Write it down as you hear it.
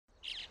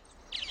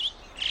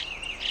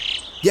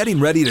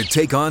Getting ready to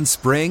take on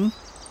spring?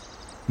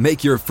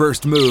 Make your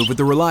first move with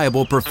the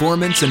reliable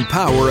performance and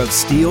power of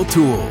Steel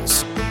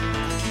tools.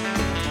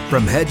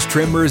 From hedge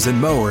trimmers and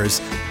mowers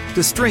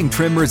to string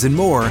trimmers and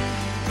more,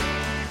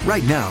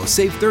 right now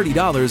save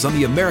 $30 on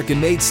the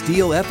American-made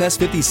Steel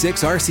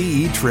FS56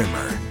 RCE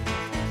trimmer.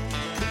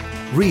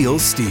 Real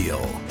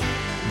Steel.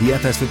 The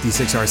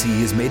FS56 RCE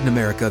is made in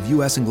America of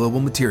U.S. and global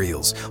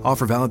materials.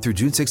 Offer valid through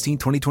June 16,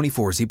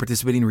 2024. See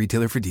participating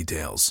retailer for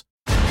details.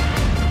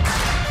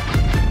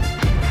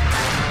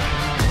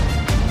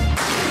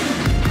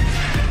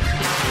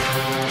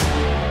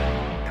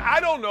 I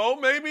don't know,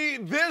 maybe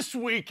this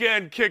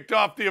weekend kicked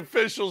off the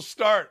official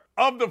start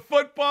of the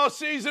football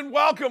season.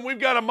 Welcome. We've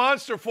got a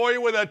monster for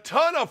you with a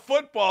ton of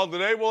football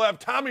today. We'll have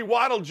Tommy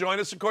Waddle join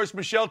us. Of course,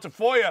 Michelle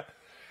Tafoya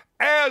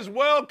as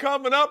well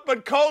coming up.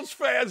 But Colts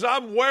fans,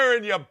 I'm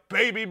wearing you,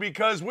 baby,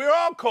 because we're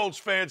all Colts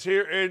fans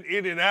here in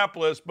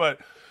Indianapolis. But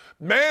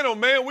man, oh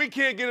man, we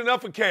can't get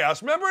enough of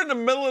chaos. Remember in the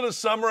middle of the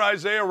summer,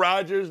 Isaiah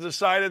Rodgers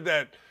decided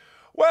that,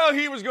 well,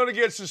 he was going to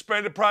get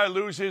suspended,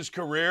 probably lose his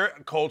career,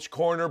 Colts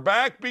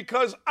cornerback,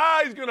 because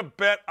he's going to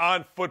bet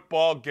on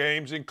football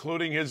games,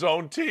 including his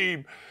own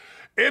team.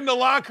 In the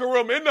locker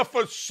room, in the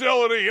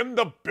facility, in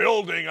the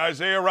building,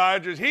 Isaiah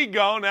Rodgers, he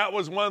gone. That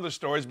was one of the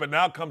stories, but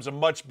now comes a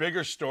much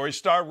bigger story.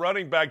 Star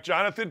running back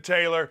Jonathan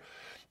Taylor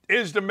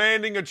is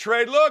demanding a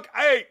trade. Look,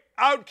 hey,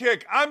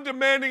 Outkick, I'm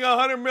demanding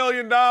 $100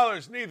 million.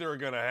 Neither are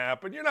going to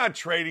happen. You're not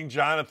trading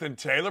Jonathan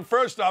Taylor.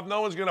 First off, no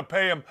one's going to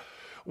pay him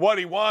what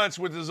he wants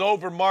with his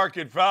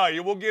over-market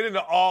value. We'll get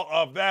into all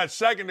of that.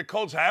 Second, the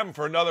Colts have him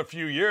for another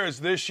few years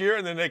this year,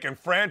 and then they can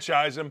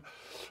franchise him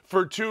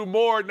for 2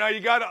 more. Now, you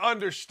got to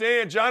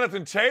understand,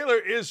 Jonathan Taylor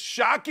is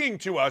shocking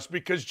to us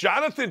because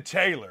Jonathan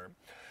Taylor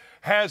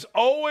has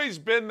always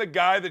been the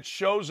guy that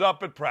shows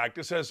up at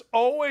practice, has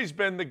always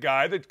been the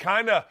guy that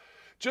kind of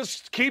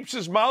just keeps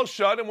his mouth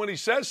shut, and when he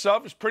says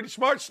stuff, it's pretty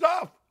smart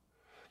stuff.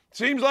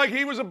 Seems like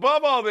he was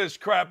above all this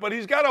crap, but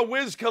he's got a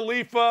Wiz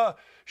Khalifa,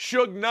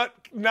 Suge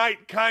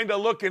Knight kind of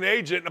looking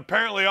agent, and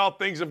apparently all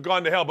things have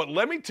gone to hell. But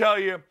let me tell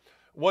you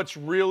what's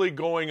really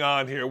going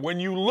on here. When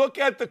you look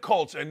at the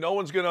Colts, and no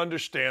one's going to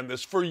understand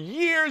this, for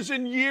years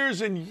and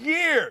years and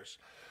years,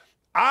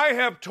 I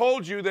have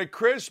told you that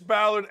Chris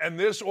Ballard and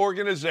this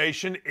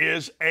organization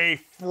is a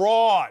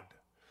fraud,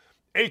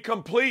 a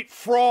complete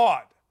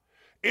fraud.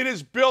 It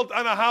is built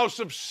on a house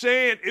of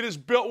sand. It is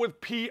built with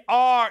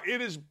PR.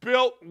 It is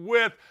built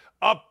with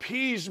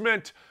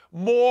appeasement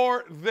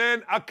more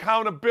than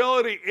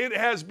accountability. It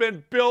has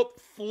been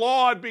built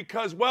flawed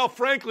because, well,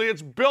 frankly,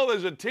 it's built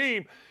as a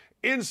team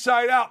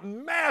inside out.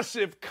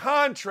 Massive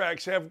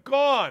contracts have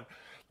gone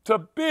to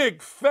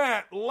big,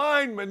 fat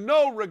linemen,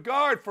 no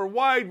regard for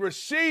wide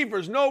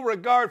receivers, no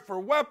regard for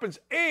weapons,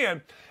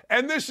 and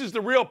this is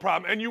the real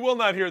problem, and you will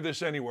not hear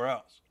this anywhere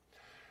else.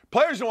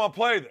 Players don't want to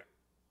play there.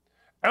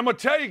 I'm going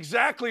to tell you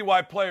exactly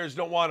why players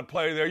don't want to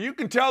play there. You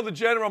can tell the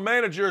general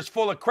manager is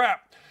full of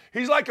crap.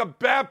 He's like a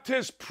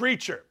Baptist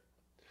preacher.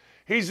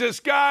 He's this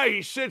guy,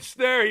 he sits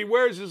there, he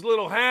wears his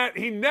little hat.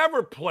 He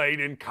never played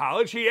in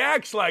college. He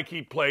acts like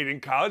he played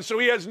in college, so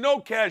he has no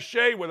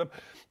cachet with him.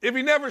 If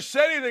he never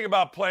said anything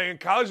about playing in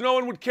college, no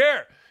one would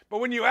care. But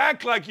when you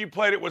act like you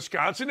played at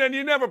Wisconsin and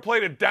you never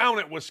played it down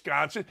at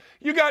Wisconsin,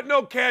 you got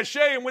no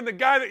cachet. And when the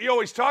guy that you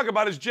always talk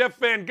about is Jeff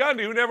Van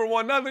Gundy, who never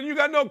won nothing, you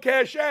got no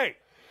cachet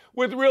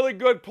with really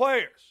good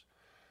players.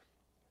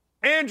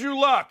 Andrew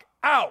Luck,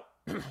 out,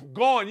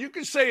 gone. You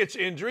can say it's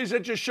injuries.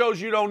 It just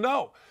shows you don't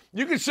know.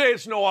 You can say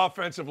it's no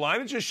offensive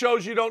line. It just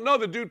shows you don't know.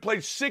 The dude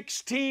played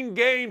 16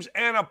 games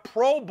and a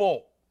Pro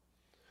Bowl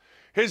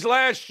his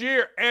last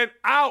year and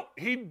out.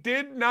 He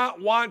did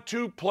not want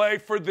to play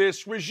for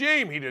this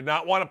regime. He did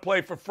not want to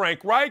play for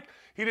Frank Reich.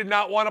 He did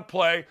not want to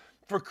play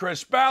for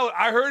Chris Ballard.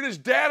 I heard his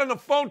dad on the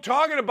phone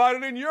talking about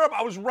it in Europe.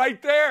 I was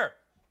right there.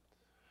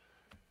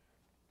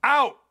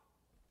 Out.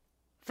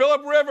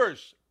 Phillip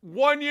Rivers,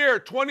 1 year,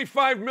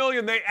 $25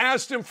 million. They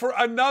asked him for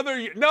another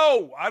year.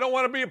 No, I don't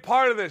want to be a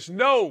part of this.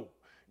 No.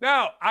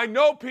 Now, I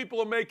know people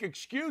will make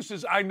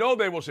excuses. I know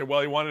they will say,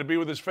 well, he wanted to be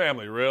with his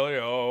family. Really?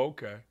 Oh,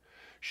 okay.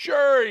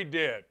 Sure he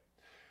did.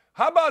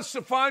 How about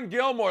Stephon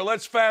Gilmore?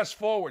 Let's fast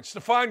forward.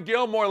 Stephon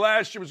Gilmore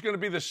last year was going to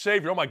be the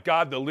savior. Oh, my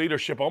God, the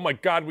leadership. Oh, my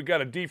God, we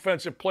got a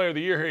defensive player of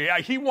the year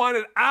here. He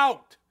wanted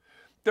out.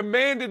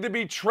 Demanded to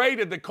be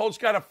traded. The Colts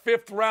got a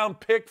 5th-round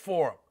pick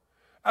for him.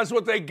 That's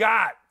what they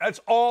got. That's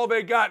all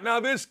they got.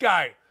 Now this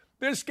guy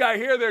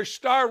here, their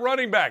star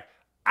running back,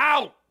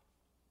 out.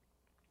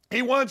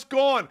 He wants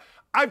gone.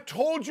 I've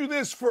told you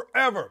this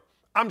forever.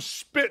 I'm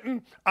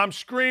spitting. I'm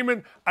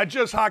screaming. I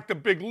just hocked a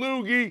big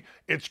loogie.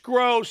 It's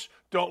gross.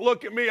 Don't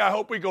look at me. I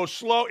hope we go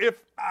slow.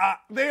 If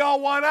they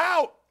all want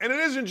out, and it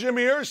isn't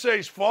Jimmy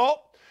Irsay's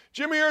fault.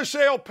 Jimmy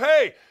Irsay will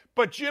pay,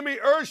 but Jimmy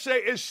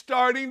Irsay is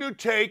starting to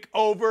take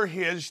over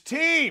his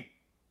team.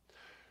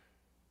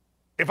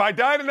 If I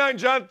die tonight and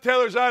Jonathan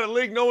Taylor's out of the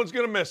league, no one's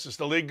going to miss us.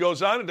 The league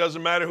goes on. It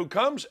doesn't matter who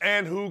comes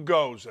and who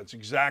goes. That's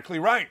exactly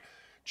right.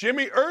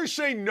 Jimmy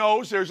Irsay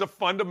knows there's a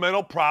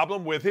fundamental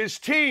problem with his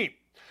team.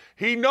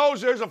 He knows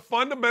there's a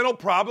fundamental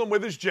problem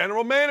with his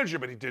general manager,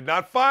 but he did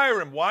not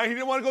fire him. Why? He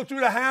didn't want to go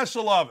through the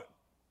hassle of it.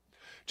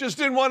 Just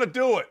didn't want to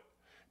do it.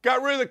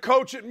 Got rid of the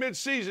coach at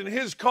midseason.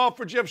 His call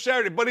for Jeff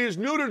Saturday. But he has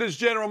neutered his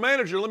general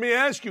manager. Let me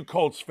ask you,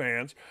 Colts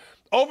fans,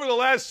 over the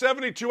last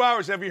 72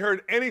 hours, have you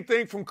heard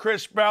anything from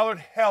Chris Ballard?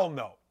 Hell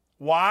no.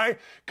 Why?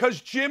 Because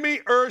Jimmy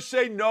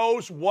Irsay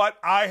knows what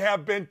I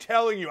have been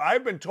telling you.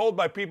 I've been told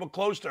by people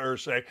close to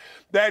Irsay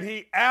that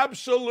he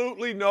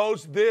absolutely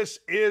knows this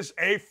is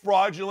a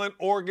fraudulent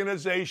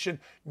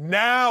organization.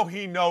 Now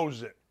he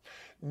knows it.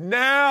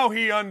 Now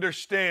he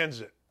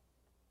understands it.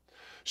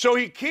 So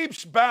he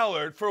keeps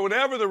Ballard for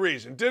whatever the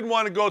reason. Didn't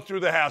want to go through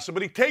the hassle,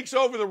 but he takes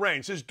over the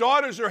reins. His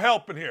daughters are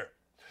helping here.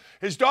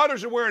 His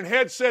daughters are wearing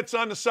headsets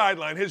on the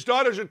sideline. His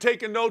daughters are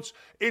taking notes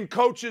in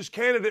coaches'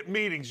 candidate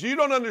meetings. You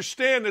don't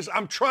understand this.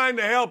 I'm trying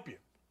to help you.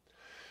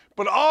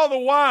 But all the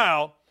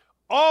while,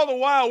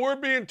 we're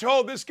being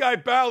told this guy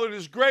Ballard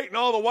is great, and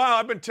all the while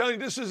I've been telling you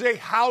this is a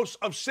house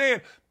of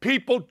sand.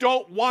 People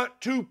don't want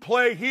to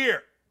play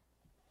here.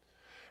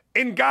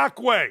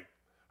 Ngakoue,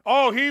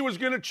 he was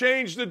going to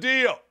change the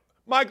deal.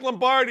 Mike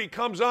Lombardi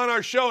comes on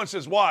our show and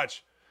says,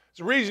 watch, it's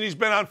the reason he's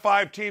been on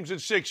 5 teams in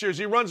 6 years.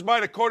 He runs by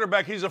the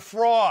quarterback. He's a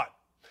fraud.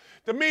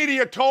 The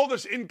media told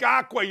us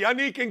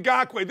Yannick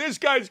Ngakoue, this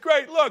guy's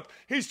great. Look,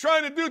 he's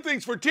trying to do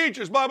things for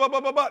teachers, blah, blah,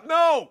 blah, blah, blah.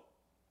 No.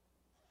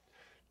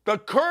 The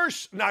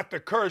cause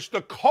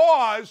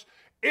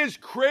is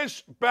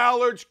Chris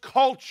Ballard's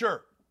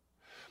culture.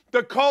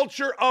 The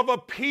culture of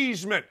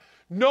appeasement.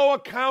 No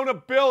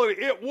accountability.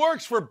 It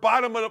works for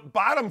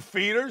bottom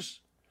feeders.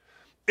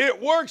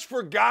 It works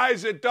for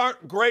guys that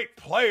aren't great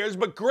players,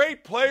 but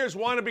great players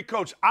want to be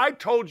coached. I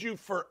told you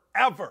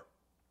forever.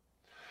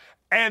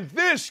 And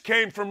this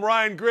came from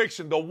Ryan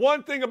Grigson. The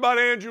one thing about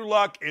Andrew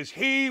Luck is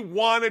he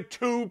wanted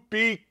to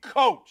be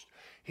coached.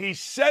 He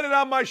said it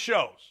on my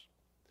shows.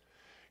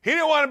 He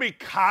didn't want to be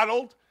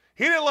coddled.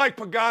 He didn't like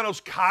Pagano's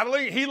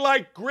coddling. He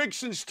liked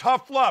Grigson's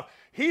tough love.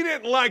 He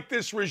didn't like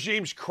this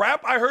regime's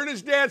crap. I heard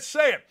his dad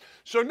say it.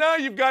 So now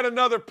you've got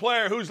another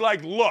player who's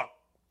like, look,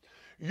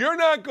 you're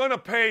not going to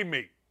pay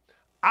me.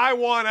 I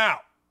want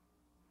out.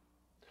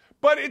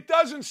 But it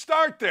doesn't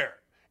start there.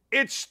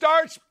 It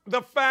starts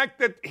the fact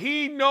that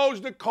he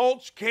knows the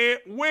Colts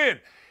can't win.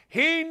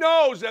 He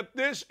knows that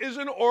this is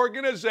an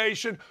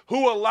organization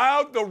who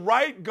allowed the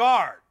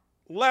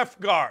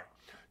left guard,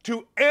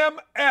 to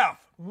MF,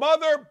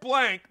 mother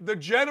blank, the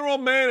general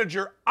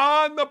manager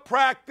on the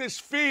practice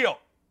field.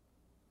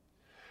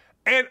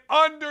 And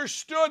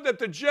understood that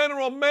the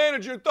general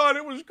manager thought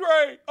it was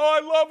great. Oh,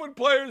 I love when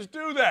players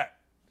do that.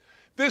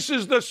 This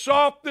is the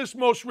softest,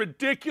 most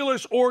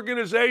ridiculous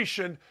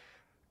organization,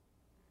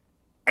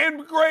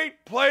 and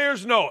great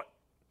players know it.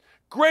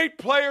 Great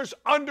players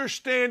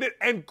understand it,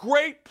 and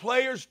great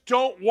players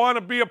don't want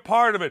to be a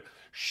part of it.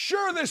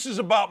 Sure, this is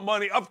about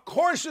money. Of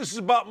course this is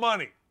about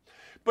money.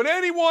 But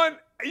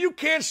you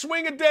can't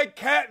swing a dead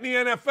cat in the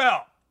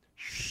NFL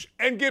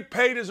and get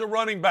paid as a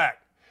running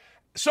back.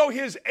 So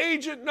his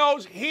agent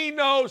knows, he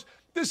knows,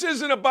 this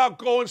isn't about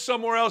going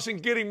somewhere else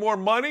and getting more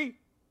money.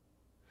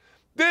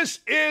 This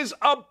is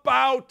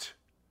about,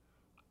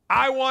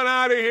 I want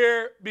out of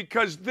here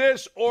because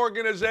this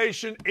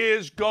organization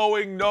is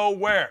going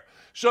nowhere.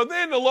 So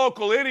then the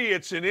local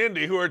idiots in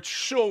Indy who are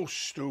so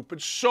stupid,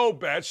 so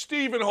bad.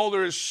 Stephen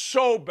Holder is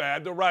so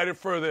bad, the writer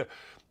for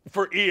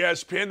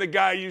ESPN, the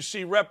guy you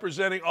see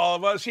representing all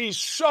of us. He's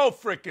so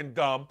freaking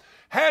dumb,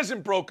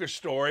 hasn't broke a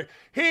story.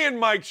 He and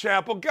Mike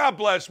Chappell, God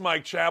bless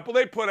Mike Chappell,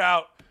 they put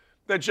out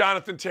that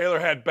Jonathan Taylor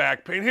had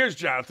back pain. Here's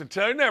Jonathan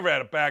Taylor, never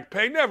had a back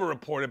pain, never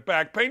reported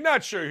back pain,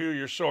 not sure who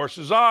your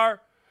sources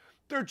are.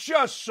 They're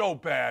just so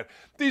bad.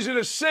 These are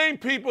the same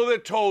people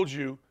that told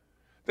you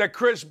that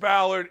Chris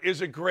Ballard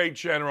is a great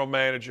general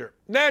manager.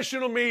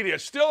 National media,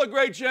 still a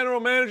great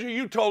general manager.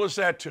 You told us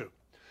that too.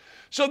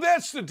 So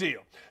that's the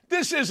deal.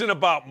 This isn't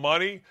about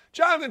money.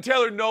 Jonathan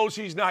Taylor knows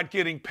he's not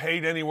getting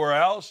paid anywhere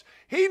else.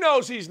 He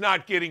knows he's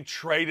not getting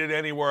traded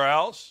anywhere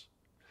else.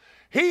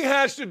 He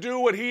has to do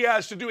what he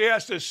has to do. He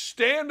has to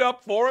stand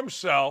up for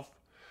himself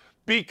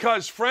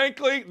because,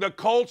 frankly, the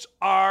Colts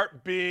are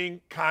being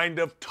kind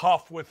of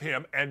tough with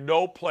him, and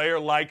no player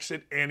likes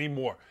it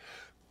anymore.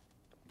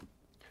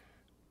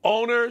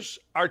 Owners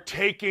are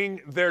taking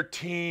their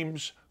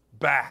teams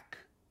back.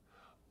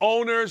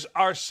 Owners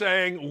are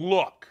saying,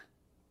 look,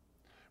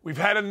 we've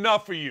had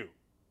enough of you.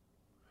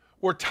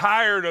 We're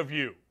tired of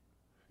you.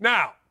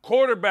 Now,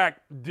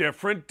 quarterback,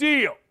 different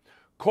deal.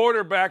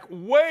 Quarterback,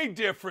 way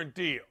different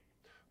deal.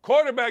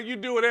 Quarterback, you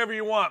do whatever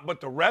you want. But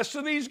the rest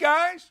of these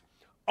guys,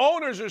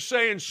 owners are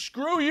saying,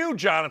 screw you,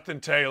 Jonathan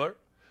Taylor.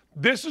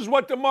 This is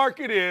what the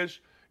market is.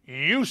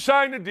 You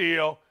signed a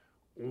deal.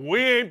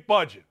 We ain't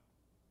budging.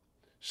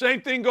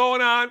 Same thing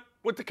going on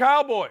with the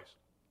Cowboys.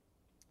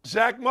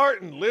 Zach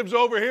Martin lives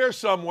over here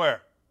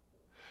somewhere.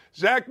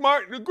 Zach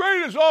Martin, the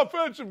greatest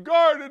offensive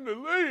guard in the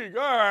league.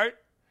 All right.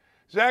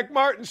 Zach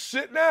Martin's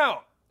sitting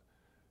out.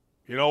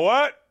 You know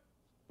what?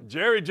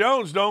 Jerry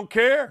Jones don't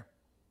care.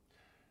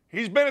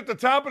 He's been at the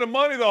top of the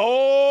money the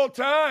whole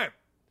time.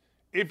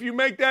 if you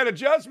make that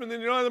adjustment,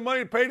 then you don't have the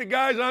money to pay the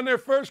guys on their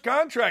first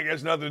contract. It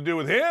has nothing to do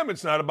with him.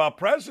 It's not about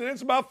precedent.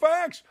 It's about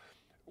facts.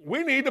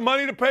 We need the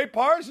money to pay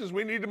Parsons.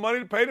 We need the money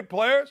to pay the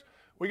players.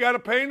 We got to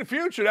pay in the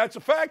future. That's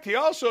a fact. He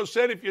also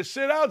said if you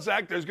sit out,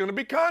 Zach, there's going to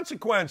be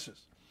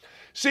consequences.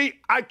 See,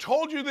 I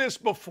told you this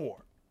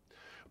before.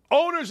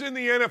 Owners in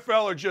the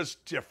NFL are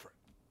just different.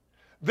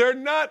 They're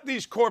not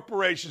these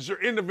corporations. They're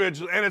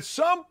individuals. And at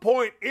some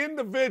point,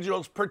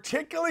 individuals,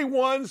 particularly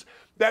ones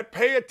that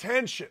pay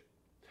attention,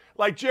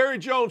 like Jerry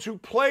Jones, who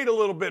played a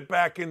little bit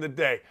back in the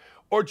day,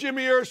 or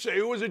Jimmy Irsay,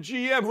 who was a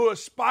GM who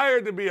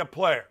aspired to be a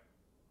player.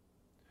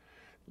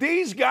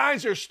 These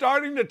guys are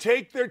starting to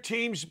take their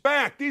teams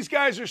back. These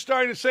guys are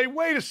starting to say,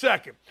 wait a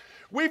second,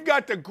 we've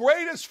got the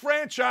greatest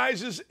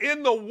franchises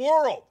in the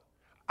world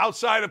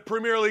outside of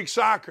Premier League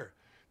soccer.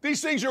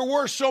 These things are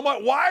worth so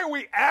much. Why are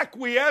we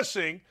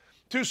acquiescing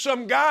to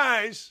some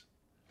guys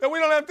that we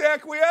don't have to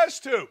acquiesce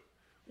to?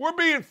 We're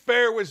being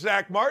fair with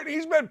Zach Martin.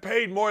 He's been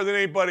paid more than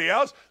anybody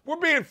else. We're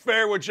being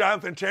fair with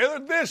Jonathan Taylor.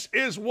 This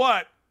is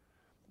what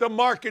the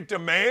market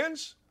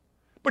demands.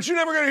 But you're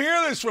never going to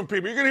hear this from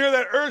people. You're going to hear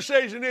that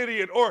Irsay's an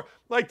idiot, or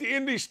like the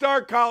Indy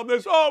Star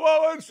columnist, oh,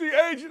 well, it's the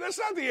agent. That's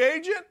not the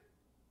agent.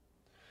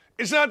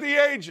 It's not the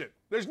agent.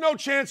 There's no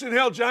chance in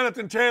hell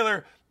Jonathan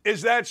Taylor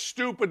is that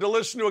stupid to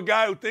listen to a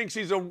guy who thinks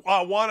he's a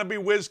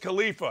wannabe Wiz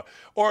Khalifa,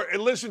 or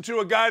listen to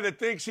a guy that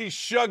thinks he's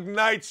Suge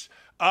Knight's,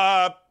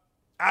 I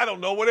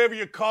don't know, whatever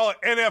you call it,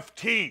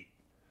 NFT.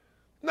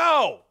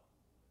 No.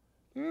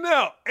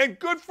 And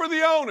good for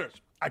the owners.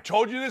 I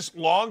told you this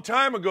long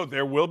time ago.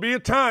 There will be a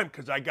time,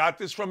 because I got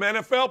this from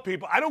NFL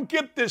people. I don't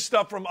get this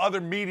stuff from other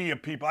media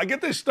people. I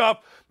get this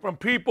stuff from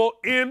people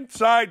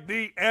inside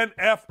the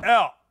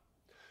NFL,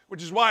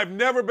 which is why I've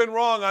never been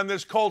wrong on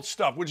this Colts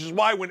stuff, which is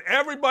why when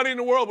everybody in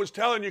the world was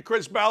telling you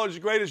Chris Ballard's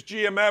the greatest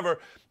GM ever,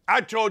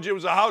 I told you it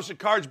was a house of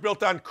cards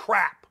built on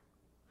crap,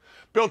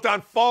 built on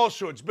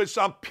falsehoods, built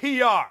on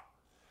PR.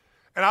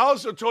 And I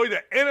also told you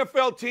that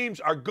NFL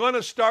teams are going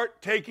to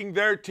start taking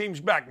their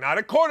teams back. Not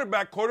a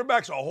quarterback.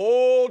 Quarterback's a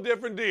whole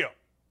different deal.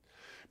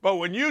 But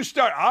when you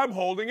start, I'm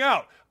holding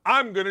out.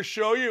 I'm going to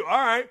show you. All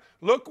right,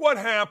 look what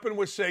happened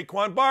with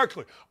Saquon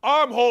Barkley.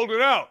 I'm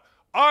holding out.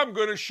 I'm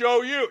going to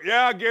show you.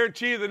 Yeah, I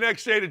guarantee you the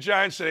next day the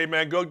Giants say, hey,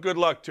 man, good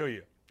luck to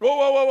you.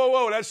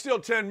 Whoa. That's still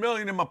 $10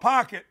 million in my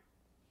pocket.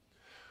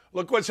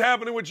 Look what's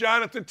happening with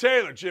Jonathan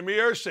Taylor. Jimmy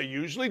Irsay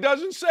usually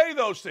doesn't say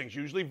those things,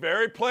 usually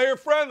very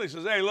player-friendly.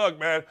 Says, hey, look,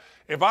 man,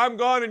 if I'm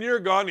gone and you're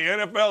gone, the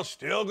NFL's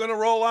still going to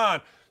roll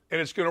on. And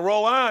it's going to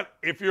roll on,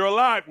 if you're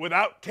alive,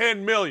 without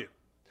 $10 million.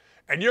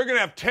 And you're going to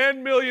have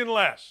 $10 million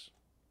less.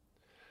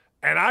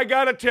 And I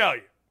got to tell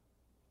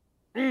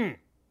you,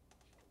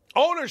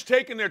 owners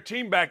taking their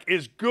team back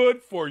is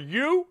good for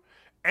you,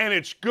 and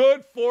it's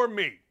good for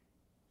me.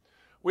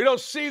 We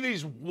don't see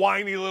these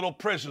whiny little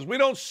princes. We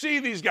don't see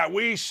these guys.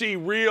 We see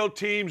real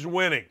teams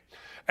winning.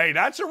 Hey,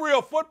 that's a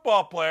real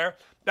football player.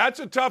 That's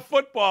a tough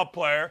football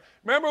player.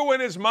 Remember when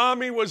his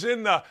mommy was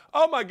in the,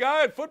 oh, my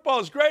God,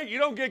 football is great. You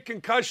don't get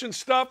concussion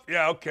stuff?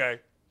 Yeah, okay.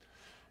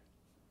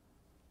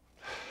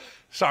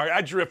 Sorry,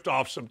 I drift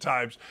off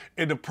sometimes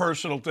into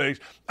personal things.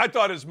 I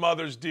thought his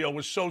mother's deal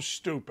was so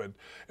stupid.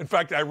 In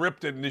fact, I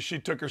ripped it and she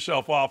took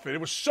herself off it.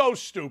 It was so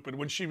stupid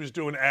when she was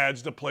doing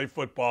ads to play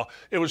football.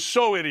 It was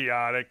so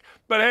idiotic.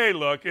 But hey,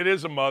 look, it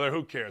is a mother.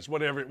 Who cares?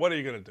 Whatever. What are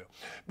you going to do?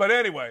 But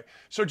anyway,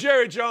 so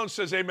Jerry Jones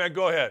says, hey, man,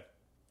 go ahead.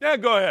 Yeah,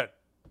 go ahead.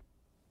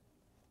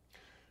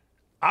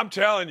 I'm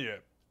telling you,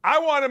 I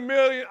want $1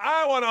 million.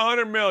 I want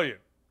 $100 million.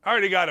 I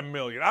already got $1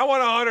 million. I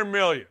want $100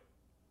 million.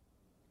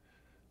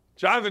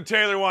 Jonathan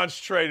Taylor wants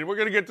traded. We're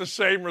going to get the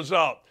same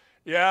result.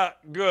 Yeah,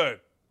 good.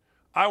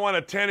 I want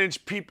a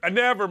 10-inch peep.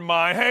 Never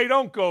mind. Hey,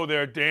 don't go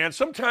there, Dan.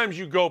 Sometimes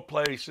you go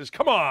places.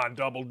 Come on,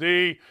 Double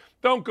D.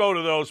 Don't go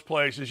to those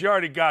places. You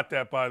already got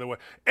that, by the way.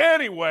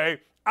 Anyway,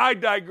 I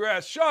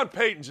digress. Sean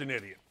Payton's an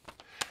idiot.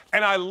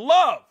 And I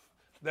love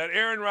that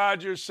Aaron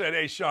Rodgers said,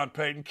 hey, Sean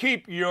Payton,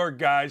 keep your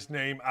guy's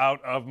name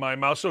out of my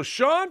mouth. So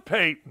Sean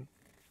Payton,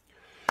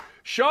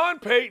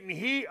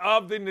 he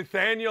of the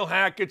Nathaniel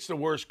Hackett's the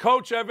worst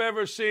coach I've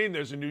ever seen.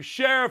 There's a new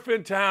sheriff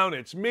in town.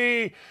 It's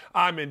me.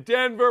 I'm in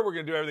Denver. We're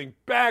going to do everything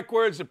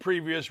backwards. The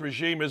previous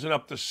regime isn't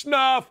up to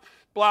snuff.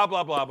 Blah,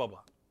 blah, blah, blah, blah.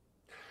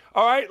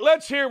 All right,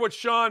 let's hear what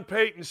Sean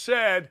Payton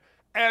said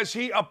as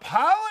he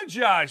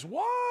apologized.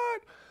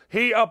 What?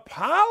 He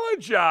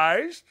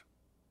apologized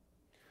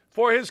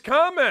for his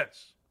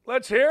comments.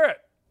 Let's hear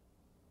it.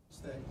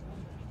 That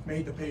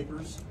made the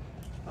papers.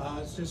 I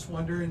was just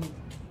wondering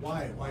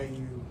why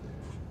you...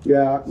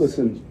 Yeah,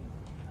 listen,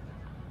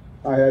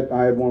 I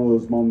had one of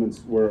those moments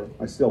where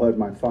I still had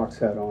my Fox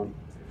hat on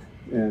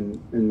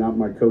and not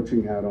my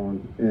coaching hat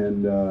on.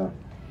 And,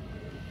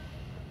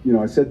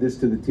 I said this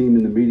to the team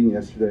in the meeting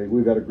yesterday.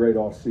 We've had a great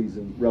off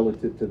season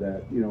relative to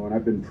that, and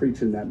I've been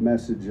preaching that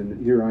message.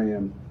 And here I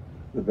am,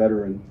 the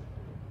veteran,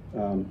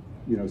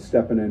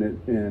 stepping in it.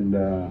 And,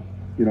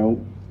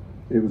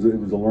 it was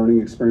a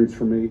learning experience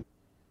for me.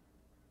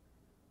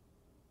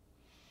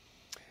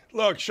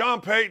 Look,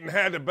 Sean Payton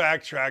had to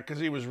backtrack because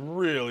he was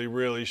really,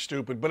 really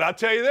stupid. But I'll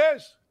tell you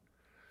this.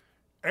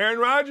 Aaron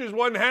Rodgers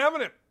wasn't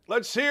having it.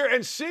 Let's hear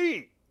and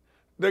see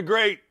the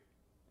great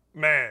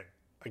man,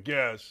 I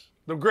guess,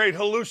 the great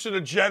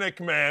hallucinogenic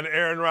man,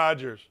 Aaron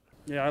Rodgers.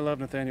 Yeah, I love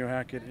Nathaniel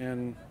Hackett,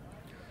 and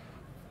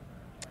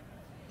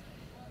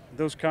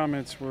those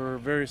comments were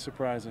very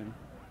surprising.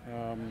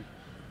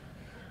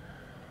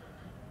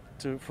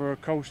 For a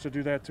coach to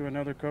do that to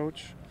another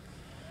coach.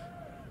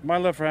 My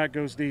love for Hack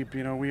goes deep.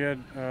 You know, we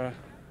had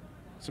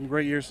some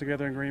great years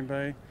together in Green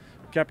Bay,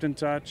 kept in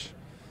touch.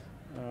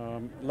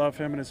 Love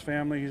him and his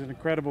family. He's an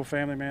incredible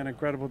family man,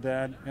 incredible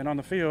dad. And on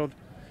the field,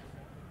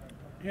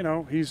 you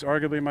know, he's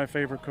arguably my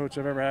favorite coach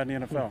I've ever had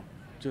in the NFL.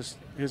 Just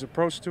his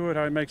approach to it,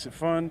 how he makes it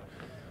fun,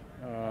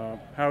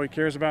 how he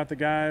cares about the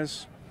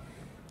guys,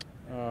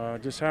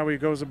 just how he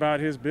goes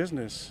about his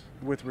business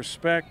with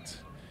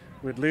respect,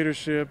 with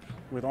leadership,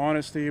 with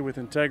honesty, with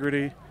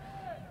integrity.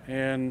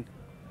 And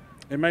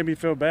it made me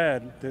feel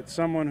bad that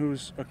someone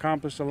who's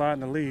accomplished a lot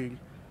in the league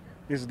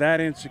is that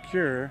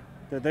insecure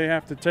that they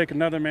have to take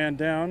another man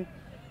down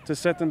to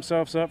set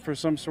themselves up for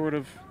some sort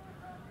of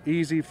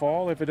easy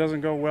fall if it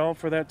doesn't go well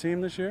for that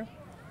team this year.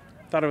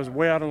 I thought it was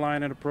way out of line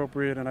and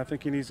inappropriate, and I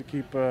think he needs to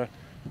keep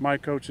my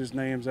coach's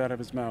names out of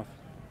his mouth.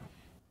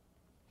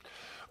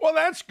 Well,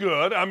 that's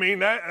good. I mean,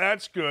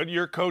 that's good.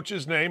 Your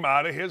coach's name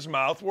out of his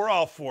mouth. We're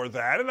all for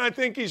that, and I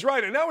think he's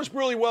right. And that was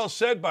really well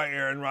said by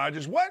Aaron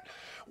Rodgers.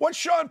 What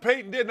Sean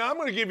Payton did, now I'm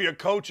going to give you a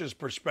coach's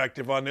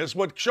perspective on this.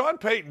 What Sean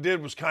Payton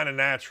did was kind of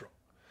natural,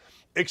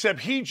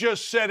 except he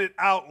just said it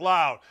out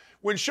loud.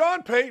 When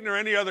Sean Payton or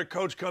any other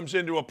coach comes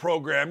into a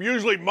program,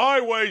 usually my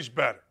way's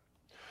better.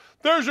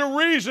 There's a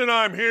reason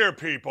I'm here,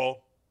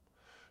 people.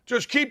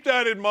 Just keep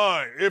that in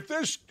mind. If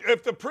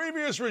the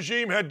previous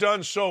regime had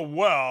done so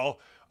well,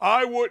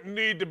 I wouldn't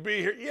need to be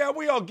here. Yeah,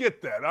 we all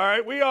get that, all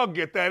right? We all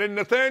get that. And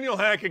Nathaniel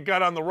Hackett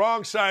got on the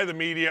wrong side of the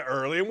media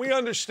early, and we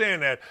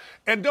understand that.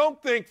 And don't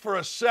think for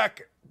a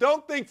second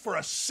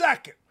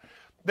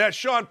that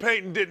Sean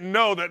Payton didn't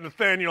know that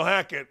Nathaniel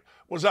Hackett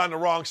was on the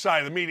wrong side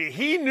of the media.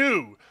 He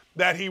knew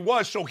that he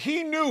was, so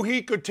he knew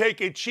he could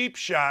take a cheap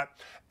shot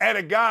at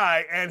a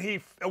guy, and he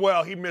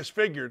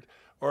misfigured,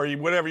 or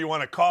whatever you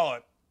want to call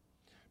it,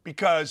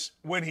 because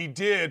when he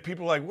did,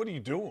 people were like, what are you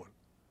doing?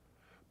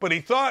 But he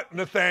thought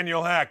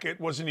Nathaniel Hackett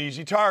was an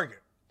easy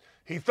target.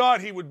 He thought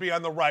he would be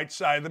on the right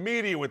side of the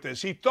media with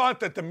this. He thought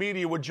that the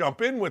media would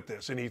jump in with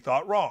this, and he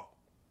thought wrong.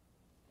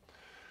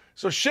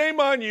 So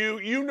shame on you.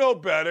 You know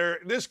better.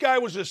 This guy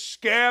was a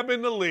scab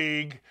in the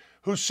league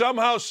who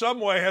somehow, some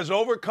way has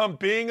overcome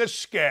being a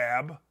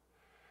scab.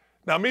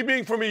 Now, me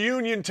being from a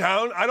union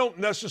town, I don't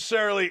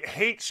necessarily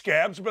hate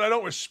scabs, but I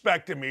don't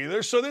respect him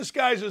either. So this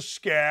guy's a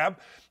scab.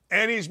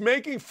 And he's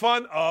making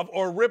fun of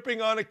or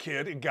ripping on a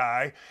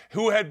guy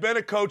who had been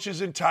a coach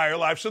his entire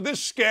life. So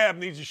this scab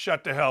needs to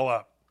shut the hell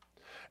up.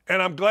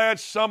 And I'm glad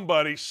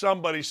somebody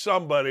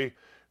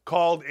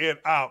called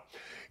it out.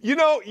 You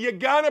know, you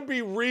got to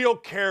be real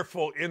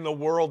careful in the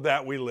world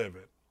that we live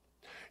in.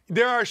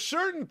 There are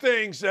certain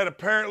things that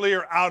apparently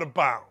are out of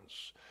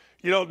bounds.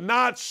 You know,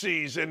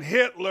 Nazis and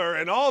Hitler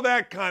and all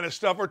that kind of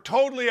stuff are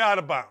totally out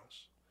of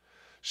bounds.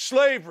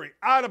 Slavery,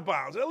 out of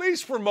bounds, at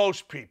least for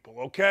most people,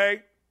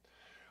 okay?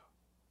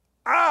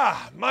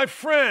 My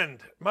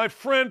friend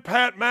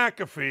Pat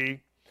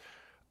McAfee,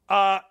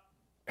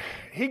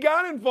 he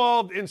got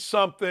involved in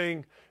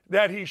something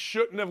that he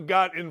shouldn't have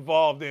got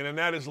involved in, and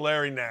that is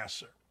Larry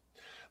Nassar.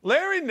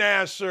 Larry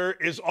Nassar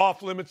is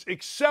off limits,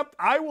 except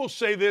I will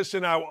say this,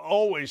 and I will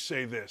always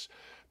say this.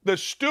 The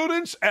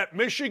students at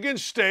Michigan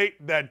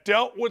State that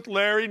dealt with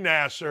Larry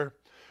Nassar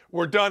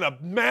were done a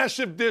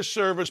massive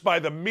disservice by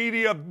the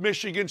media of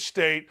Michigan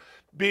State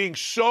being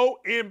so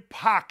in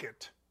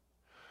pocket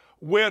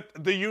with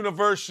the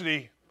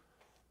university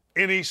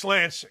in East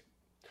Lansing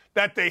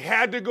that they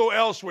had to go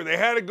elsewhere. They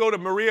had to go to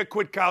Maria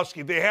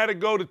Kwiatkowski. They had to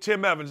go to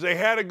Tim Evans. They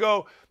had to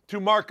go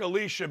to Mark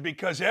Alicia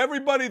because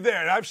everybody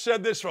there, and I've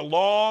said this for a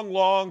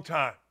long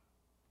time,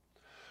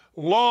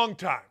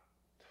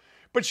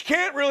 but you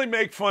can't really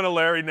make fun of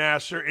Larry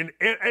Nassar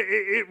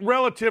in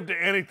relative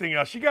to anything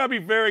else. You got to be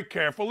very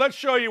careful. Let's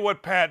show you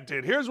what Pat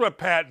did. Here's what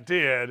Pat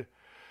did.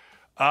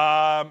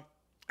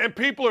 And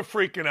people are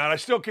freaking out. I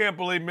still can't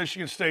believe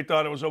Michigan State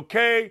thought it was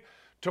okay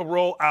to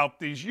roll out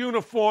these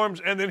uniforms.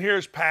 And then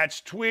here's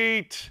Pat's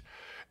tweet.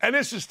 And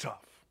this is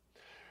tough.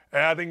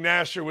 And I think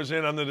Nassar was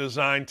in on the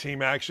design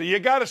team, actually. You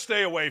got to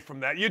stay away from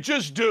that. You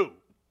just do.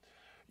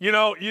 You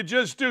know, you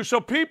just do. So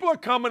people are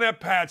coming at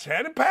Pat's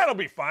head, and Pat will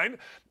be fine.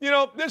 You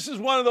know, this is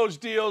one of those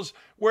deals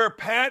where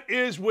Pat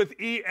is with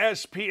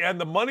ESPN.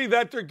 The money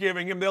that they're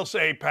giving him, they'll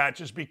say, hey, Pat,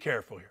 just be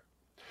careful here.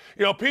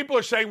 You know, people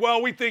are saying,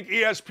 well, we think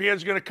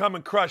ESPN's going to come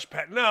and crush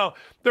Pat. No,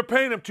 they're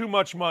paying him too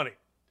much money.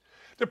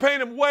 They're paying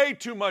him way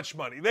too much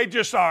money. They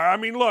just are. I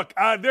mean, look,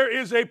 there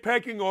is a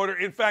pecking order.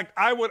 In fact,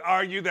 I would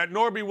argue that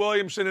Norby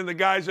Williamson and the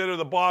guys that are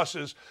the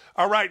bosses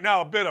are right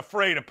now a bit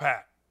afraid of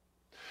Pat.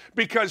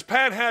 Because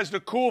Pat has the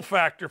cool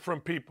factor from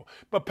people.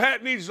 But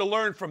Pat needs to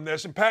learn from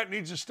this, and Pat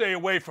needs to stay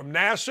away from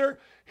Nassar,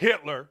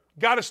 Hitler.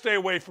 Got to stay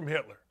away from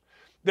Hitler.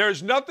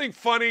 There's nothing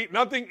funny,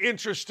 nothing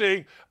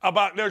interesting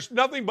there's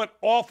nothing but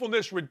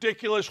awfulness,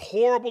 ridiculous,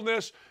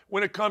 horribleness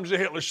when it comes to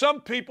Hitler.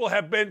 Some people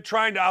have been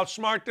trying to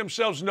outsmart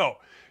themselves. No.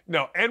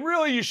 And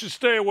really, you should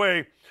stay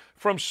away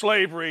from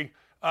slavery.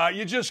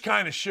 You just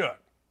kind of should.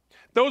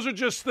 Those are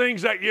just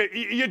things that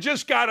you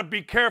just got to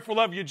be careful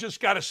of. You just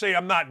got to say,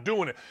 I'm not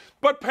doing it.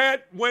 But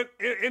Pat went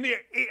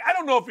I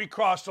don't know if he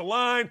crossed the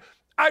line.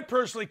 I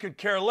personally could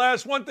care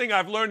less. One thing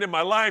I've learned in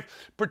my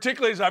life,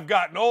 particularly as I've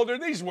gotten older,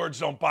 these words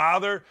don't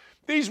bother.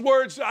 These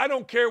words, I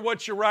don't care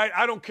what you write.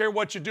 I don't care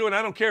what you do, and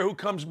I don't care who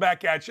comes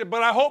back at you.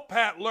 But I hope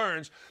Pat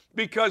learns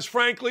because,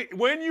 frankly,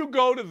 when you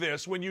go to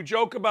this, when you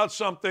joke about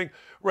something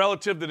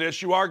relative to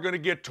this, you are going to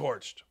get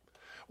torched.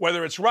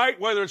 Whether it's right,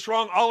 whether it's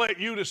wrong, I'll let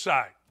you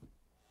decide.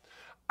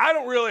 I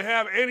don't really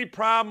have any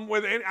problem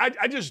with it.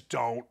 I just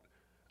don't.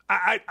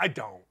 I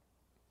don't.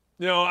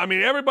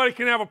 Everybody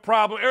can have a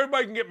problem.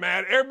 Everybody can get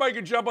mad. Everybody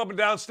can jump up and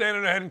down, stand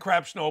on their head and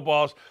crap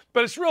snowballs.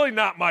 But it's really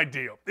not my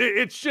deal.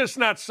 It's just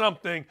not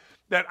something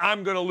that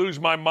I'm going to lose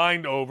my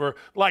mind over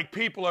like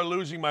people are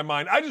losing my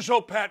mind. I just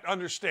hope Pat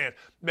understands.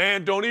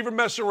 Man, don't even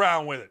mess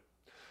around with it.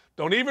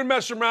 Don't even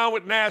mess around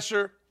with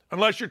Nasser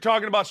unless you're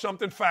talking about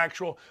something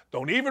factual.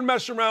 Don't even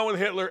mess around with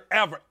Hitler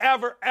ever,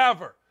 ever,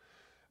 ever.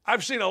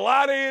 I've seen a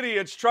lot of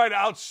idiots try to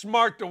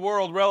outsmart the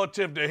world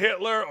relative to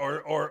Hitler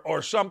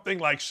or something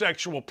like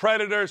sexual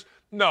predators.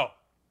 No.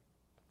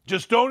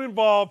 Just don't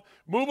involve.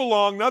 Move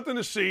along. Nothing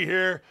to see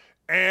here.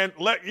 And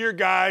let your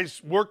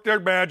guys work their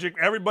magic.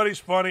 Everybody's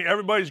funny.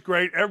 Everybody's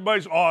great.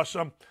 Everybody's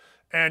awesome.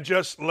 And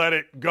just let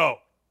it go.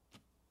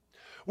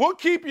 We'll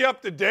keep you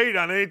up to date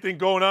on anything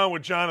going on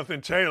with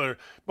Jonathan Taylor,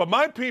 but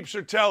my peeps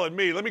are telling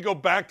me, let me go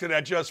back to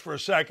that just for a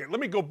second. Let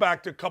me go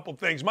back to a couple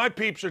things. My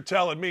peeps are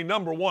telling me,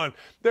 number one,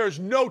 there's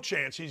no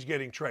chance he's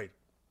getting traded.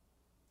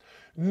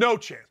 No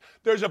chance.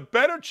 There's a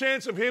better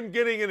chance of him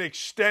getting an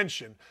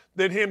extension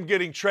than him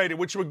getting traded,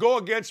 which would go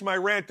against my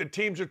rant that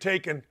teams are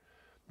taking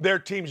their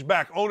teams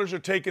back. Owners are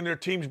taking their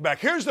teams back.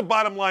 Here's the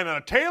bottom line on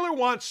it. Taylor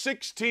wants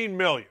 $16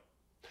 million.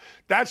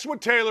 That's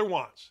what Taylor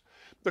wants.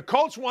 The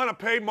Colts want to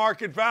pay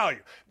market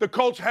value. The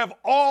Colts have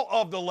all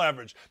of the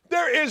leverage.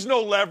 There is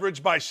no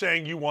leverage by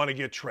saying you want to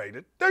get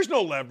traded. There's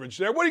no leverage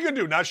there. What are you going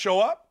to do, not show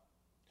up?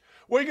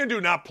 What are you going to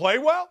do, not play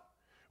well?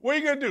 What are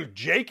you going to do,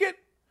 jake it?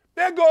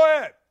 Then go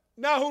ahead.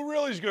 Now who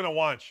really is going to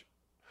want you?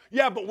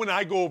 Yeah, but when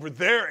I go over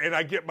there and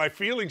I get my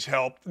feelings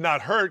helped,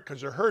 not hurt,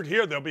 because they're hurt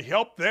here, they'll be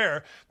helped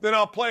there, then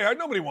I'll play hard.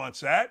 Nobody wants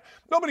that.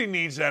 Nobody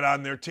needs that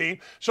on their team.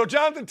 So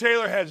Jonathan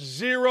Taylor has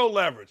zero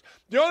leverage.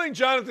 The only thing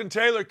Jonathan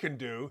Taylor can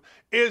do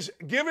is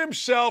give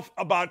himself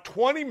about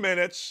 20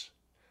 minutes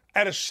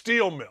at a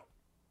steel mill.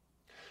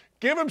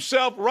 Give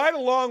himself right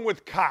along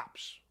with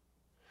cops.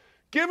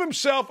 Give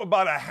himself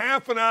about a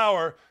half an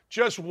hour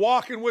just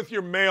walking with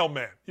your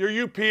mailman, your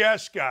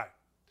UPS guy.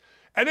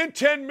 And then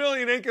 $10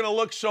 million ain't going to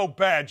look so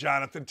bad,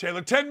 Jonathan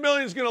Taylor. $10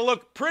 million is going to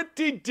look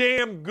pretty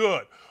damn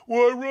good.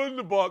 Well, I run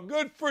the ball.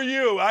 Good for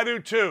you. I do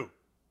too.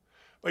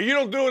 But you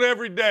don't do it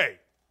every day.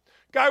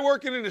 Guy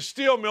working in a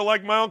steel mill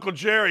like my Uncle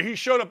Jerry, he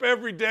showed up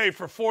every day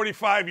for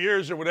 45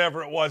 years or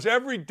whatever it was.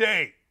 Every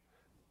day.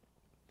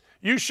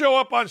 You show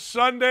up on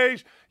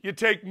Sundays, you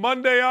take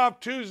Monday off,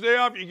 Tuesday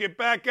off, you get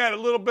back at it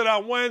a little bit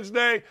on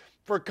Wednesday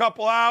for a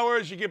couple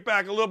hours, you get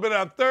back a little bit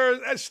on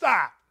Thursday.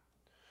 Stop.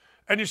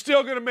 And you're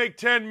still going to make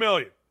 $10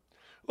 million.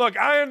 Look,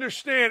 I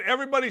understand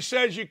everybody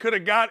says you could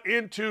have got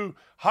into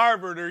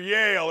Harvard or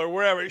Yale or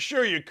wherever.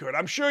 Sure you could.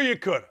 I'm sure you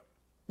could have.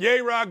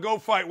 Yay, Rod, go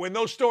fight. When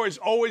those stories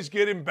always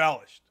get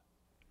embellished.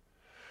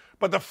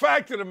 But the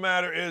fact of the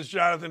matter is,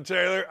 Jonathan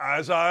Taylor,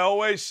 as I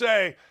always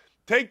say,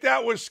 take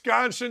that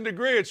Wisconsin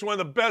degree. It's one of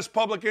the best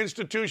public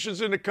institutions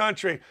in the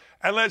country.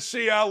 And let's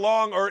see how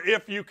long or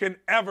if you can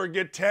ever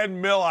get 10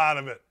 mil out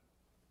of it.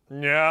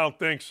 Yeah, I don't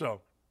think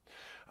so.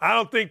 I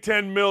don't think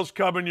 10 mil's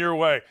coming your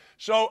way.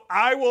 So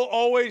I will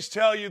always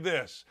tell you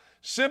this.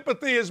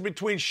 Sympathy is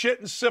between shit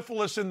and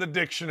syphilis in the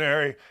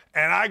dictionary,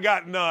 and I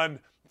got none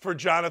for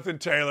Jonathan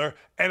Taylor,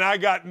 and I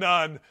got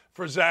none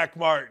for Zach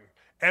Martin.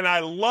 And I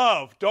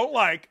love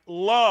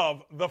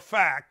the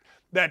fact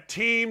that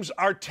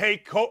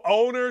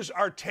owners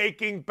are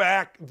taking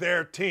back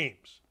their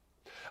teams.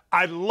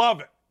 I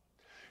love it.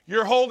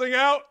 You're holding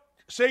out,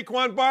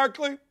 Saquon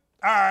Barkley?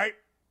 All right,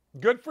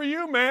 good for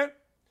you, man.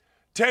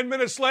 10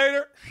 minutes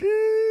later,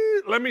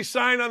 let me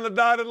sign on the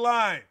dotted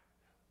line.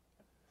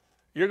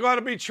 You're going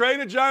to be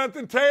traded,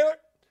 Jonathan Taylor?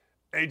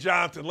 Hey,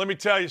 Jonathan, let me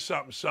tell you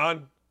something,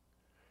 son.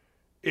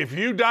 If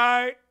you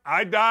die,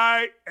 I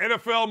die,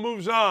 NFL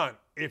moves on.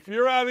 If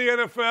you're out of the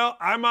NFL,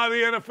 I'm out of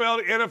the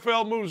NFL, the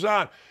NFL moves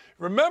on.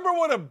 Remember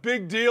what a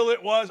big deal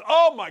it was?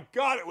 Oh, my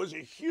God, it was a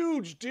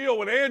huge deal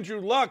when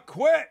Andrew Luck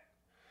quit.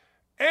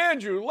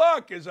 Andrew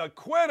Luck is a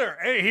quitter.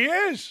 Hey, he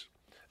is.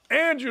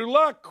 Andrew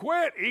Luck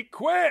quit. He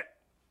quit.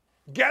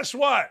 Guess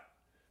what?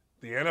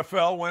 The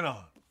NFL went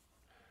on.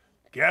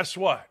 Guess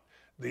what?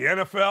 The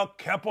NFL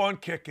kept on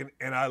kicking,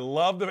 and I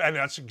love them. And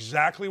that's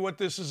exactly what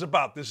this is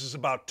about. This is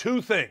about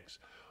two things.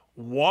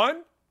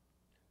 One,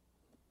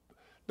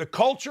 the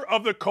culture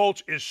of the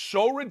Colts is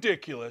so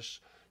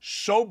ridiculous,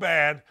 so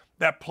bad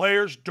that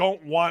players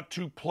don't want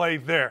to play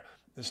there.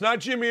 It's not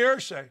Jimmy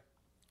Irsay.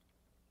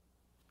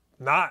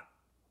 Not.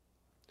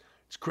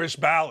 It's Chris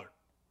Ballard.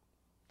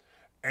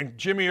 And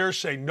Jimmy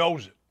Irsay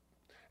knows it.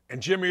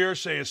 And Jimmy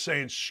Irsay is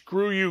saying,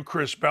 screw you,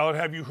 Chris Ballard.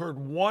 Have you heard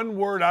one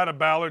word out of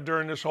Ballard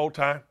during this whole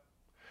time?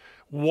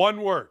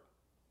 One word.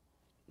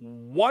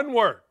 One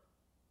word.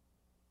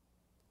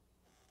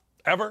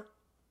 Ever?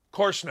 Of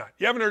course not.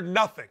 You haven't heard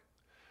nothing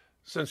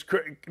since,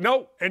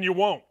 no, and you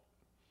won't.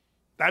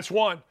 That's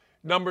one.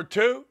 Number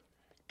two,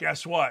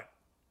 guess what?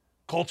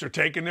 Colts are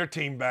taking their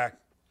team back.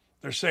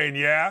 They're saying,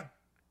 yeah,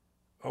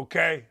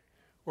 okay,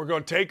 we're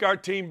going to take our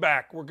team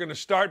back. We're going to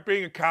start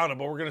being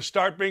accountable. We're going to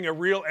start being a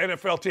real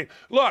NFL team.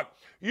 Look,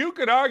 you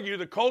could argue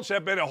the Colts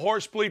have been a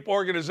horse bleep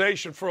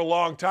organization for a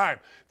long time.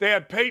 They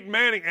had Peyton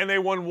Manning, and they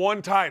won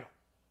one title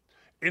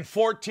in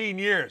 14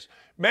 years.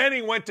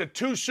 Manning went to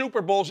 2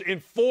 Super Bowls in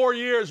 4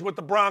 years with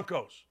the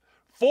Broncos.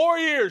 4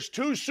 years,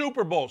 2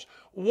 Super Bowls.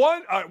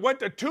 Went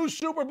to 2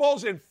 Super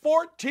Bowls in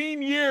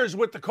 14 years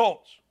with the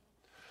Colts.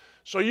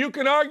 So you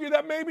can argue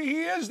that maybe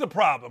he is the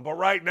problem. But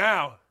right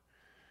now,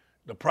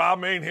 the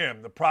problem ain't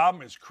him. The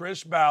problem is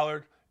Chris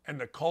Ballard and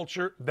the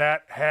culture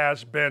that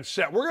has been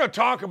set. We're going to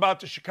talk about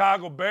the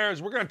Chicago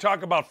Bears. We're going to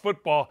talk about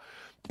football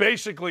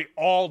basically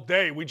all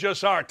day. We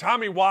just are.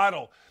 Tommy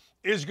Waddle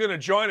is going to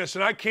join us,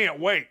 and I can't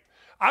wait.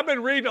 I've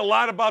been reading a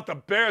lot about the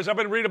Bears. I've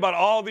been reading about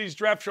all these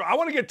draft shows. I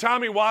want to get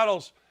Tommy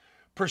Waddle's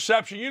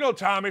perception. You know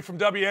Tommy from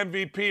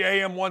WMVP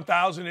AM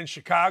 1000 in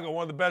Chicago,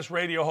 one of the best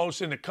radio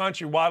hosts in the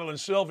country. Waddle and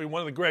Sylvie,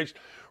 one of the great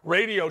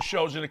radio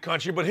shows in the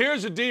country. But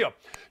here's the deal.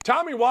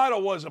 Tommy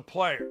Waddle was a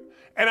player.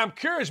 And I'm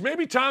curious,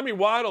 maybe Tommy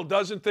Waddle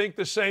doesn't think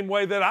the same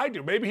way that I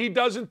do. Maybe he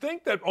doesn't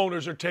think that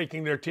owners are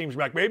taking their teams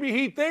back. Maybe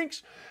he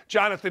thinks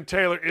Jonathan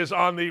Taylor is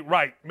on the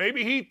right.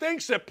 Maybe he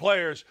thinks that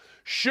players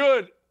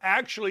should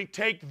actually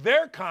take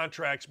their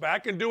contracts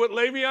back and do what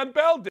Le'Veon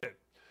Bell did,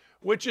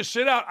 which is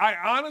sit out. I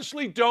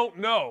honestly don't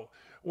know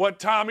what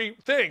Tommy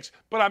thinks,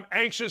 but I'm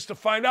anxious to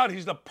find out.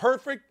 He's the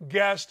perfect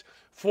guest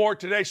for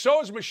today. So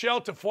is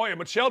Michelle Tafoya.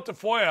 Michelle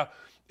Tafoya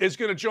is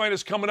going to join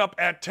us coming up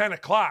at 10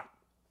 o'clock.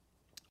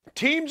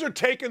 Teams are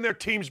taking their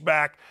teams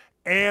back,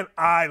 and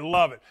I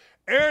love it.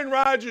 Aaron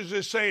Rodgers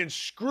is saying,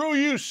 screw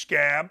you,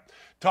 scab,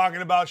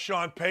 talking about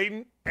Sean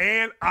Payton,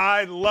 and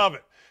I love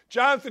it.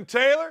 Jonathan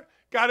Taylor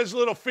got his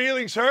little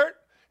feelings hurt.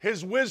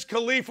 His Wiz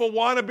Khalifa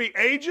wannabe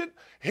agent,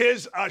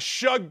 his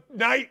Suge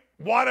Knight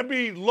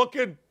wannabe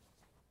looking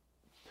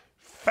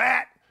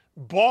fat,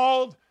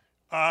 bald,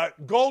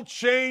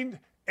 gold-chained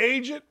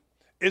agent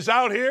is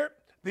out here.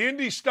 The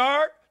Indy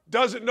Star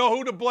doesn't know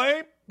who to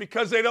blame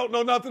because they don't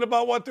know nothing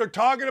about what they're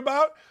talking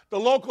about. The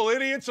local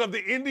idiots of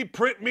the Indy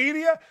print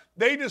media,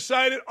 they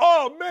decided,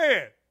 oh,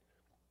 man,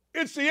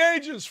 it's the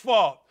agent's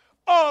fault.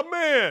 Oh,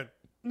 man.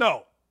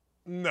 No.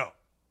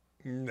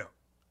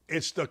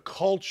 It's the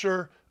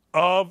culture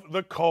of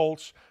the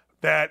Colts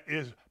that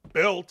is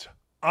built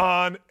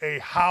on a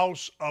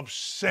house of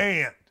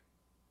sand.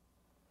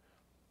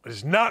 It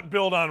is not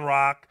built on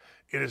rock.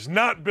 It is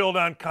not built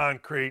on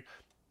concrete.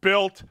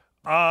 Built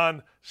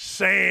on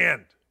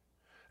sand.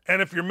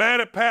 And if you're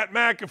mad at Pat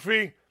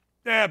McAfee,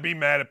 be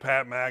mad at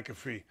Pat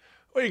McAfee.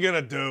 What are you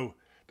gonna do?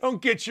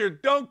 Don't get your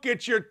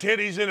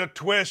titties in a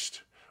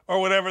twist or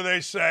whatever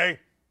they say.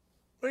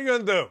 What are you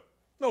gonna do?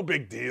 No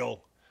big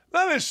deal.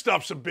 None of this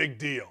stuff's a big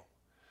deal.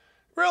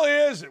 It really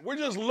isn't. We're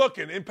just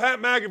looking. In Pat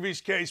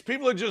McAfee's case,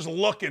 people are just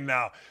looking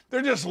now.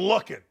 They're just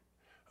looking.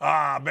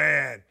 Ah,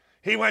 man.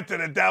 He went to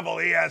the devil,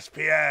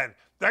 ESPN.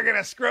 They're going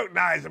to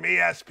scrutinize him,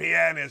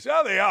 ESPN is.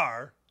 Oh, they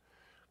are.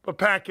 But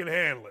Pat can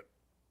handle it.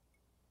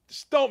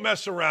 Just don't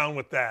mess around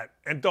with that.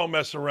 And don't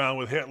mess around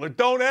with Hitler.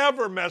 Don't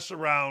ever mess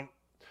around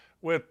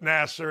with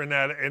Nasser in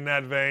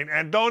that vein.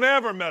 And don't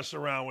ever mess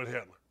around with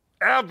Hitler.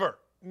 Ever.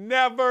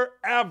 Never,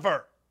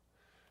 ever.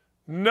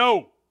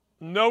 No.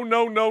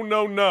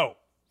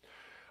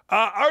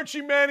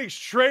 Archie Manning's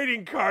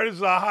trading card is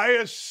the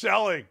highest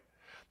selling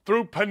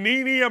through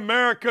Panini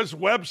America's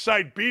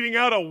website, beating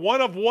out a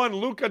one-of-one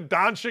Luka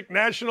Doncic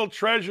National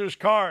Treasures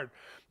card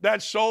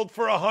that sold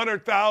for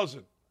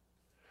 $100,000.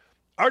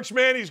 Arch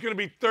Manning's going to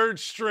be third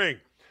string.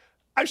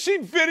 I've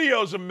seen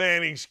videos of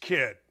Manning's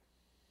kid.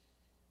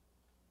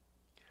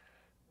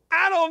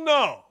 I don't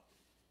know.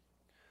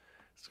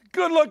 It's a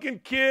good-looking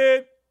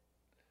kid.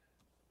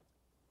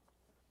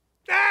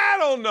 I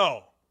don't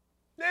know.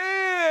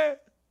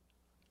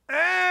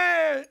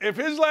 If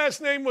his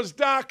last name was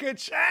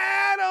Dockich,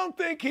 I don't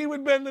think he would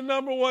have been the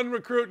number one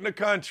recruit in the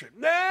country.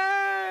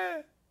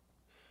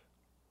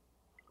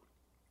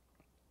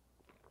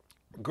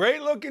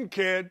 Great looking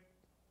kid.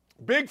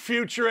 Big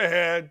future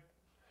ahead.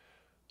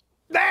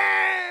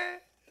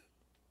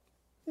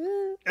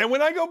 And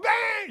when I go,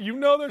 you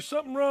know there's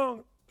something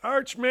wrong.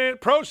 Archman,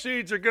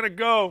 proceeds are going to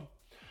go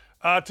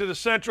to the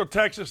Central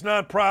Texas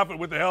nonprofit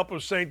with the help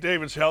of St.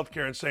 David's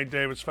Healthcare and St.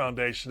 David's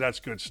Foundation. That's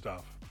good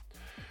stuff.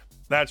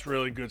 That's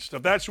really good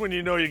stuff. That's when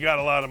you know you got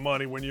a lot of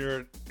money, when you're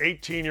an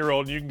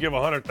 18-year-old and you can give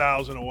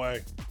 $100,000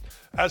 away.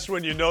 That's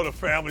when you know the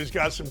family's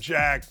got some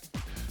jack,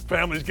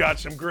 family's got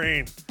some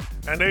green.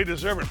 And they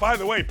deserve it. By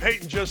the way,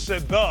 Peyton just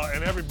said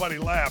and everybody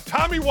laughed.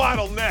 Tommy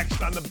Waddle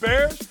next on the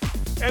Bears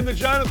and the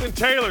Jonathan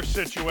Taylor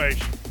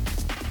situation.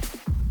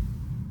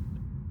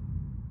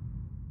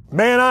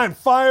 Man, I'm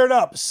fired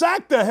up.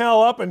 Sack the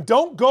hell up and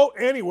don't go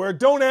anywhere.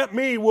 Don't at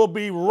me. We'll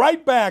be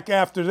right back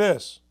after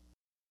this.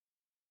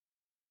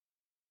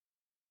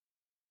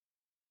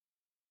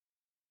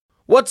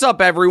 What's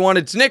up, everyone?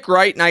 It's Nick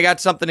Wright, and I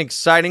got something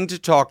exciting to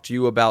talk to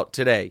you about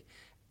today.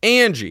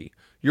 Angie,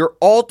 your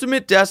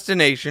ultimate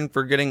destination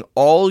for getting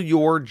all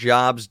your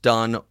jobs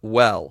done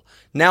well.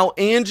 Now,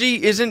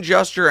 Angie isn't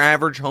just your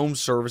average home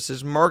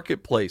services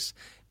marketplace.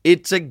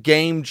 It's a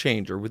game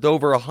changer with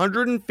over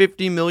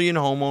 150 million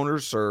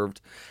homeowners served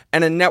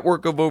and a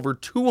network of over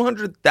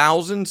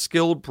 200,000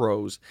 skilled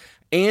pros.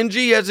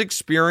 Angie has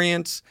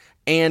experience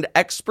and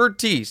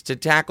expertise to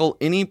tackle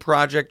any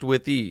project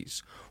with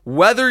ease.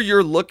 Whether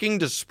you're looking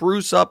to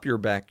spruce up your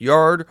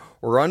backyard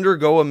or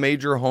undergo a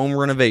major home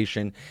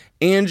renovation,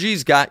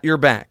 Angie's got your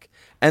back.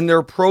 And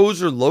their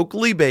pros are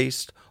locally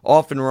based,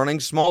 often running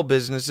small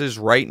businesses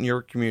right in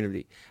your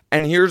community.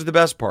 And here's the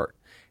best part.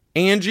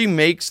 Angie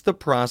makes the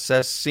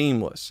process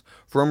seamless.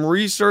 From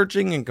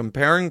researching and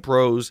comparing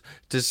pros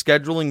to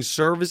scheduling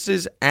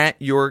services at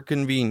your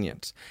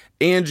convenience.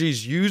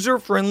 Angie's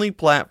user-friendly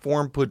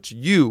platform puts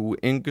you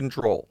in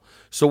control.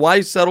 So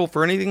why settle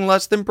for anything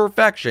less than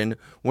perfection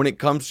when it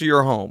comes to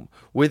your home?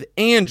 With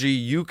Angie,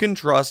 you can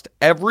trust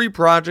every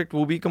project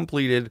will be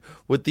completed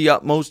with the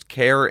utmost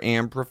care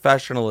and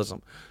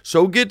professionalism.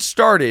 So get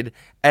started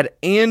at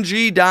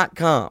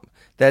Angie.com.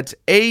 That's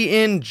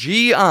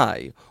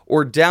ANGI,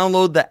 or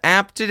download the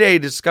app today to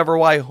discover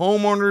why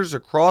homeowners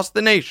across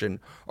the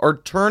nation are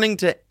turning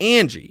to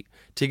Angie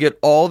to get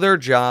all their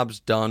jobs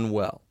done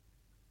well.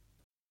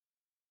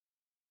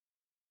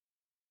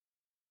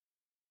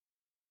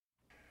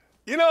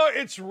 You know,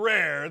 it's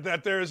rare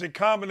that there is a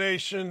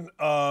combination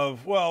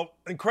of, well,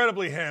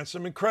 incredibly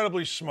handsome,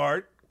 incredibly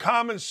smart,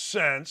 common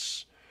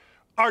sense,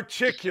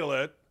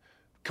 articulate,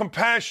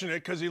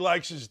 compassionate because he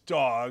likes his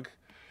dog,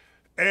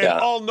 and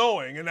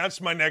all-knowing, and that's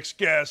my next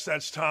guest.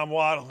 That's Tom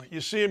Waddle. You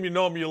see him, you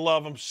know him, you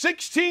love him.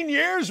 16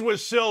 years with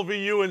Sylvie,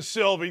 you and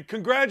Sylvie.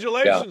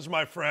 Congratulations,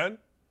 my friend.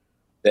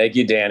 Thank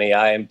you, Danny.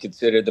 I am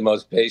considered the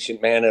most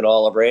patient man in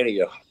all of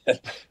radio.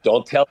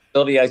 Don't tell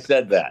Sylvie I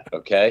said that,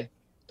 okay?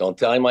 Don't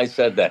tell him I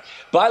said that.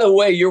 By the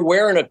way, you're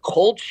wearing a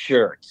Colts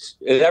shirt.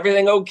 Is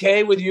everything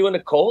okay with you and the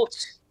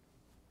Colts?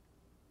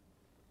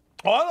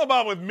 Well, I don't know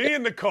about with me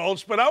and the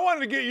Colts, but I wanted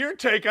to get your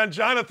take on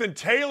Jonathan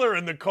Taylor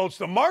and the Colts.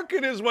 The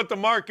market is what the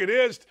market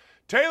is.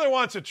 Taylor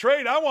wants a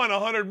trade. I want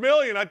 $100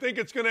 million. I think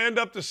it's going to end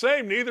up the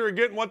same. Neither are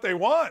getting what they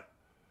want.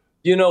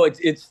 You know,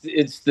 it's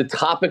the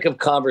topic of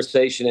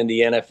conversation in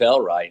the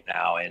NFL right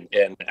now,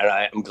 and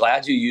I'm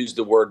glad you used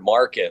the word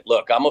market.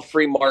 Look, I'm a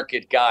free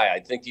market guy. I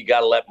think you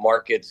got to let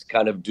markets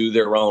kind of do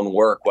their own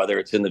work, whether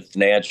it's in the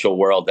financial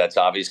world. That's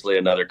obviously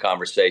another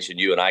conversation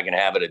you and I can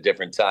have at a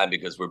different time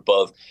because we're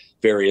both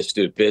very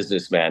astute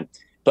businessmen.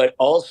 But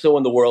also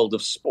in the world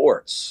of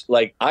sports,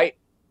 like I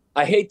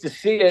hate to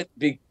see it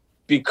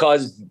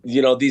because,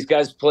 you know, these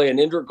guys play an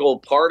integral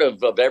part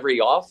of every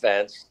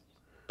offense.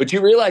 But you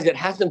realize it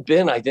hasn't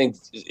been, I think,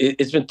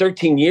 it's been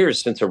 13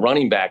 years since a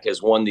running back has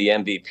won the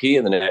MVP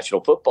in the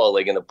National Football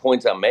League. And the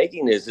point I'm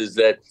making is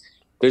that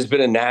there's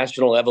been a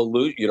natural evolution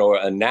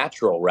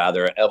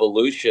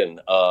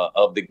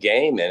of the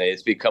game. And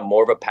it's become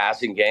more of a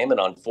passing game. And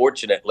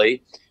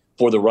unfortunately,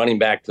 for the running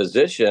back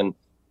position,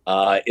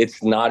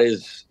 it's not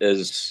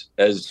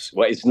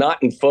it's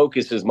not in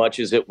focus as much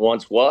as it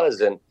once was.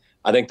 And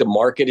I think the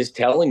market is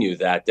telling you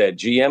that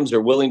GMs are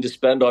willing to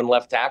spend on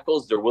left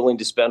tackles. They're willing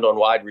to spend on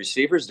wide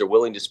receivers. They're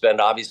willing to spend,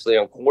 obviously,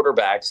 on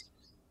quarterbacks.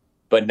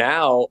 But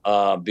now,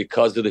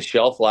 because of the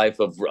shelf life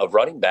of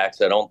running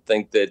backs, I don't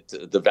think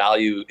that the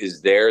value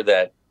is there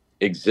that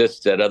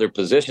exists at other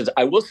positions.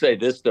 I will say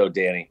this, though,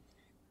 Danny.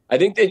 I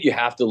think that you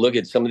have to look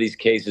at some of these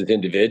cases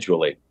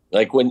individually.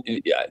 Like when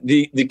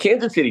the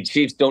Kansas City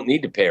Chiefs don't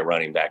need to pay a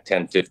running back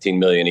 $10-15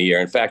 million a year.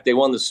 In fact, they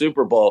won the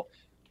Super Bowl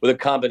with a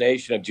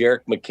combination of Jerick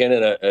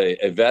McKinnon,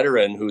 a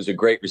veteran who's a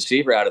great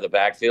receiver out of the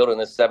backfield,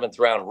 and a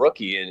seventh-round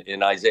rookie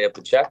in Isaiah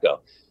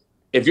Pacheco.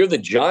 If you're the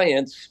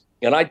Giants,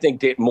 and I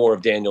think more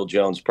of Daniel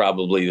Jones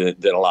probably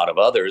than a lot of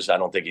others. I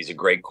don't think he's a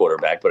great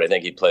quarterback, but I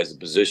think he plays the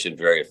position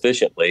very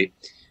efficiently.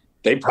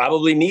 They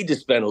probably need to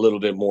spend a little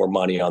bit more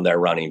money on their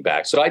running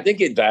back. So I think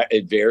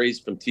it varies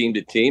from team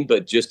to team,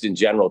 but just in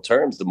general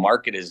terms, the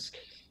market has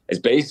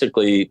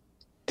basically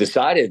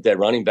decided that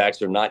running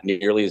backs are not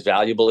nearly as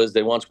valuable as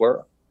they once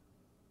were.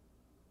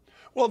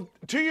 Well,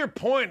 to your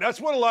point, that's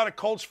what a lot of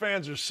Colts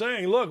fans are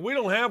saying. Look, we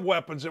don't have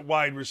weapons at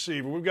wide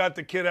receiver. We've got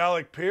the kid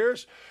Alec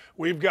Pierce.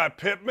 We've got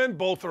Pittman.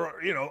 Both are,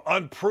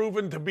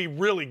 unproven to be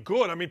really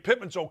good. I mean,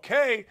 Pittman's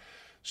okay.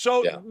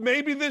 So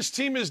maybe this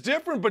team is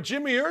different. But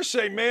Jimmy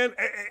Irsay, man,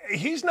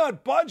 he's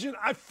not budging.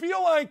 I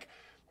feel like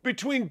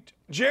between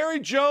Jerry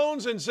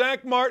Jones and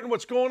Zach Martin,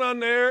 what's going on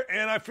there,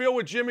 and I feel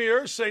with Jimmy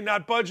Irsay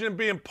not budging and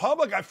being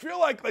public, I feel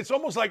like it's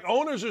almost like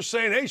owners are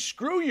saying, hey,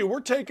 screw you. We're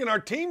taking our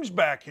teams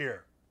back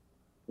here.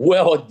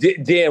 Well,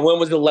 Dan, when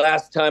was the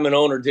last time an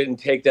owner didn't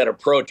take that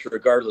approach,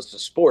 regardless of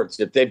sports?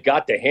 If they've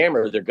got the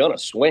hammer, they're going to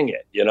swing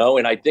it,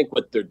 And I think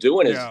what they're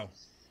doing is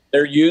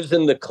they're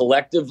using the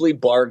collectively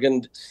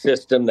bargained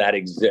system that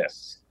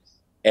exists.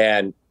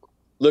 And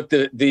look,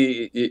 I'm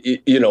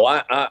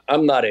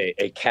not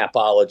a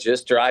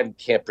capologist, or I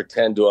can't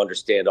pretend to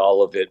understand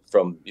all of it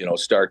from,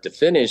 start to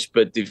finish.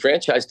 But the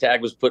franchise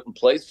tag was put in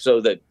place so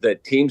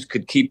that teams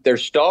could keep their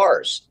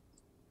stars.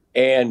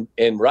 And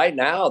right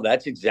now,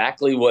 that's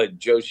exactly what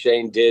Joe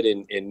Shane did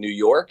in New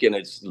York. And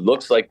it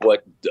looks like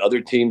what other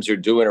teams are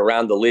doing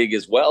around the league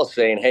as well,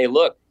 saying, hey,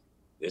 look,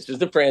 this is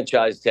the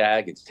franchise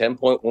tag. It's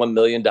 $10.1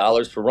 million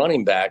for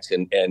running backs.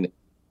 And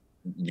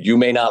you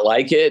may not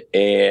like it.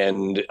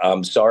 And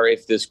I'm sorry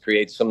if this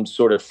creates some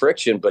sort of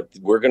friction, but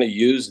we're going to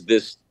use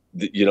this,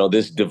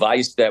 this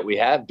device that we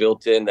have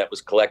built in that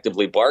was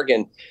collectively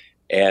bargained.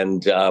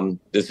 And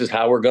this is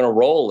how we're going to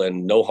roll,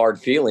 and no hard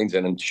feelings.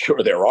 And I'm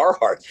sure there are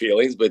hard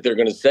feelings, but they're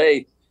going to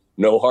say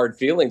no hard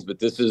feelings. But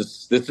this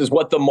is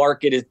what the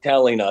market is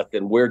telling us,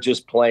 and we're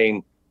just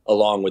playing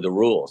along with the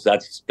rules.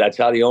 That's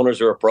how the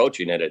owners are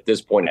approaching it at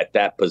this point, at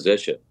that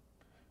position.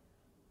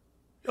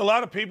 A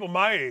lot of people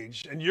my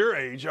age and your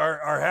age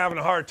are having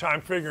a hard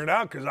time figuring it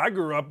out, because I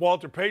grew up,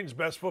 Walter Payton's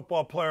best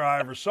football player I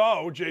ever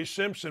saw, O.J.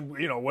 Simpson,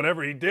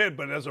 whatever he did.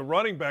 But as a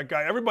running back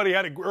guy, everybody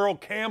had Earl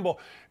Campbell.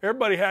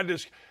 Everybody had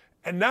this.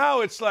 And now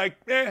it's like,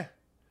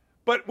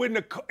 But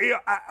when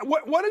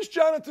what is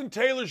Jonathan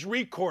Taylor's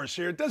recourse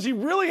here? Does he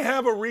really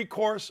have a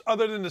recourse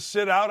other than to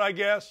sit out, I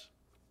guess?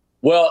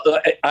 Well,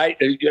 I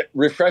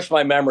refresh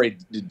my memory.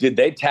 Did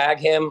they tag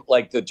him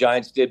like the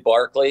Giants did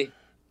Barkley?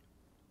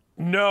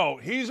 No,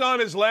 he's on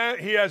his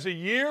he has a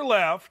year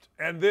left,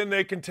 and then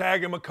they can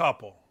tag him a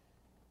couple.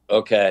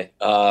 Okay.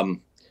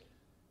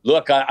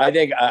 Look, I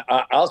think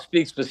I'll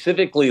speak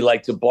specifically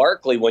like to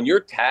Barkley. When you're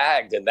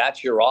tagged and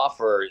that's your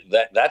offer,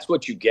 that's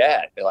what you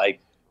get.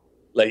 Like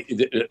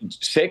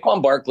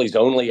Saquon Barkley's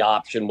only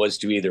option was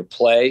to either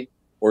play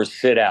or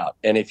sit out.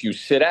 And if you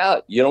sit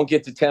out, you don't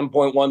get the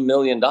 $10.1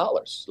 million.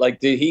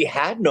 He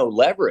had no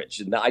leverage.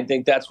 And I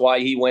think that's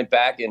why he went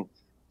back and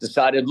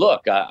decided,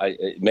 look,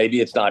 maybe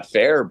it's not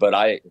fair, but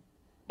the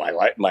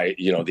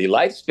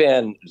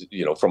lifespan,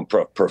 from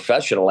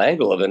professional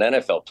angle of an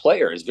NFL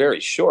player is very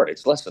short.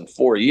 It's less than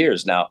 4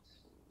 years. Now,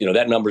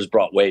 that number's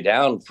brought way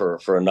down for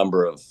a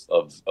number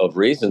of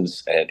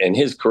reasons, and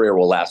his career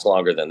will last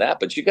longer than that,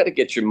 but you got to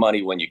get your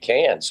money when you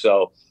can.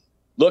 So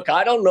look,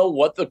 I don't know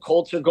what the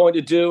Colts are going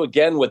to do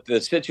again with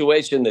the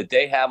situation that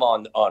they have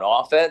on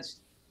offense.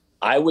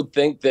 I would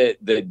think that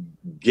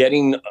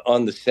getting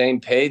on the same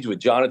page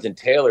with Jonathan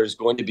Taylor is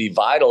going to be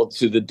vital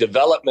to the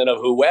development of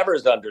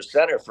whoever's under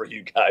center for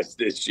you guys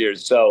this year.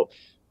 So,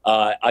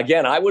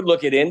 again, I would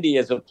look at Indy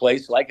as a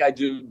place like I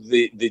do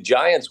the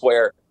Giants,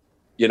 where,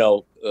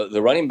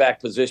 the running back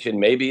position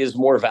maybe is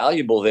more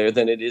valuable there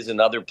than it is in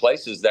other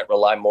places that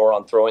rely more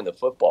on throwing the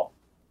football.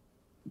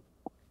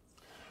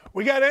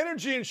 We got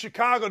energy in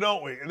Chicago,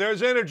 don't we?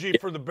 There's energy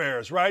for the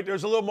Bears, right?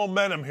 There's a little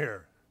momentum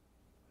here.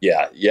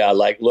 Yeah.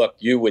 Look,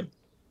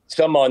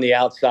 some on the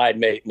outside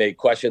may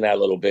question that a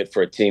little bit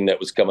for a team that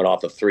was coming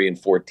off a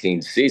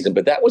 3-14 season,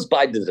 but that was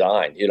by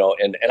design,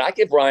 and I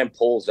give Ryan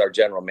Poles, our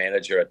general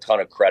manager, a ton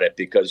of credit,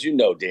 because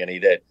Danny,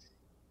 that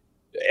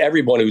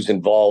everyone who's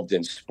involved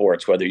in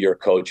sports, whether you're a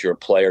coach, you're a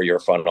player, you're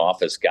a front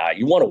office guy,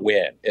 you want to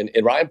win. And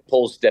Ryan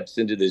Poles steps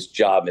into this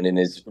job, and in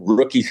his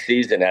rookie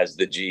season as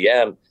the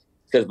GM,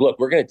 says, look,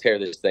 we're going to tear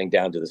this thing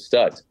down to the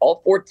studs.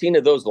 All 14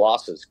 of those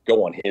losses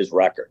go on his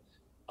record.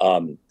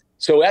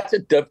 So that's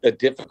a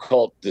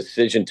difficult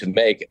decision to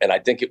make, and I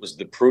think it was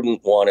the prudent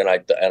one, and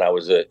I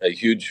was a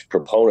huge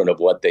proponent of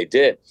what they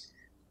did.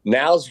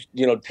 Now,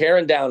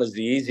 tearing down is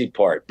the easy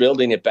part.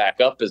 Building it back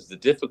up is the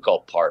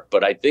difficult part.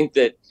 But I think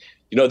that,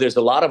 there's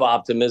a lot of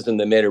optimism.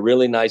 They made a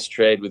really nice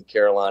trade with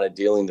Carolina,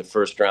 dealing the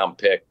first-round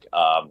pick.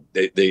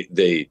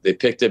 They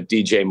picked up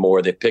DJ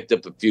Moore. They picked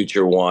up a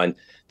future one.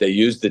 They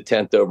used the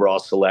 10th overall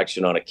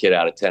selection on a kid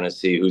out of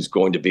Tennessee who's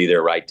going to be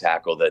their right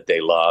tackle that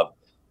they love.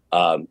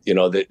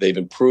 They've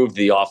improved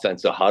the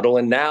offensive huddle.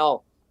 And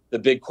now the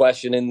big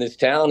question in this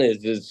town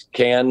is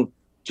can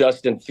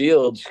Justin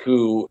Fields,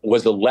 who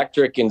was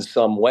electric in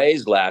some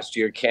ways last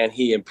year, can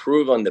he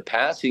improve on the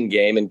passing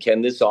game? And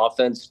can this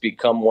offense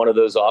become one of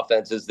those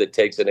offenses that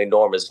takes an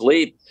enormous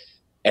leap?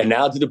 And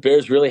now do the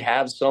Bears really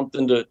have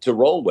something to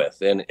roll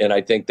with? And I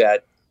think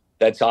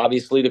that's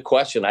obviously the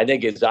question. I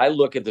think as I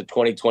look at the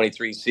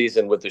 2023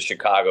 season with the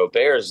Chicago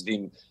Bears,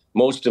 the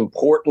most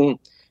important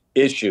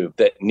issue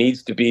that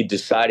needs to be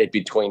decided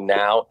between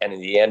now and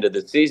the end of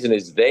the season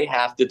is they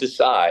have to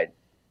decide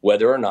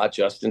whether or not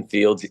Justin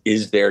Fields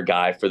is their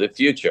guy for the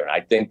future.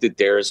 I think that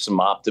there is some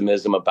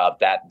optimism about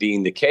that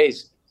being the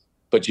case,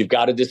 but you've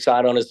got to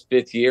decide on his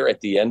fifth year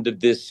at the end of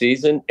this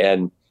season.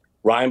 And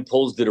Ryan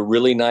Poles did a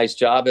really nice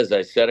job, as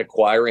I said,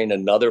 acquiring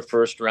another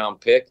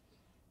first-round pick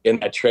in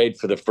that trade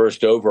for the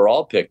first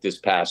overall pick this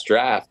past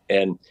draft.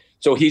 And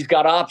so he's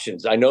got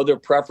options. I know their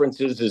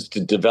preferences is to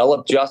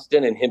develop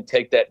Justin and him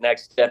take that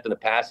next step in the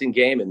passing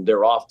game, and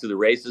they're off to the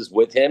races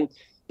with him.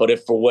 But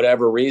if for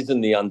whatever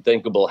reason the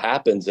unthinkable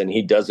happens and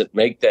he doesn't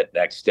make that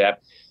next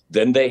step,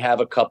 then they have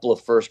a couple of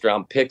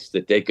first-round picks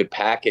that they could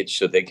package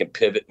so they can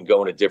pivot and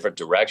go in a different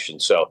direction.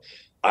 So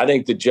I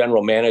think the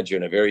general manager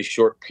in a very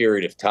short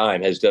period of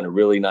time has done a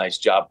really nice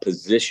job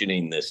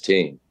positioning this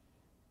team.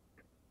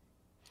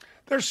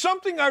 There's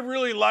something I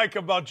really like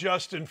about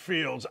Justin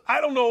Fields.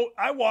 I don't know.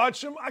 I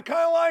watch him. I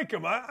kind of like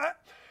him.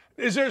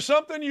 Is there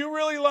something you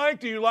really like?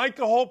 Do you like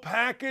the whole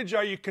package?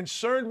 Are you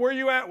concerned? Where are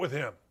you at with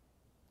him?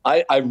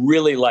 I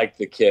really like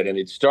the kid, and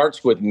it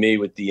starts with me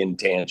with the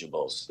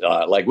intangibles.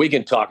 Like, we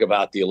can talk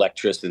about the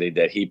electricity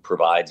that he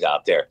provides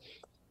out there.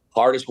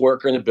 Hardest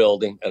worker in the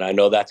building, and I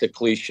know that's a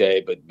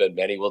cliche, but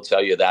many will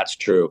tell you that's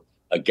true.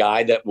 A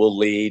guy that will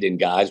lead and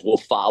guys will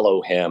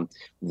follow him,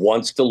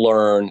 wants to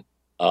learn,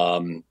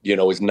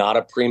 is not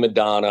a prima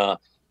donna,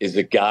 is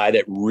a guy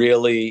that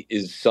really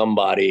is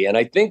somebody. And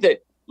I think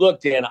that, look,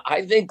 Dan,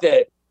 I think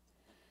that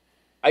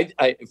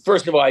I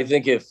first of all, I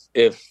think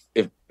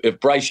if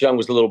Bryce Young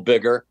was a little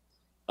bigger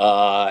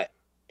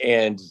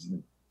and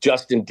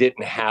Justin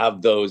didn't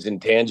have those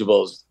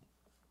intangibles,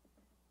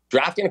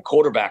 drafting a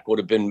quarterback would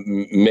have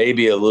been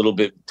maybe a little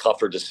bit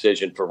tougher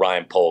decision for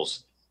Ryan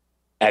Poles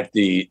at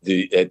the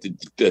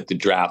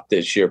draft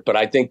this year. But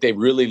I think they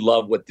really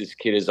love what this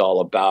kid is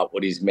all about,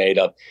 what he's made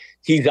of.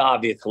 He's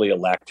obviously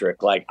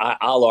electric. Like,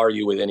 I'll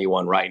argue with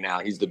anyone right now.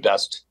 He's the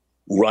best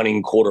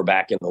running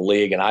quarterback in the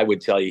league. And I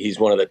would tell you he's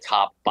one of the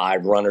top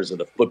 5 runners of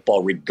the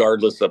football,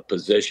 regardless of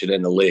position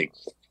in the league.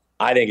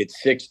 I think it's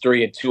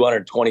 6'3" and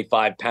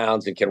 225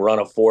 pounds and can run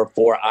a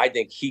 4.4. I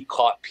think he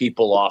caught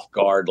people off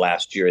guard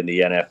last year in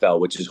the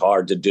NFL, which is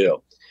hard to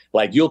do.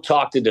 Like, you'll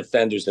talk to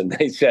defenders and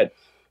they said,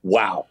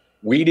 wow,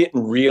 we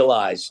didn't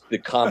realize the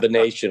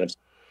combination of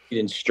speed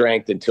and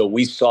strength until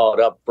we saw it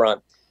up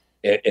front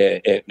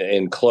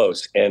and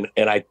close. And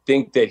I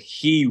think that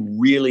he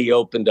really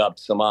opened up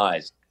some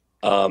eyes.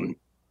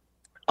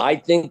 I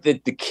think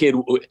that the kid,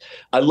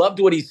 I loved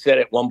what he said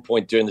at one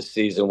point during the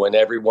season when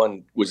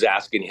everyone was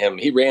asking him.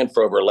 He ran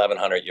for over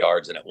 1,100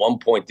 yards. And at one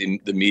point,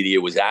 the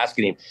media was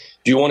asking him,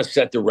 do you want to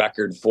set the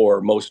record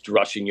for most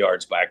rushing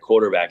yards by a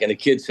quarterback? And the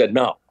kid said,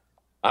 no,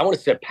 I want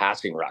to set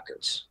passing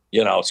records.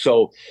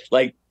 So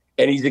like,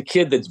 and he's a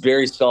kid that's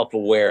very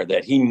self-aware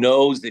that he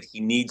knows that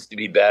he needs to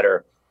be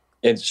better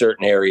in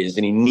certain areas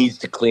and he needs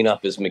to clean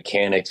up his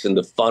mechanics and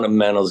the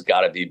fundamentals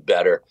got to be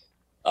better.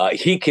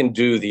 He can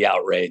do the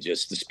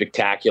outrageous. The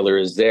spectacular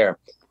is there.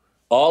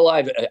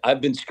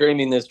 I've been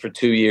screaming this for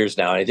 2 years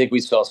now, and I think we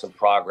saw some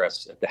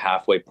progress at the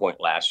halfway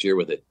point last year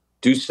with it.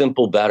 Do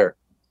simple better.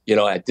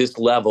 At this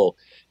level,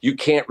 you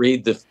can't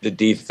read the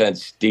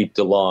defense deep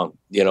to long.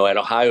 At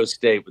Ohio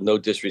State, with no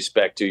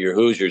disrespect to your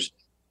Hoosiers,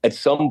 at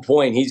some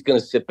point he's going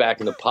to sit back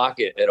in the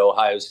pocket at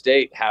Ohio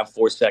State, have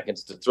 4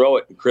 seconds to throw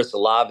it, and Chris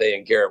Olave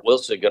and Garrett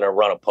Wilson are going to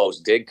run a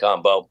post-dig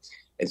combo,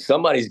 and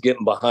somebody's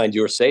getting behind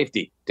your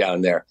safety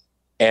down there.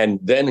 And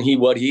then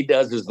what he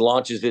does is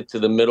launches it to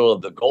the middle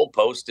of the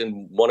goalpost,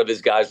 and one of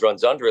his guys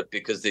runs under it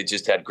because they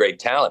just had great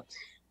talent.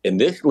 In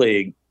this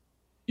league,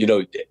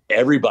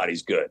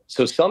 everybody's good.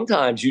 So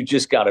sometimes you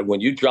just got to,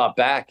 when you drop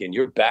back and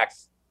your back,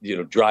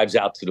 drives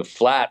out to the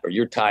flat or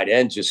your tight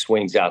end just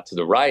swings out to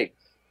the right,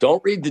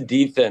 don't read the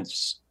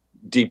defense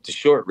deep to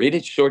short. Read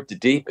it short to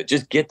deep. And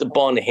just get the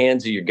ball in the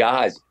hands of your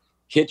guys.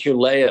 Hit your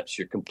layups.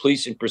 Your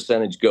completion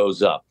percentage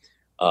goes up.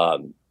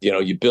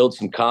 You build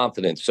some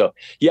confidence. So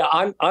yeah,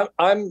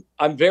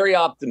 I'm very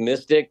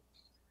optimistic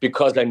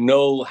because I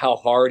know how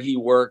hard he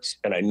works,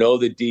 and I know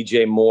that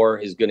DJ Moore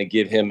is going to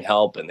give him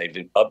help, and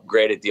they've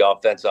upgraded the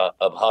offense of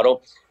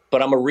Huddle.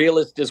 But I'm a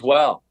realist as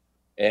well,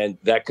 and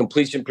that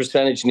completion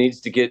percentage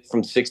needs to get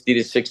from 60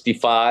 to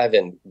 65,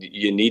 and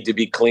you need to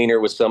be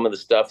cleaner with some of the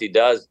stuff he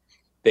does.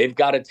 They've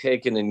got to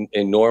take an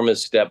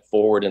enormous step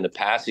forward in the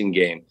passing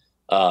game,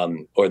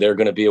 or they're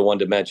going to be a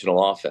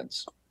one-dimensional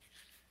offense.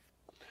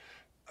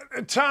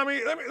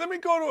 Tommy, let me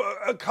go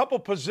to a couple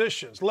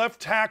positions,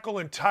 left tackle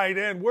and tight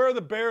end. Where are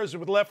the Bears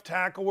with left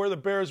tackle? Where are the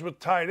Bears with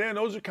tight end?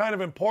 Those are kind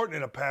of important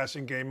in a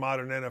passing game,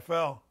 modern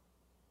NFL.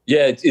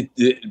 Yeah,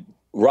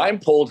 Ryan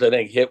Poles, I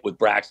think, hit with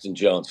Braxton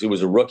Jones, who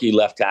was a rookie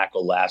left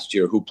tackle last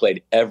year, who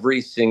played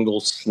every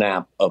single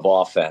snap of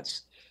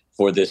offense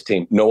for this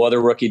team. No other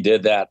rookie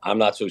did that. I'm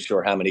not so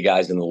sure how many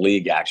guys in the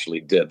league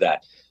actually did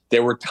that.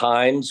 There were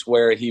times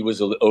where he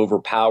was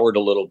overpowered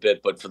a little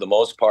bit, but for the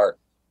most part,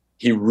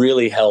 he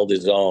really held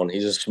his own.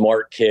 He's a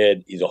smart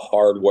kid. He's a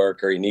hard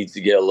worker. He needs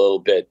to get a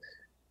little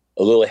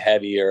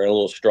heavier and a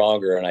little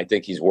stronger. And I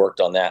think he's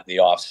worked on that in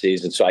the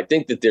offseason. So I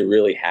think that they're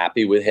really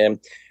happy with him.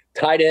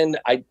 Tight end,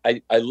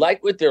 I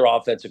like what their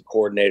offensive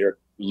coordinator,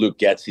 Luke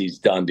Getsy's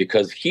done,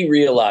 because he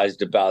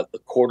realized about a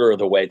quarter of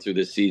the way through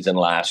the season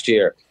last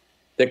year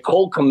that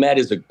Cole Kmet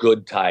is a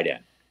good tight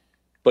end.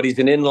 But he's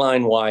an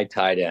inline wide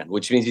tight end,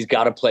 which means he's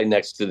got to play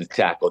next to the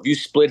tackle. If you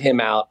split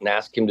him out and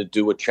ask him to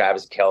do what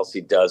Travis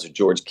Kelce does or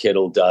George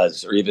Kittle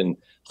does or even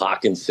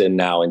Hawkinson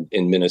now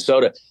in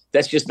Minnesota,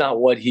 that's just not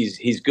what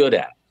he's good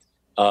at.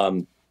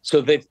 So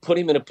they've put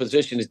him in a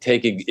position to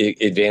take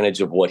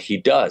advantage of what he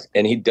does,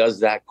 and he does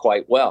that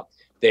quite well.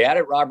 They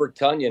added Robert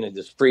Tonyan,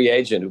 this free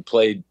agent who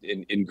played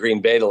in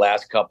Green Bay the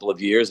last couple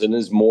of years and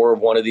is more of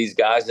one of these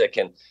guys that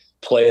can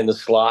play in the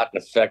slot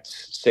and affect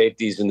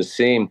safeties in the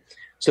seam.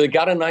 So they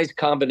got a nice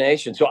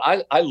combination. So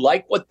I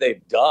like what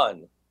they've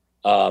done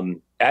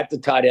at the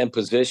tight end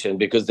position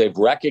because they've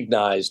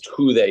recognized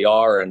who they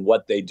are and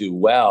what they do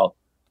well.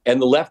 And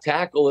the left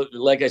tackle,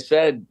 like I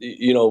said,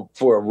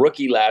 for a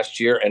rookie last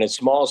year and a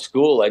small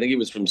school, I think he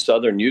was from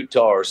Southern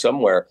Utah or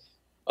somewhere,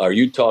 or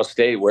Utah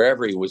State,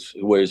 wherever he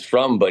was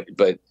from.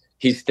 But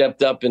he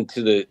stepped up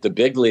into the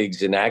big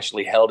leagues and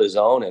actually held his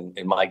own.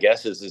 And my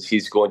guess is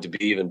he's going to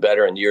be even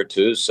better in year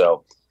 2.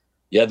 So,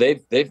 yeah,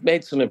 they've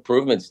made some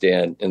improvements,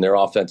 Dan, in their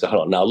offense.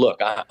 Now,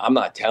 look, I'm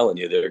not telling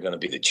you they're going to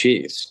be the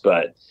Chiefs,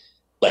 but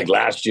like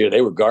last year,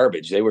 they were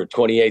garbage. They were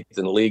 28th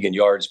in the league in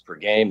yards per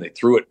game. They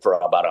threw it for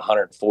about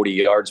 140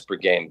 yards per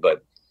game,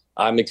 but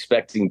I'm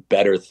expecting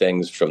better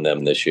things from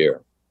them this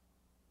year.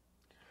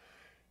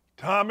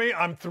 Tommy,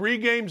 I'm 3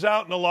 games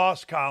out in the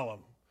loss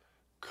column.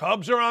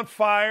 Cubs are on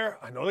fire.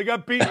 I know they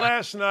got beat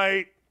last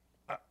night.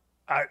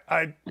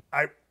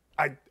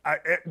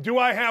 Do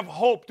I have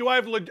hope?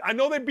 I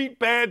know they beat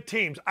bad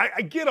teams.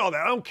 I get all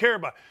that. I don't care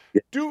about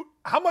it.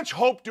 How much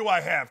hope do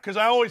I have? Because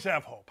I always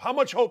have hope. How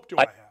much hope do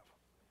I have?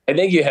 I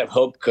think you have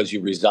hope because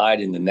you reside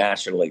in the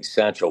National League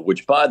Central,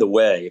 which, by the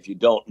way, if you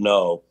don't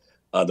know,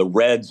 the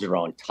Reds are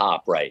on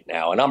top right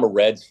now, and I'm a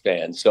Reds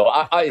fan. So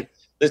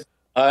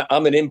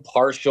I'm an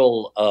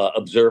impartial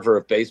observer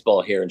of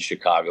baseball here in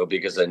Chicago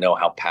because I know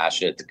how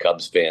passionate the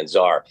Cubs fans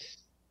are.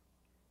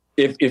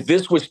 If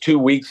this was 2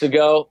 weeks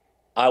ago,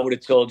 I would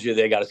have told you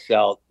they got to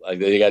sell.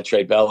 They got to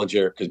trade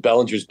Bellinger because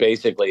Bellinger's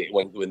basically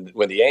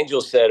when the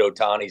Angels said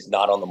Ohtani's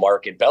not on the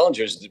market,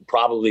 Bellinger's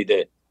probably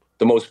the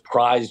most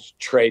prized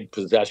trade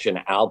possession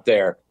out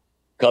there.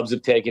 Cubs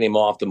have taken him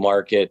off the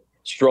market.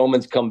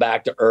 Stroman's come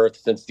back to earth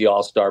since the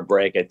All-Star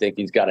break. I think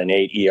he's got an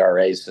 8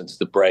 ERA since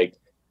the break.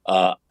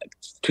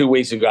 2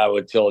 weeks ago, I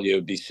would have told you it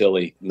would be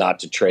silly not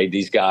to trade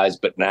these guys.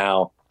 But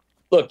now,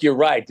 look, you're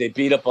right. They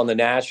beat up on the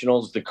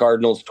Nationals, the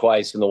Cardinals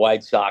twice, and the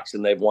White Sox,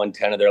 and they've won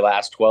 10 of their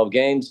last 12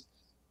 games.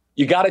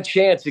 You got a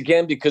chance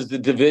again because the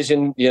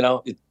division,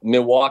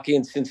 Milwaukee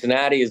and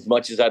Cincinnati, as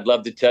much as I'd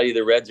love to tell you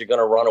the Reds are going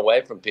to run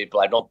away from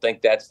people, I don't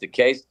think that's the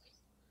case.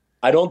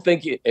 I don't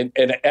think, and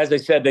as I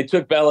said, they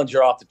took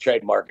Bellinger off the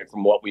trade market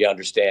from what we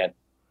understand.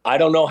 I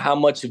don't know how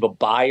much of a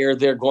buyer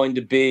they're going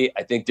to be.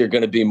 I think they're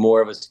going to be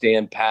more of a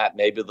stand pat.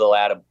 Maybe they'll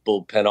add a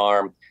bullpen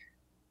arm.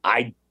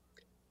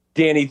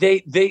 Danny,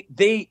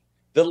 the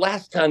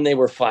last time they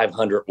were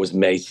 500 was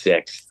May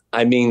 6th.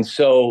 I mean,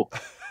 so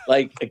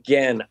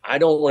again, I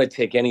don't want to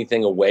take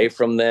anything away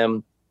from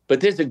them,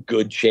 but there's a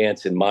good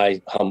chance in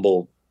my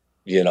humble,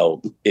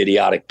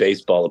 idiotic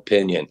baseball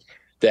opinion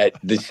that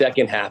the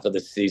second half of the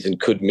season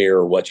could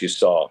mirror what you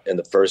saw in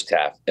the first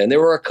half. And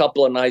there were a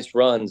couple of nice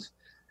runs.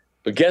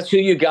 But guess who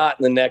you got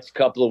in the next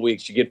couple of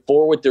weeks? You get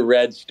 4 with the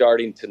Reds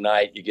starting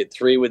tonight. You get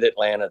 3 with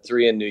Atlanta,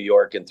 3 in New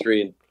York, and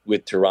 3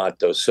 with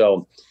Toronto.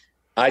 So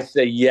I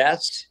say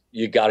yes,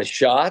 you got a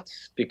shot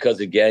because,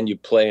 again, you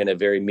play in a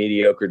very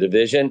mediocre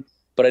division.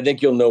 But I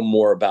think you'll know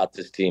more about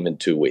this team in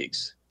 2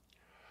 weeks.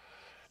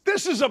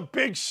 This is a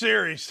big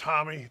series,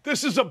 Tommy.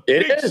 This is a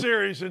big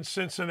series in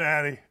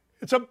Cincinnati.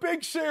 It's a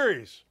big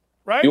series,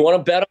 right? You want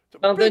to bet on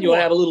something? You want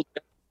to have a little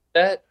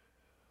bet?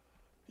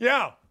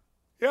 Yeah.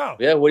 Yeah.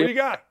 What do you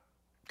got?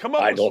 Come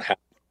on. I don't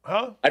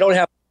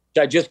have.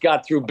 I just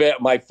got through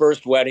my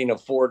first wedding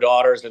of 4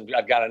 daughters, and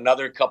I've got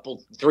another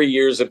 3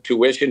 years of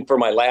tuition for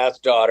my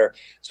last daughter.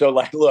 So,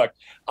 look,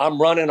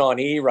 I'm running on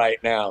E right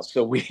now.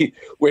 So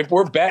if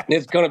we're betting,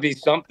 it's going to be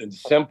something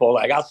simple.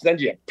 I'll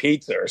send you a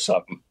pizza or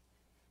something.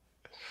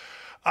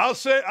 I'll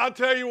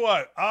tell you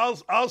what.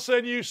 I'll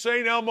send you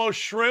St. Elmo's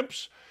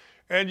shrimps,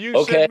 and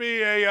you send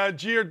me a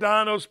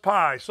Giordano's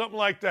pie, something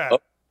like that.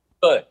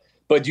 Good.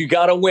 But you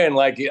got to win.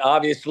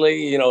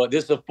 Obviously,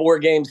 this is a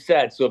 4-game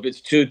set. So if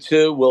it's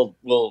 2-2,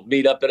 we'll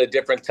meet up at a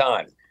different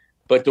time.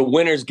 But the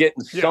winner's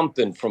getting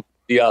something from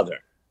the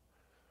other.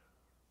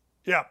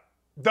 Yeah.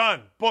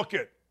 Done. Book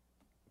it.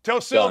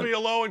 Tell Sylvia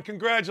hello and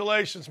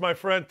congratulations, my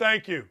friend.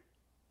 Thank you.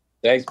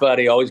 Thanks,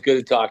 buddy. Always good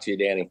to talk to you,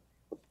 Danny.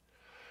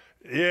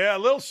 Yeah, a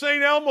little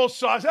St. Elmo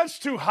sauce. That's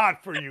too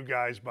hot for you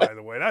guys, by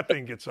the way. That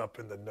thing gets up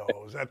in the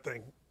nose. That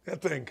thing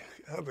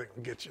will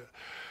get you.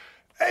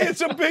 Hey,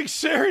 it's a big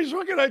series.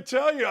 What can I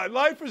tell you?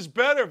 Life is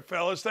better,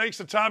 fellas. Thanks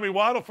to Tommy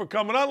Waddle for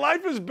coming on.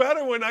 Life is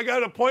better when I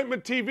got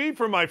appointment TV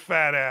for my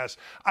fat ass.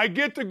 I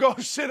get to go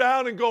sit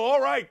down and go,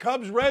 all right,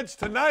 Cubs Reds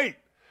tonight.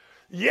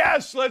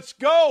 Yes, let's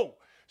go.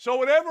 So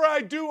whatever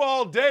I do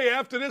all day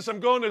after this,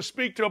 I'm going to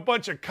speak to a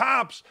bunch of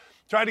cops,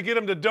 trying to get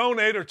them to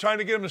donate or trying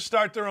to get them to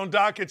start their own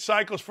docket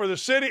cycles for the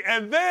city.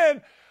 And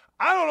then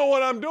I don't know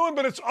what I'm doing,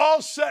 but it's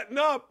all setting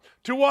up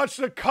to watch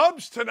the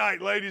Cubs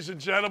tonight, ladies and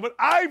gentlemen.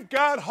 I've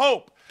got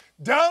hope.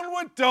 Down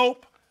with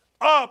dope,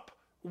 up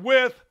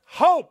with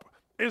hope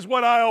is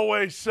what I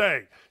always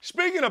say.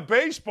 Speaking of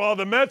baseball,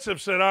 the Mets have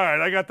said, all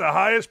right, I got the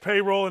highest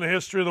payroll in the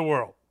history of the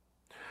world.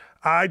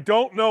 I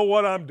don't know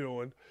what I'm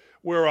doing,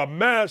 We're a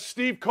mess.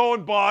 Steve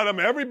Cohen bought them.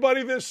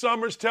 Everybody this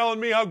summer's telling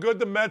me how good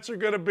the Mets are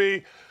going to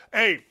be.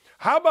 Hey,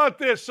 how about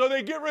this? So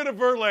they get rid of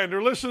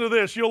Verlander. Listen to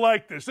this. You'll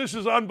like this. This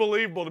is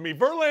unbelievable to me.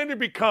 Verlander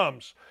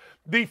becomes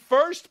the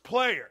first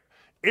player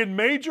in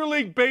Major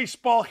League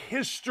Baseball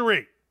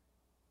history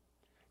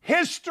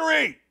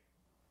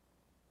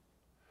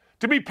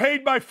to be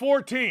paid by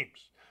 4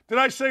 teams. Did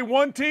I say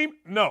 1 team?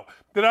 No.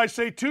 Did I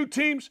say 2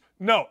 teams?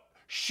 No.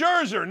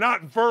 Scherzer,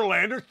 not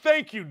Verlander.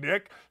 Thank you,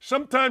 Nick.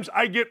 Sometimes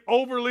I get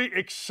overly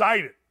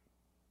excited.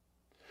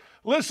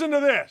 Listen to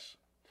this.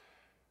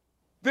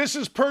 This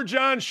is per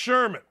John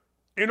Sherman.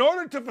 In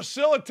order to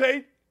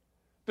facilitate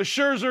the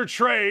Scherzer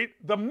trade,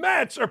 the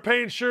Mets are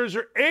paying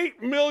Scherzer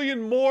 $8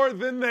 million more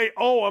than they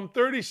owe him,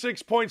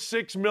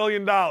 $36.6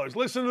 million.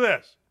 Listen to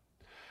this.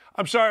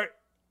 I'm sorry.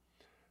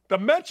 The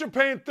Mets are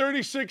paying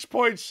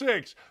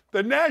 36.6.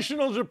 The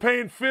Nationals are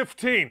paying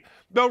 15.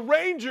 The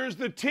Rangers,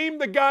 the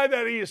guy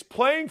that he is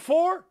playing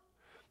for,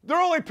 they're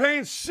only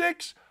paying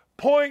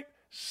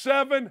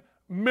 $6.7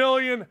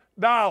 million.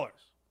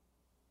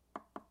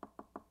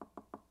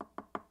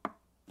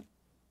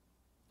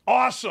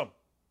 Awesome.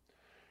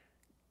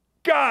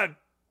 God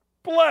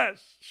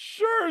bless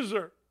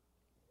Scherzer.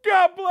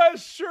 God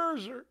bless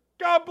Scherzer.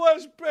 God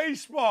bless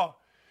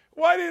baseball.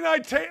 Why didn't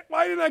I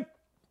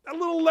a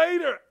little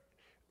later?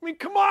 I mean,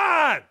 come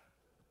on.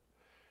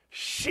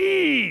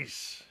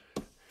 Jeez.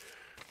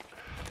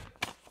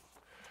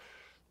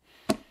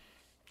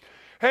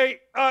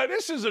 Hey,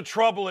 this is a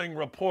troubling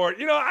report.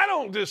 You know, I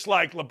don't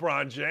dislike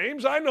LeBron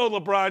James. I know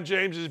LeBron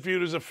James is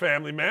viewed as a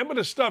family man, but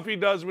the stuff he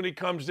does when he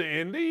comes to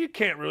Indy, you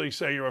can't really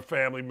say you're a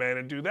family man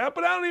and do that,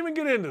 but I don't even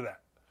get into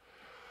that.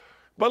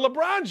 But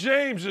LeBron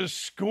James is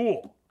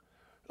school.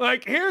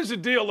 Like, here's the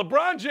deal.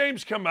 LeBron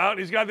James come out,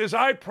 he's got this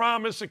I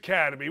Promise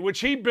Academy,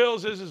 which he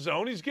bills as his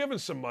own. He's given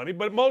some money,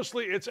 but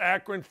mostly it's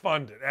Akron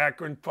funded,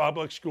 Akron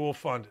public school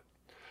funded.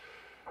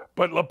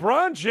 But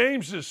LeBron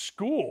James's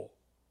school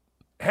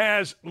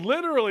has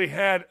literally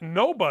had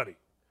nobody,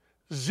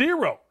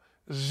 zero,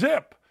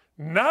 zip,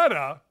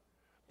 nada,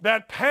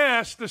 that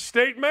passed the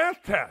state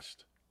math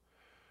test.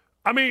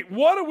 I mean,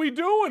 what are we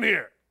doing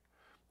here?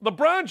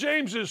 LeBron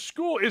James's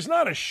school is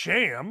not a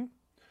sham.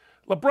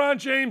 LeBron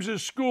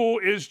James's school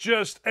is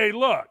just a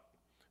look.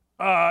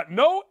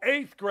 No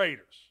 8th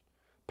graders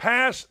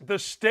pass the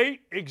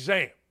state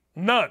exam.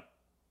 None.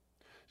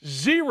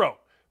 0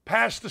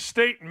 pass the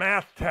state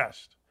math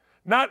test.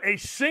 Not a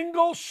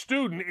single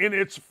student in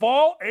its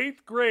fall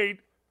 8th grade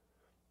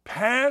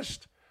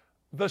passed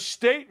the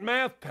state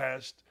math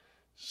test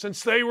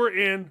since they were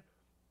in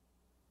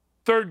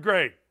 3rd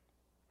grade.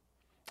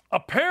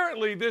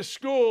 Apparently, this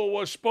school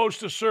was supposed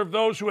to serve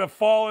those who have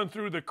fallen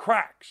through the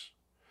cracks.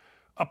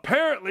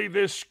 Apparently,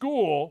 this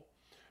school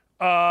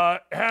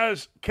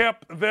has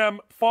kept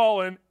them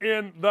falling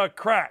in the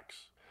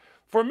cracks.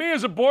 For me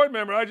as a board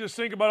member, I just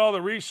think about all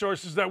the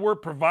resources that we're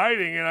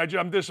providing, and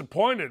I'm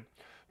disappointed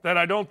that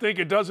I don't think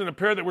it doesn't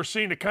appear that we're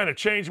seeing the kind of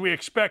change we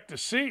expect to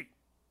see.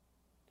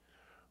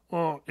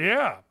 Well,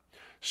 yeah.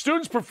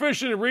 Students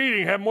proficient in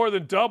reading have more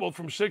than doubled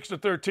from 6 to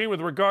 13 with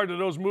regard to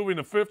those moving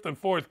to 5th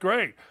and 4th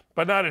grade,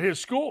 but not at his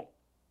school.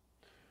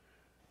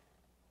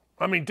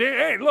 I mean,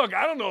 hey, look,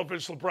 I don't know if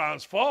it's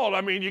LeBron's fault. I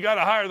mean, you got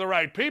to hire the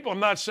right people. I'm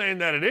not saying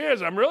that it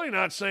is. I'm really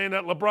not saying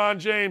that LeBron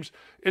James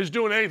is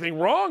doing anything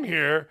wrong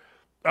here.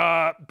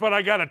 But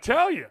I got to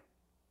tell you,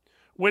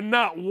 when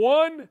not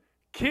one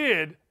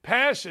kid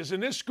passes,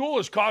 and this school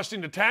is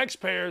costing the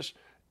taxpayers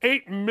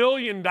 $8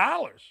 million.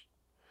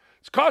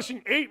 It's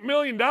costing $8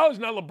 million. Now,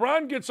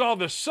 LeBron gets all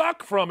the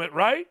suck from it,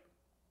 right?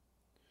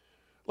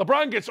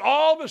 LeBron gets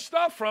all the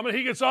stuff from it.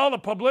 He gets all the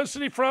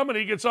publicity from it.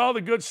 He gets all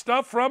the good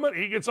stuff from it.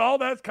 He gets all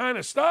that kind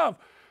of stuff.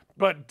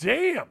 But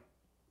damn.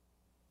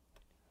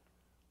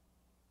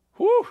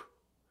 Whew.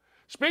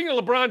 Speaking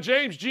of LeBron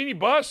James, Jeannie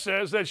Buss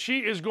says that she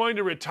is going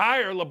to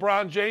retire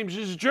LeBron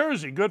James's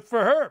jersey. Good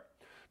for her.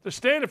 The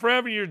standard for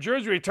having your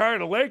jersey retired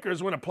to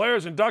Lakers when a player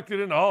is inducted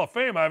into the Hall of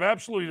Fame, I have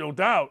absolutely no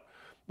doubt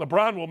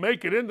LeBron will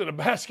make it into the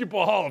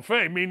Basketball Hall of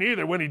Fame. Me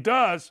neither. When he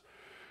does,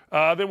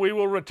 then we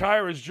will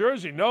retire his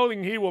jersey.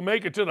 Knowing he will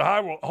make it to the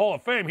Hall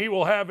of Fame, he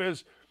will have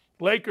his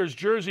Lakers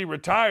jersey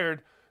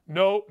retired.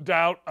 No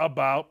doubt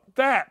about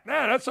that.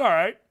 Nah, that's all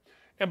right.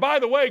 And by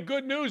the way,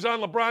 good news on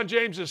LeBron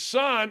James'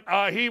 son.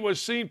 He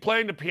was seen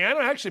playing the piano,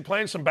 actually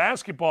playing some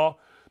basketball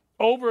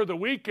over the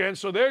weekend.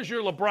 So there's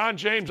your LeBron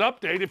James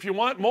update. If you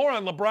want more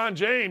on LeBron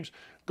James,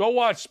 go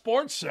watch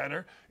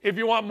SportsCenter. If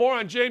you want more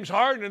on James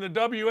Harden and the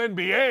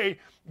WNBA,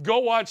 go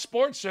watch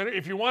SportsCenter.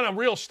 If you want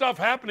real stuff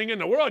happening in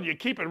the world, you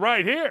keep it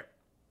right here.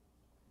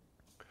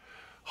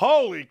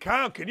 Holy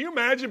cow, can you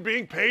imagine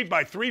being paid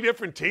by 3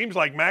 different teams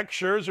like Max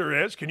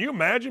Scherzer is? Can you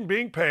imagine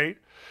being paid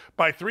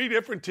by 3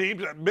 different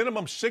teams at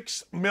minimum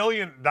 $6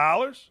 million?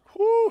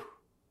 Whew.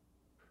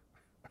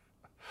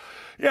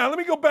 Yeah, let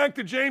me go back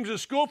to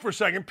James's school for a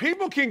second.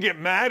 People can get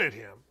mad at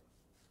him.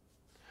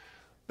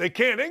 They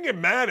can get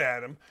mad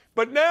at him.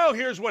 But now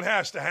here's what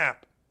has to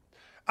happen.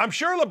 I'm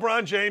sure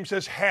LeBron James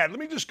has had, let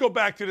me just go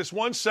back to this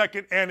 1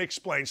 second and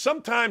explain.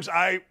 Sometimes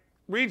I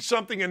read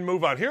something and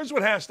move on. Here's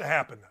what has to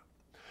happen now.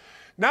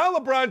 Now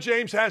LeBron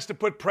James has to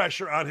put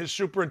pressure on his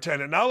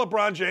superintendent. Now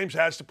LeBron James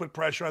has to put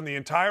pressure on the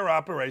entire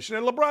operation,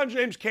 and LeBron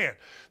James can.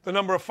 The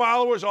number of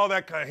followers, all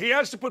that kind of. He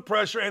has to put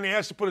pressure, and he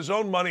has to put his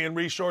own money and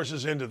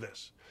resources into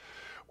this.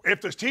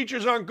 If the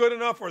teachers aren't good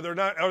enough, or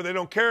they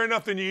don't care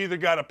enough, then you either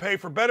got to pay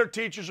for better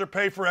teachers or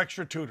pay for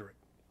extra tutoring.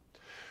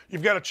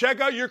 You've got to check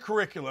out your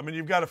curriculum, and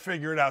you've got to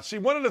figure it out. See,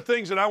 one of the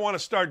things that I want to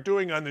start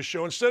doing on this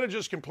show, instead of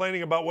just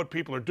complaining about what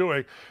people are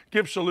doing,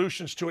 give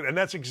solutions to it. And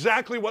that's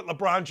exactly what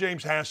LeBron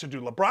James has to do.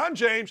 LeBron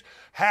James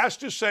has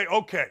to say,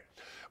 okay,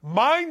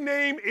 my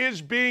name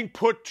is being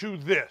put to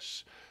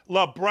this.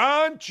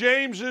 LeBron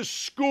James's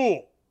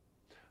school,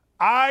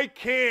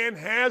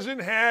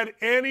 hasn't had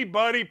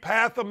anybody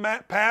pass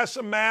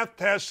a math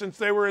test since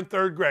they were in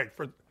third grade.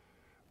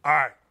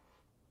 All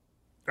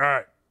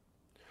right.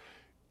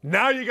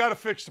 Now you got to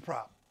fix the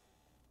problem.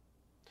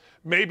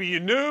 Maybe you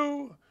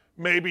knew,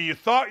 maybe you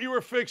thought you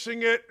were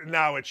fixing it.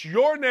 Now it's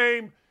your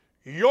name,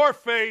 your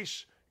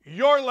face,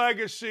 your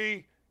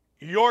legacy,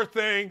 your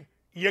thing.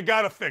 You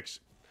got to fix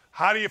it.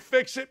 How do you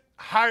fix it?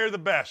 Hire the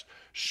best.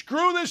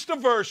 Screw this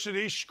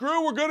diversity.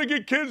 We're going to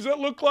get kids that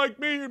look like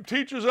me and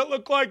teachers that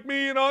look like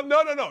me and all.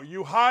 No.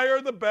 You hire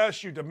the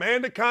best. You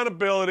demand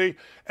accountability.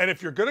 And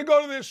if you're going to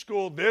go to this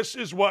school, this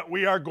is what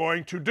we are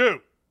going to do.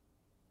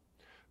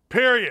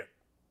 Period.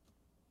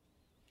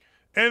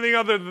 Anything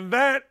other than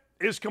that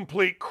is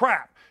complete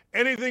crap.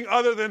 Anything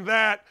other than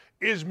that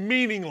is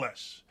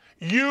meaningless.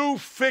 You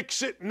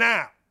fix it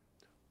now.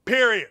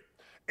 Period.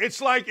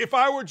 It's like if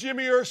I were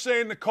Jimmy Irsay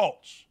and the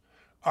Colts.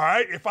 All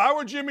right? If I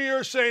were Jimmy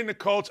Irsay and the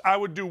Colts, I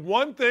would do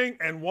one thing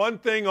and one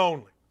thing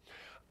only.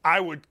 I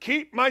would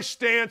keep my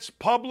stance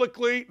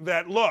publicly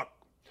that, look,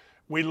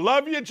 we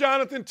love you,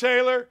 Jonathan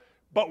Taylor,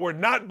 but we're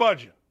not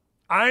budging.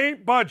 I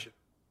ain't budging.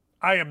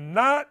 I am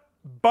not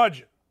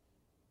budging.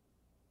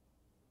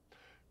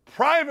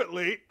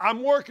 Privately,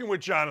 I'm working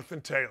with Jonathan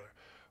Taylor.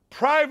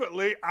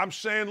 Privately, I'm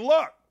saying,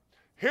 look,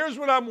 here's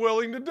what I'm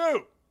willing to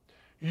do.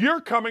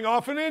 You're coming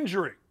off an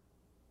injury.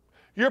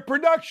 Your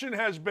production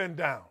has been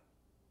down.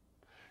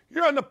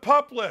 You're on the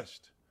PUP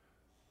list.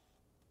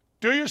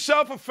 Do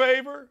yourself a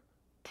favor,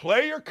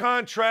 play your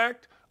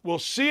contract, we'll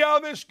see how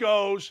this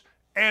goes,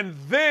 and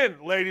then,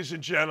 ladies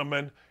and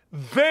gentlemen,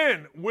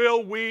 then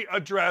will we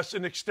address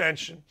an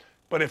extension.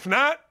 But if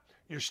not,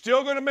 you're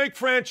still going to make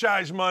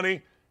franchise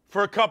money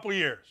for a couple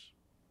years.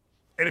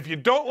 And if you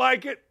don't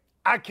like it,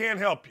 I can't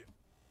help you.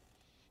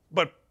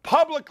 But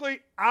publicly,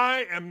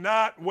 I am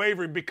not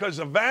wavering because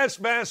the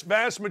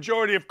vast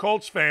majority of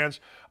Colts fans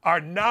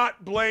are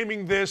not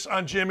blaming this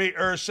on Jimmy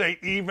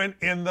Irsay even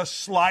in the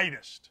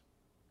slightest.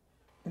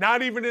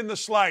 Not even in the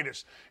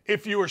slightest.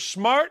 If you were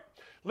smart,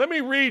 where'd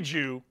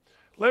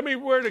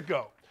it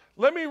go?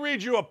 Let me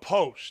read you a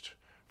post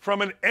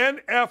from an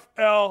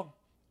NFL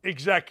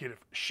executive.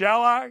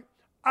 Shall I?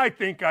 I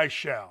think I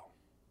shall.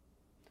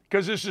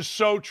 Because this is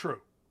so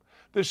true.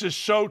 This is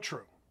so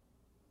true.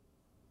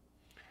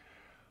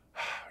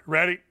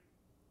 Ready,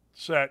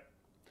 set,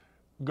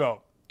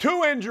 go.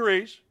 2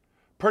 injuries,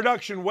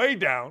 production way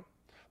down,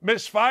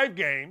 missed 5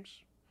 games,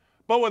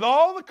 but with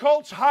all the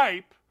Colts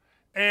hype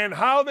and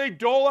how they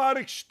dole out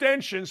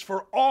extensions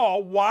for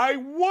all, why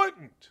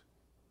wouldn't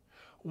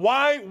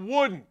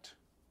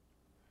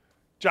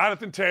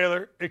Jonathan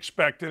Taylor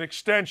expect an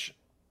extension?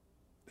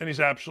 And he's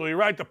absolutely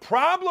right. The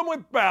problem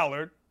with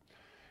Ballard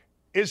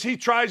is he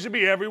tries to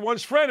be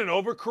everyone's friend and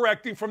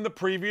overcorrecting from the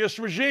previous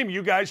regime.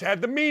 You guys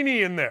had the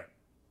meanie in there.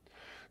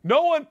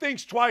 No one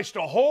thinks twice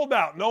to hold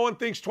out. No one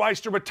thinks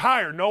twice to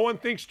retire. No one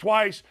thinks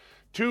twice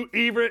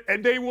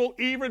and they will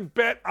even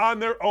bet on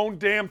their own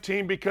damn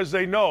team because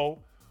they know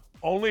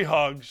only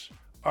hugs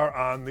are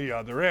on the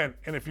other end.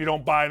 And if you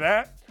don't buy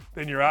that,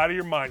 then you're out of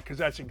your mind because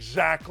that's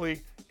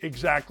exactly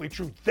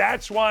true.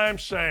 That's why I'm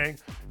saying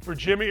for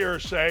Jimmy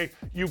Irsay,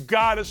 you've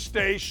got to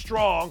stay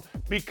strong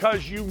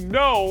because you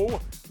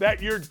know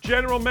that your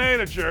general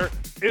manager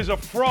is a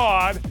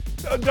fraud,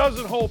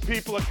 doesn't hold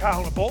people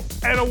accountable,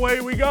 and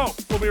away we go.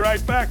 We'll be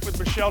right back with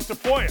Michelle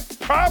Tafoya.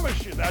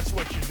 Promise you that's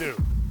what you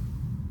do.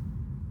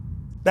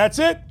 That's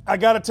it. I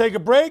got to take a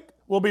break.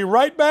 We'll be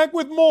right back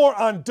with more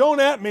on Don't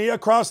At Me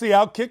across the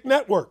Outkick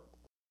Network.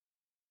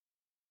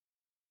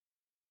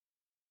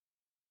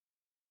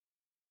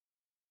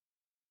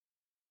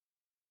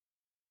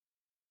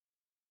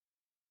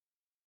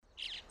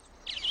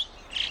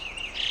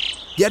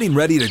 Getting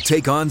ready to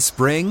take on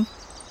spring?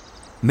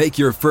 Make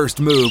your first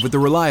move with the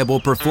reliable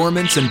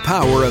performance and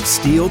power of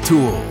Steel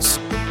tools.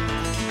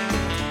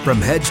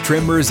 From hedge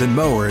trimmers and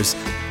mowers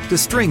to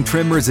string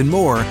trimmers and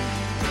more,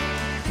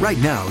 right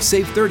now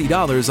save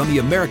 $30 on the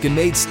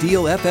American-made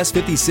Steel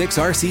FS56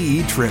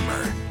 RCE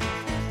trimmer.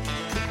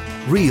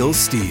 Real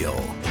Steel.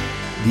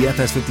 The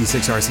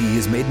FS56 RCE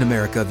is made in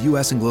America of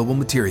U.S. and global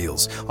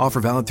materials.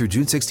 Offer valid through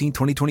June 16,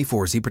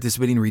 2024. See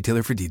participating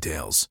retailer for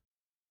details.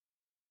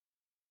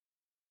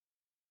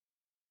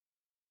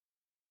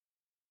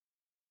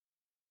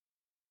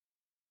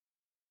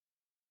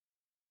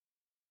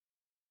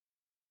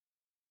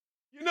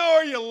 You know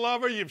her, you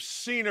love her, you've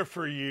seen her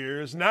for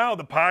years. Now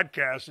the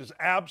podcast is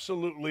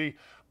absolutely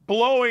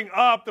blowing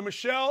up the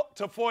Michelle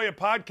Tafoya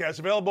podcast,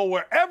 available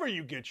wherever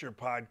you get your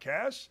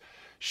podcasts.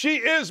 She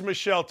is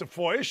Michelle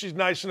Tafoya. She's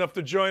nice enough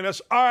to join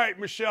us. All right,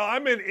 Michelle,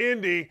 I'm in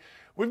Indy.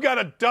 We've got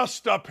a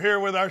dust up here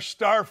with our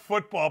star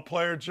football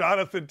player,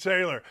 Jonathan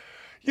Taylor.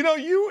 You know,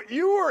 you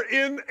were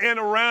in and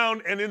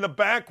around and in the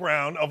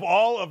background of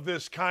all of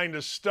this kind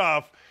of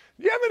stuff.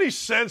 Do you have any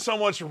sense on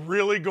what's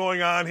really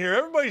going on here?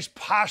 Everybody's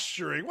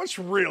posturing. What's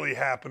really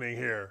happening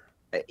here?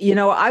 You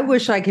know, I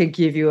wish I could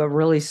give you a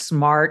really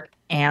smart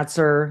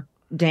answer,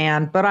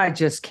 Dan, but I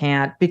just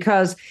can't,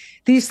 because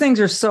these things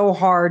are so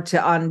hard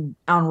to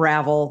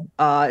unravel.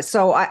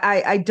 So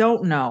I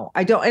don't know.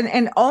 I don't.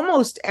 And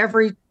almost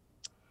every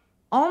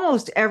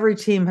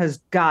team has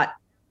got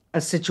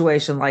a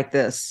situation like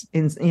this,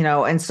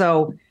 and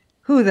so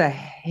who the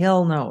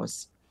hell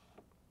knows?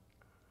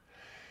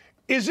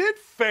 Is it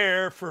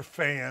fair for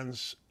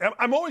fans?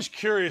 I'm always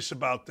curious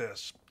about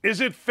this.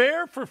 Is it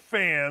fair for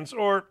fans,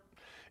 or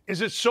is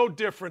it so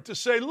different to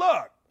say,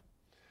 look,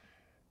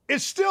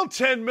 it's still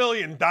 $10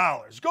 million.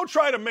 Go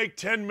try to make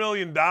 $10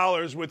 million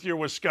with your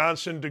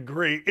Wisconsin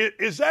degree.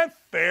 Is that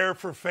fair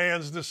for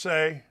fans to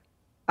say?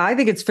 I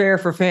think it's fair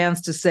for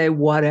fans to say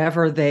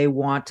whatever they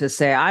want to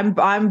say.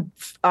 I'm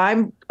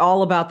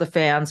all about the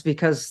fans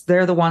because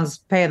they're the ones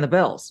paying the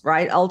bills,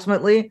 right?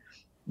 Ultimately,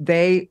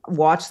 they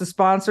watch the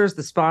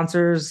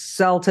sponsors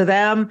sell to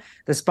them,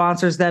 the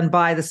sponsors then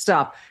buy the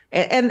stuff.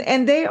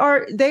 And they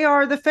are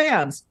the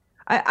fans.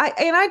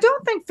 I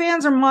don't think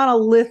fans are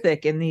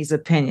monolithic in these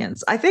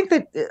opinions. I think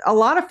that a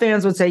lot of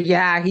fans would say,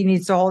 yeah, he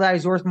needs to hold out,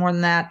 he's worth more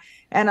than that.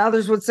 And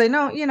others would say,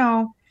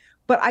 no,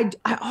 but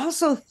I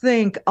also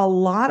think a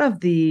lot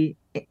of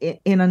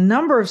in a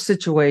number of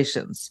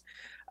situations,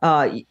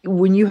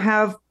 when you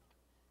have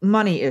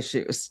money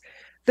issues,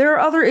 there are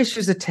other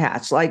issues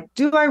attached. Like,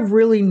 do I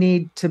really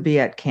need to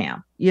be at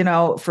camp?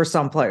 For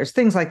some players,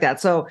 things like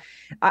that. So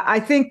I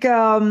think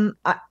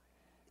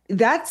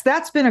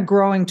that's been a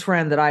growing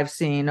trend that I've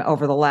seen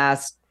over the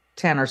last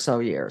 10 or so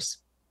years.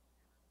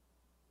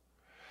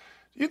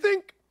 You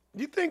think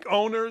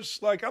owners,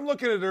 like, I'm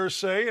looking at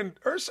Irsay, and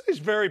Irsay's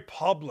very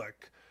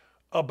public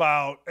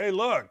about, hey,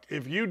 look,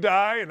 if you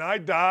die and I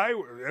die,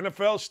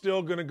 NFL's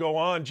still going to go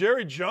on.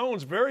 Jerry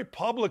Jones very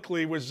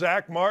publicly with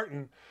Zach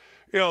Martin,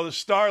 the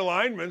star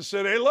lineman,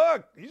 said, hey,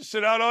 look, you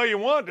sit out all you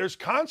want. There's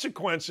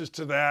consequences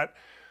to that.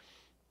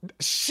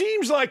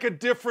 Seems like a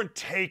different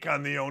take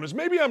on the owners.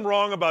 Maybe I'm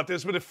wrong about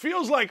this, but it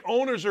feels like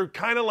owners are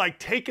kind of like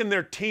taking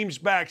their teams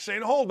back,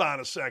 saying, hold on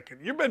a second.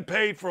 You've been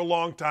paid for a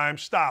long time.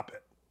 Stop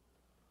it.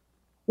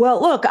 Well,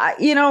 look,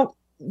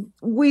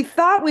 we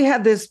thought we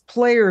had this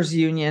players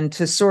union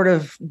to sort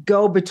of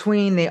go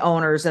between the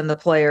owners and the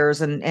players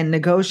and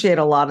negotiate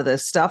a lot of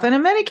this stuff. And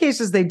in many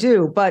cases they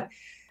do, but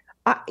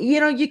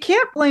you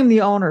can't blame the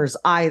owners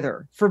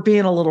either for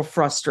being a little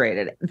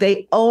frustrated.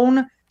 They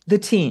own the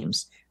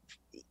teams.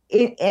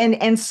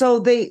 And so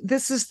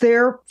this is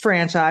their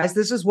franchise.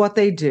 This is what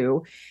they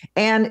do.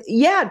 And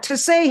yeah, to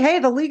say, hey,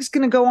 the league's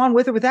going to go on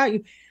with or without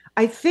you.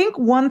 I think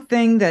one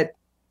thing that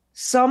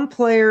some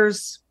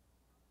players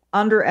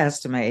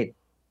underestimate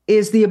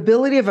is the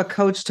ability of a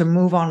coach to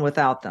move on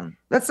without them.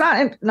 That's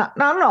not in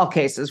all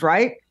cases,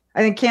 right?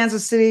 I think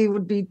Kansas City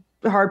would be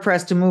hard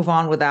pressed to move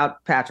on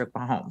without Patrick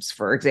Mahomes,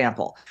 for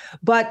example.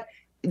 But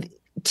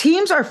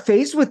teams are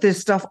faced with this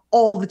stuff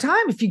all the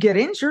time. If you get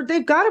injured,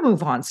 they've got to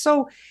move on.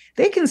 So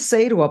they can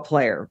say to a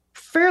player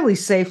fairly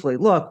safely,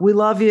 look, we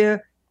love you.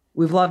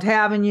 We've loved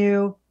having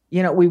you.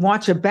 We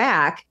want you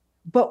back,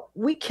 but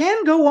we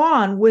can go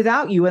on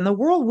without you, and the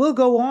world will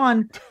go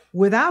on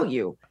without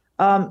you.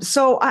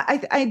 So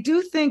I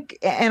do think,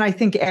 and I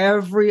think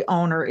every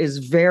owner is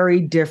very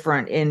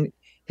different in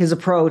his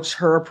approach,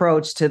 her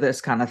approach to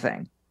this kind of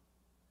thing.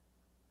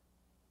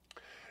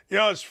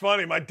 It's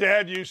funny. My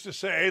dad used to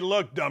say, hey,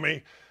 look,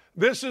 dummy,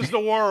 this is the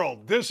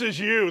world. This is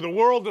you. The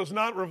world does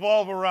not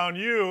revolve around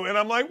you. And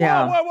I'm like,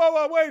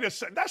 whoa, wait a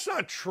second. That's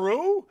not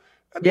true.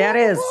 It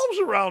is. Revolves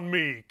around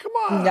me. Come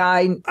on.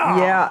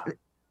 Yeah.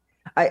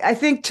 I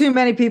think too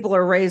many people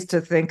are raised to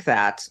think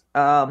that.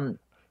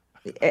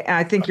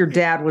 I think your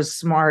dad was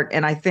smart.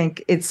 And I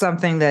think it's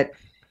something that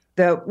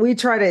we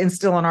try to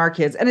instill in our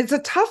kids. And it's a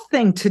tough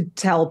thing to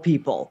tell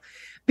people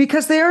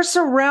because they are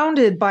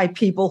surrounded by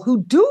people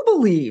who do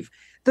believe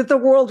that the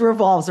world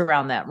revolves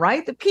around them,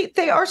 right?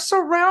 They are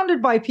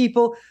surrounded by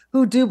people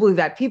who do believe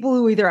that, people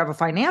who either have a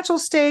financial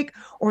stake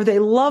or they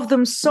love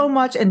them so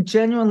much and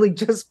genuinely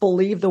just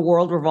believe the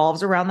world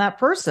revolves around that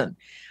person.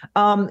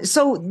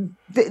 So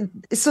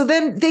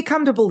then they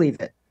come to believe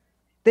it.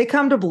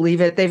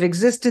 They've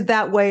existed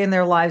that way in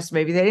their lives.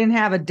 Maybe they didn't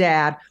have a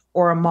dad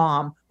or a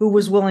mom who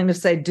was willing to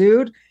say,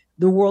 dude,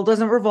 the world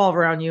doesn't revolve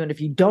around you. And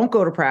if you don't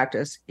go to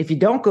practice, if you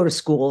don't go to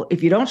school,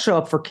 if you don't show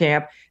up for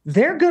camp,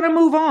 they're going to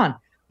move on.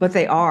 But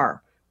they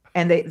are,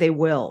 and they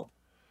will.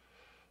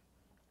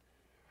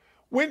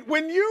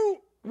 When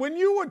you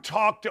would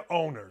talk to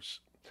owners,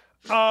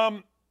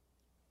 how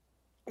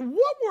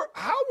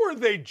were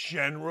they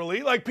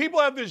generally? Like, people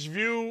have this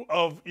view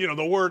of,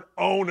 the word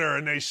owner,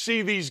 and they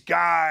see these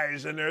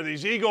guys and they're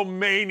these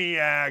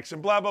egomaniacs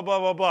and blah, blah, blah,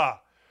 blah, blah.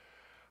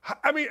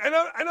 I mean,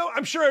 I know,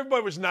 I'm sure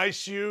everybody was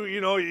nice to you.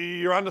 You know,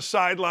 you're on the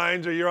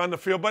sidelines or you're on the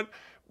field, but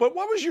what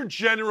was your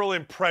general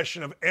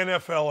impression of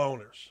NFL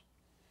owners?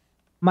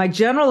 My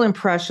general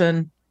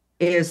impression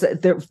is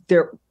that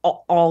they're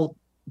all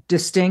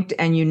distinct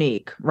and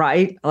unique,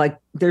 right? Like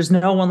there's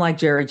no one like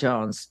Jerry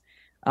Jones.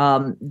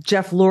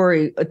 Jeff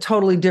Lurie, a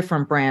totally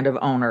different brand of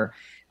owner.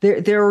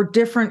 There are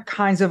different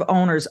kinds of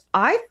owners.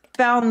 I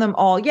found them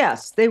all,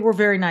 yes, they were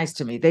very nice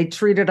to me. They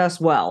treated us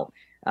well.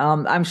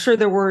 I'm sure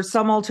there were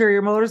some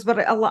ulterior motives, but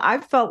I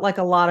felt like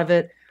a lot of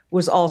it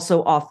was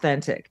also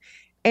authentic.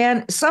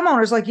 And some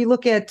owners, like you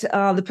look at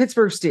the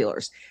Pittsburgh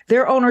Steelers,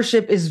 their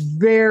ownership is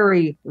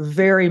very,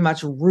 very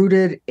much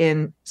rooted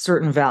in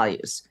certain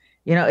values.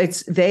 You know,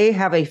 they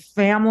have a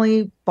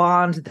family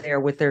bond there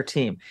with their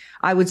team.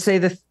 I would say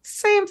the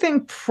same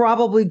thing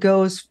probably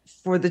goes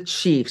for the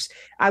Chiefs.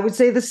 I would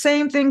say the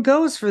same thing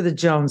goes for the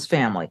Jones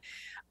family.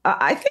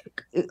 I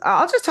think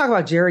I'll just talk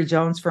about Jerry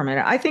Jones for a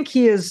minute. I think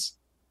he is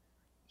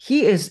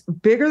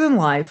bigger than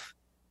life,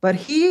 but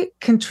he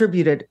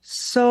contributed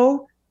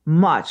so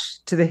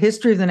much to the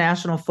history of the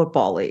National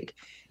Football League.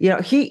 You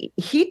know, he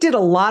did a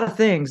lot of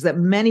things that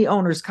many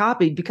owners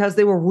copied because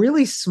they were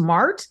really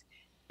smart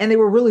and they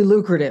were really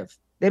lucrative.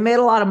 They made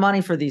a lot of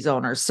money for these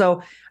owners.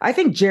 So I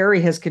think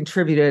Jerry has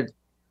contributed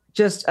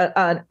just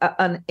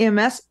an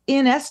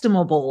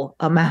inestimable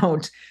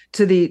amount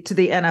to the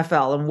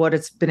NFL and what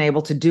it's been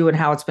able to do and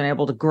how it's been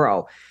able to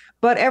grow.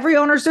 But every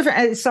owner is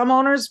different. Some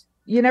owners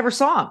you never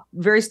saw them,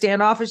 very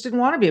standoffish, didn't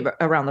want to be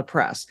around the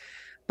press.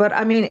 But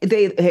I mean,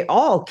 they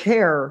all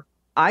care,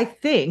 I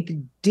think,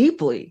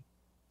 deeply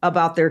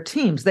about their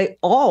teams. They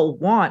all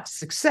want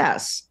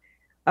success.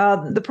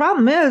 The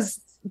problem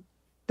is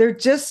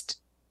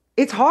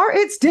it's hard.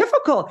 It's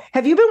difficult.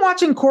 Have you been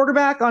watching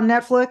Quarterback on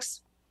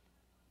Netflix?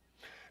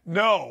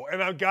 No,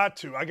 and I got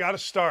to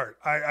start.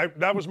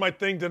 That was my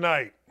thing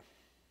tonight.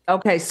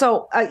 Okay,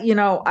 so I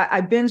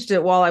binged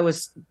it while I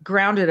was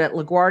grounded at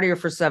LaGuardia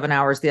for 7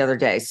 hours the other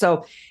day.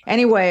 So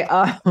anyway,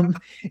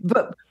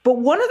 but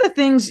one of the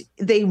things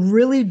they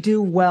really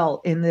do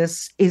well in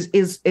this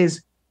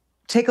is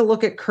take a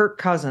look at Kirk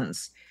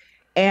Cousins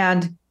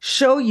and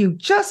show you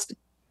just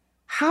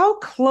how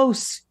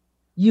close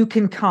you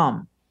can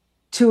come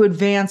to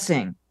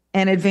advancing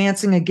and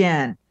advancing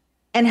again,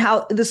 and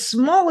how the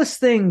smallest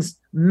things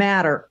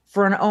matter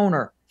for an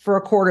owner, for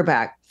a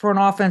quarterback, for an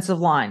offensive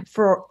line,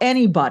 for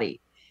anybody.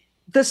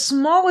 The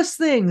smallest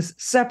things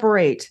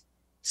separate.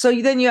 So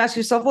then you ask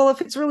yourself, well,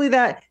 if it's really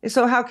that,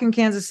 so how can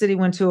Kansas City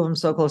win two of them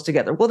so close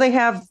together? Well, they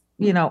have,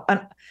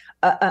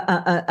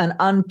 an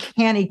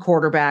uncanny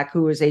quarterback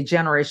who is a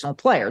generational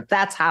player.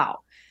 That's how.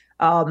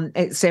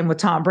 Same with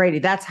Tom Brady.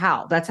 That's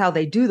how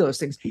they do those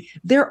things.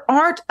 There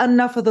aren't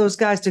enough of those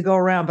guys to go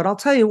around. But I'll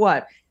tell you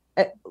what,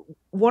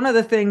 one of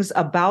the things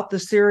about the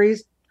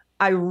series,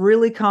 I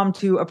really come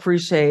to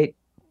appreciate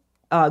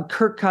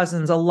Kirk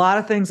Cousins. A lot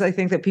of things I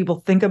think that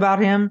people think about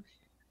him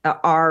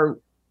are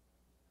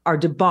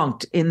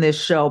debunked in this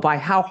show by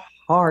how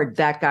hard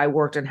that guy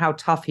worked and how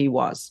tough he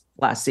was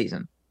last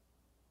season.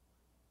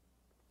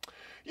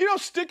 You know,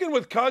 sticking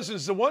with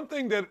Cousins, the one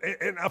thing that,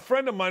 and a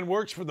friend of mine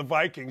works for the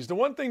Vikings, the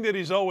one thing that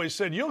he's always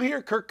said, you'll hear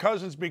Kirk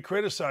Cousins be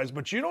criticized,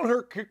 but you don't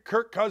hear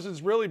Kirk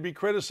Cousins really be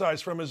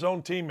criticized from his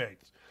own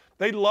teammates.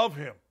 They love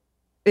him.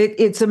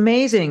 It's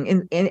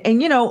amazing.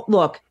 And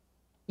look,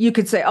 you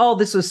could say, oh,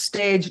 this was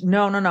staged.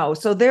 No.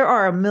 So there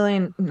are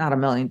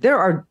there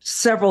are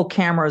several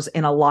cameras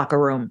in a locker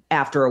room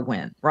after a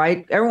win,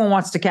 right? Everyone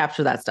wants to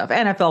capture that stuff.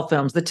 NFL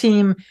films, the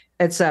team,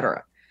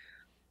 etc.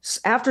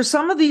 After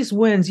some of these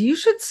wins, you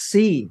should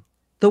see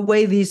the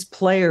way these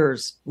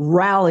players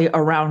rally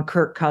around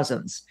Kirk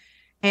Cousins.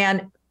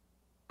 And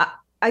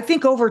I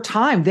think over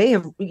time they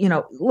have,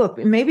 look,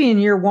 maybe in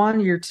year one,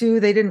 year two,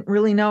 they didn't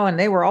really know, and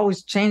they were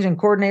always changing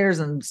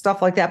coordinators and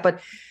stuff like that. But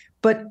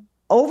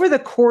over the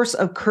course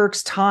of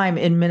Kirk's time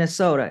in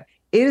Minnesota,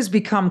 it has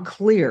become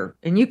clear,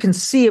 and you can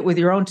see it with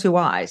your own two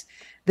eyes,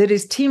 that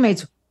his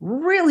teammates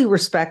really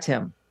respect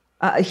him.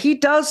 He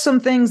does some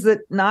things that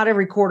not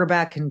every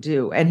quarterback can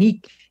do. And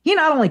he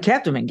not only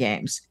kept him in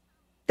games,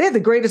 they had the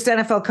greatest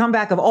NFL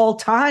comeback of all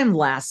time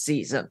last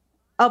season.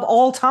 Of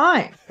all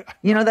time.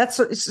 That's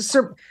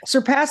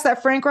surpassed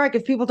that Frank Reich,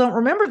 if people don't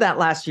remember that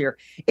last year.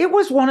 It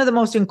was one of the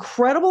most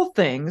incredible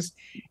things.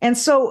 And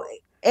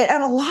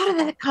a lot of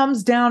that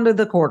comes down to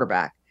the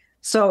quarterback.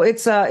 So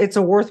it's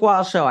a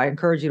worthwhile show. I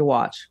encourage you to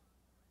watch.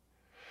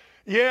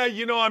 Yeah,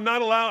 I'm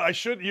not allowed.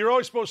 You're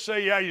always supposed to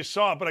say, yeah, you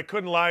saw it, but I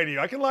couldn't lie to you.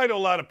 I can lie to a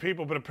lot of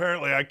people, but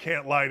apparently I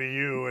can't lie to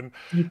you. And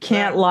you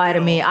can't lie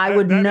to me. I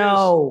would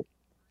know.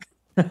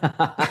 But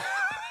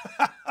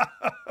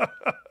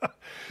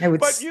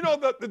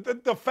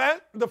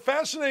the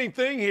fascinating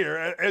thing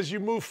here, as you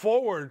move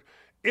forward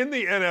in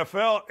the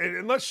NFL,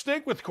 and let's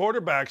stick with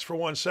quarterbacks for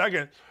 1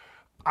 second.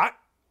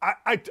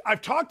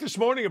 I've talked this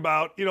morning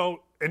about,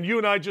 and you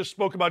and I just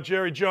spoke about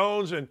Jerry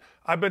Jones, and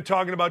I've been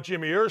talking about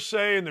Jimmy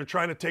Irsay, and they're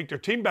trying to take their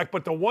team back.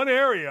 But the one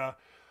area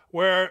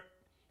where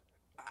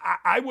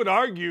I would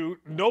argue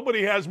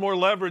nobody has more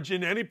leverage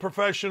in any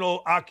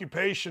professional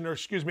occupation or,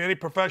 any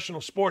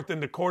professional sport than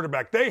the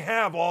quarterback. They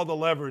have all the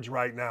leverage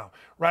right now,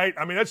 right?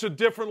 I mean, that's a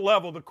different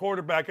level the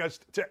quarterback has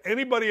to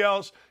anybody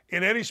else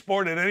in any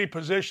sport at any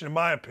position, in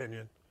my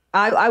opinion.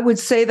 I would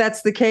say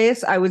that's the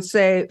case. I would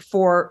say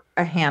for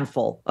a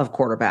handful of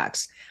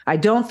quarterbacks. I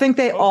don't think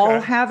they all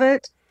have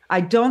it.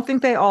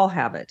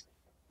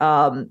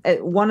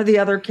 One of the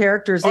other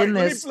characters in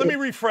this. Let me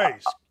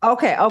rephrase.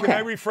 Okay. Can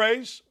I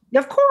rephrase?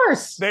 Of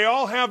course. They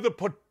all have the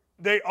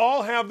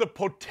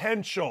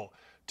potential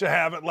to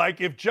have it.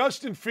 Like if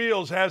Justin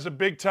Fields has a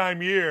big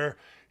time year,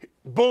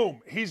 boom,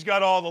 he's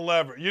got all the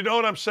leverage. You know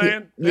what I'm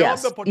saying? They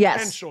have the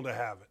potential to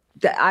have it.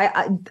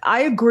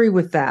 I agree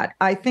with that.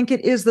 I think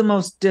it is the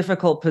most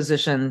difficult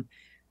position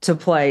to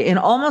play in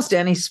almost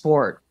any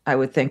sport, I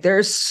would think. There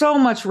is so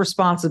much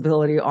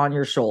responsibility on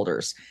your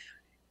shoulders.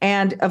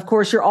 And of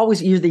course, you're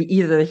always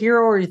either the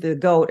hero or the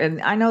GOAT.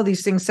 And I know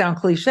these things sound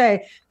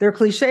cliche. They're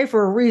cliche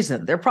for a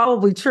reason. They're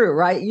probably true,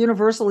 right?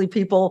 Universally,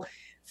 people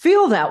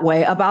feel that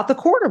way about the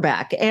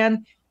quarterback.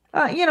 And,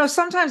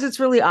 sometimes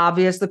it's really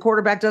obvious. The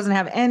quarterback doesn't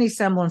have any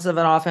semblance of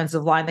an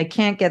offensive line. They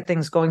can't get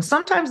things going.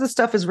 Sometimes the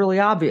stuff is really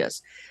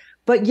obvious.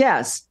 But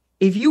yes,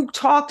 if you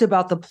talked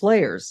about the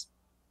players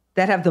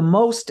that have the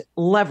most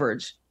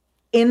leverage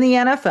in the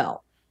NFL,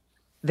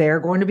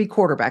 they're going to be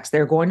quarterbacks.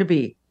 They're going to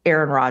be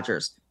Aaron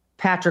Rodgers,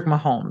 Patrick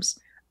Mahomes,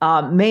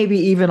 maybe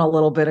even a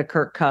little bit of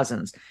Kirk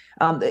Cousins.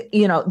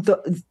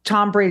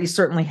 Tom Brady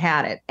certainly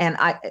had it. And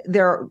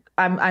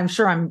I'm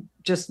sure I'm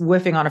just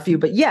whiffing on a few,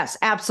 but yes,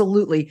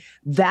 absolutely.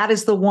 That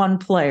is the one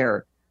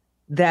player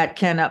that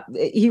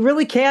he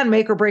really can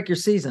make or break your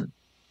season.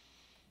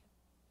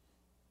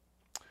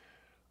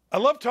 I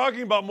love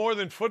talking about more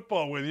than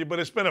football with you, but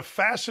it's been a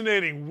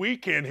fascinating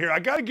weekend here. I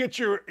got to get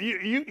your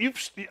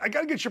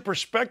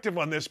perspective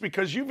on this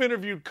because you've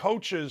interviewed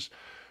coaches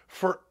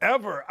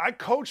forever. I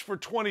coached for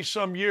 20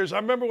 some years. I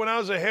remember when I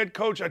was a head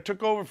coach, I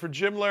took over for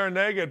Jim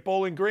Larinaga at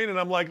Bowling Green, and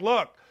I'm like,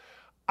 look,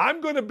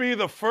 I'm going to be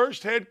the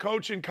first head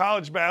coach in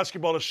college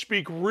basketball to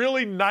speak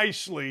really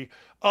nicely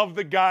of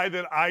the guy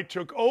that I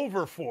took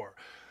over for.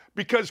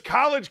 Because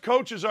college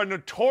coaches are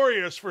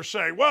notorious for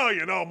saying,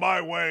 well,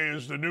 my way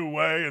is the new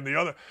way and the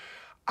other.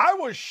 I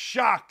was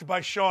shocked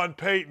by Sean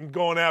Payton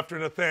going after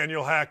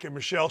Nathaniel Hackett,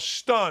 Michelle,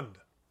 stunned.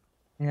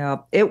 Yeah,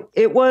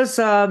 it was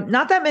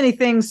not that many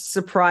things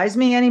surprise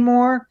me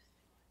anymore,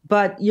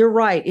 but you're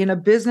right. In a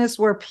business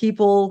where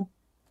people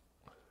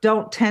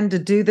don't tend to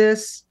do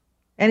this,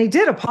 and he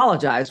did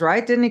apologize,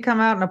 right? Didn't he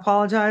come out and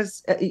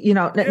apologize?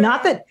 Not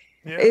that.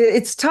 Yeah.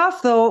 It's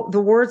tough, though.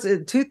 The words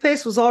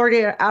toothpaste was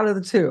already out of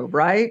the tube,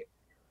 right?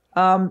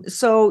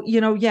 So,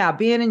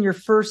 being in your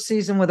first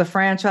season with a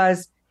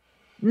franchise,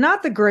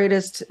 not the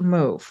greatest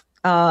move.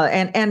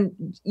 And a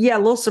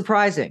little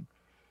surprising.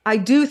 I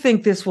do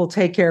think this will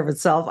take care of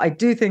itself. I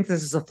do think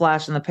this is a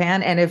flash in the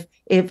pan. And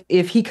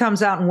if he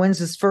comes out and wins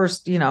his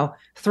first,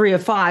 3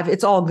 of 5,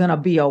 it's all going to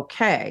be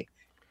okay.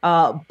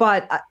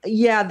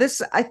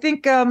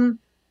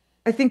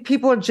 I think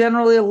people are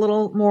generally a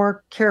little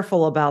more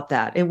careful about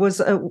that. It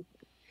was,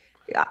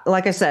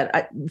 like I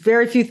said,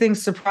 very few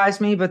things surprised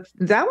me, but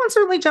that one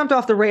certainly jumped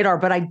off the radar.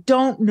 But I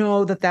don't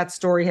know that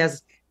story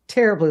has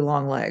terribly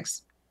long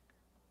legs.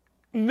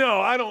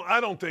 No, I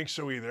don't think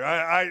so either.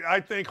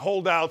 I think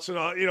holdouts and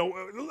all,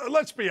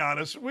 let's be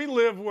honest. We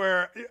live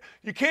where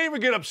you can't even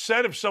get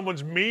upset if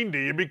someone's mean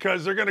to you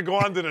because they're going to go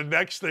on to the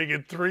next thing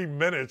in 3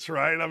 minutes,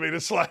 right? I mean,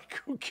 it's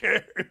like, who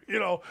cares,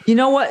 You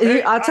know what?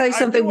 Hey, I'll tell you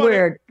something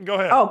weird. Go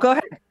ahead. Oh, go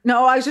ahead.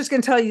 No, I was just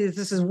going to tell you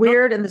this is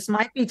weird, and this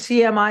might be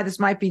TMI. This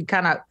might be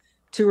kind of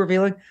too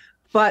revealing.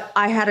 But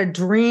I had a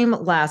dream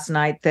last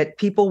night that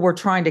people were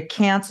trying to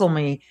cancel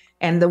me.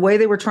 And the way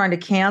they were trying to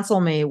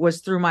cancel me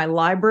was through my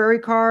library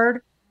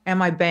card and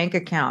my bank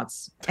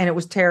accounts. And it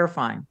was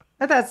terrifying.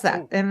 But that's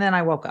that. And then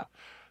I woke up.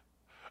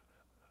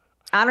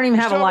 I don't even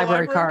have a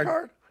library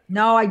card.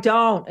 No, I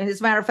don't. And as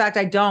a matter of fact,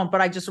 I don't.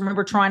 But I just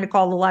remember trying to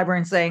call the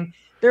library and saying,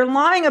 they're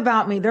lying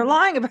about me. They're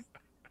lying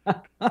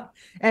about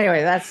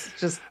Anyway, that's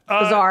just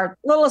bizarre.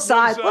 Little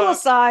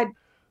aside.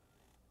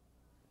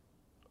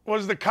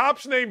 Was the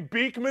cop's name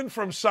Beekman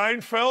from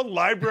Seinfeld?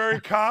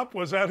 Library cop?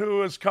 Was that who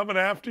was coming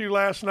after you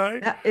last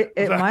night?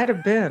 It might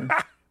have been.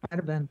 Might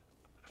have been.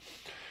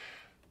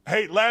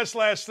 Hey,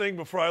 last thing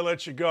before I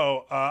let you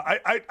go.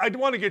 I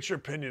want to get your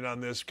opinion on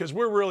this because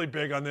we're really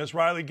big on this.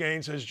 Riley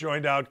Gaines has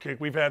joined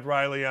Outkick. We've had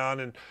Riley on,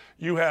 and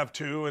you have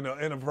too, and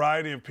a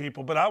variety of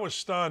people. But I was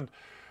stunned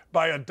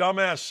by a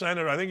dumbass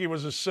senator. I think he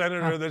was a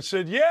senator that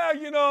said, you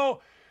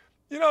got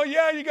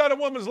a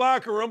women's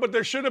locker room, but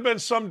there should have been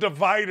some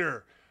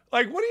divider.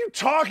 Like, what are you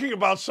talking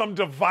about, some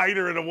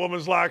divider in a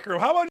woman's locker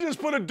room? How about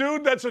just put a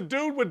dude that's a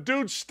dude with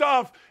dude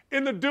stuff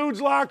in the dude's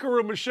locker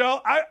room,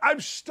 Michelle? I'm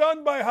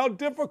stunned by how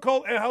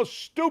difficult and how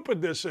stupid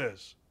this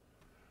is.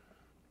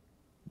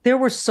 There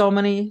were so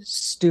many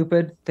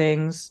stupid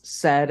things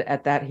said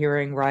at that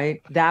hearing,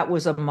 right? That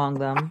was among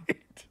them.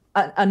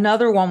 Right.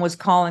 Another one was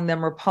calling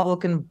them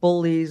Republican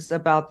bullies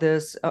about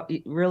this.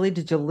 Really?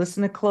 Did you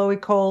listen to Chloe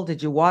Cole?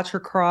 Did you watch her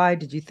cry?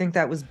 Did you think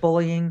that was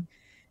bullying?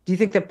 Do you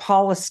think that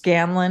Paula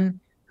Scanlon,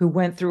 who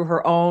went through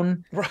her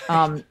own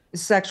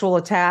sexual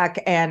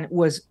attack and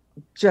was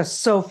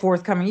just so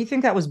forthcoming, you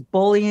think that was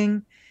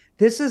bullying?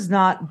 This is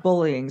not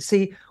bullying.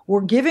 See,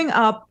 we're giving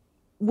up.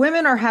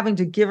 Women are having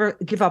to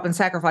give up and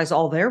sacrifice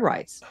all their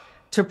rights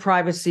to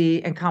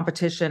privacy and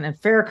competition and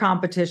fair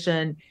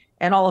competition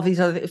and all of these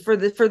other things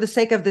for the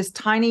sake of this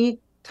tiny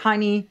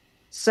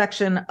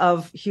section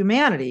of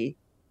humanity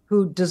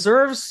who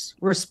deserves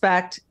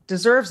respect,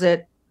 deserves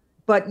it.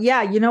 But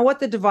yeah, you know what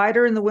the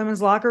divider in the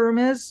women's locker room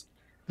is?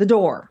 The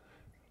door.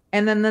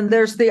 And then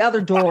there's the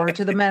other door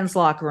to the men's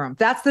locker room.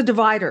 That's the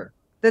divider.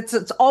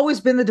 It's always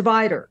been the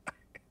divider.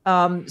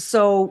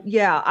 So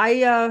yeah,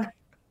 I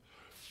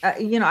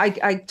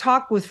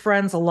talk with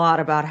friends a lot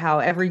about how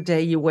every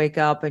day you wake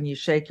up and you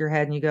shake your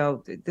head and you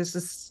go, this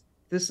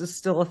is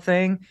still a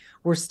thing.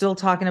 We're still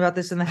talking about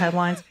this in the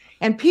headlines.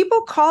 And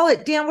people call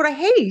it, Dan, what I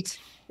hate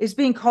is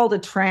being called a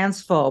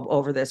transphobe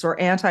over this or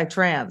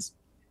anti-trans.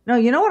 No,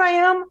 you know what I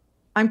am?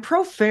 I'm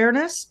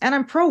pro-fairness and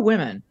I'm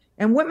pro-women.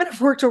 And women have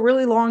worked a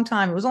really long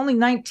time. It was only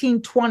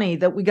 1920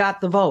 that we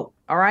got the vote.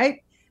 All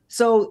right.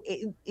 So,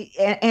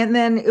 and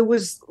then it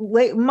was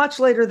much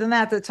later than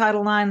that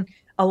Title IX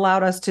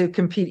allowed us to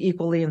compete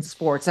equally in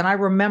sports. And I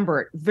remember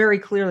it very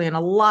clearly, and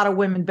a lot of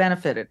women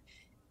benefited.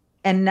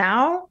 And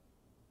now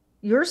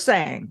you're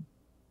saying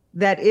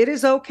that it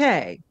is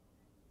okay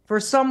for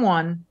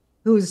someone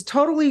who's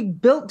totally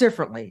built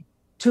differently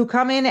to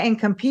come in and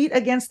compete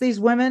against these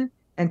women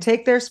and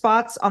take their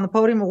spots on the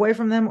podium away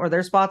from them or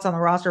their spots on the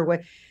roster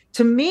away.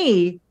 To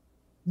me,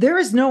 there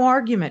is no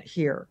argument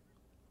here.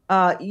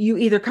 You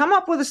either come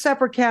up with a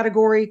separate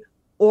category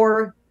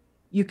or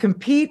you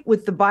compete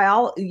with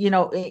the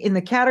in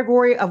the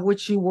category of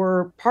which you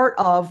were part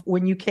of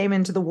when you came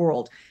into the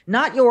world,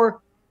 not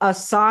your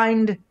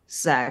assigned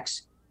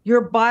sex,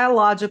 your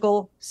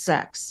biological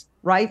sex,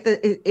 right?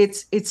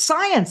 It's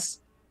science.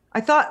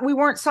 I thought we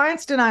weren't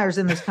science deniers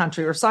in this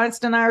country, or science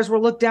deniers were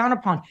looked down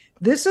upon.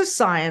 This is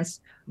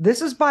science.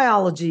 This is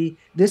biology.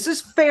 This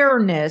is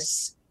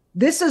fairness.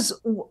 This is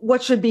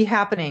what should be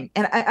happening.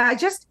 And I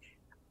just,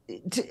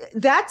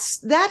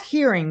 that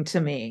hearing to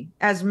me,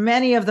 as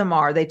many of them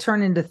are, they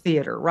turn into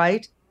theater,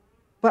 right?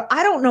 But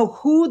I don't know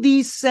who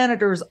these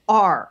senators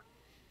are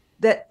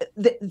that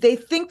they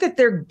think that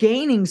they're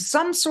gaining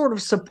some sort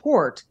of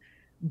support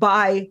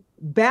by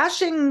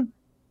bashing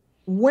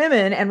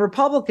women and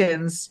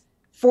Republicans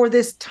for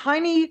this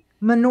tiny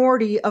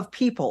minority of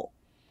people.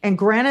 And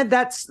granted,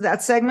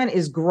 that segment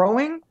is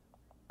growing.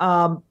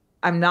 I'm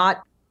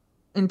not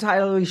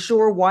entirely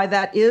sure why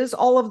that is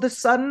all of the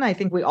sudden. I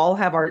think we all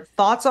have our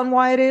thoughts on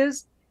why it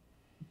is.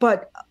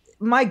 But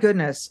my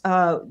goodness,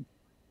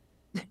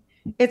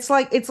 it's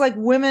like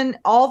women,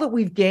 all that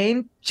we've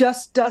gained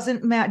just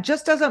doesn't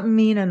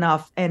mean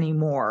enough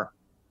anymore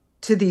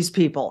to these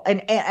people.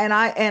 And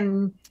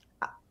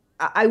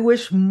I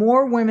wish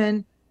more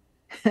women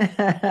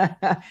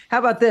how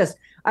about this?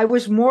 I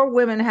wish more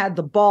women had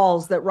the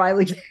balls that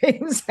Riley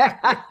Gaines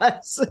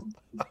has.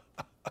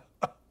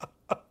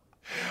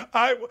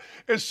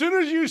 As soon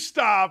as you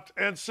stopped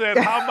and said,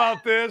 "How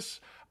about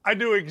this?" I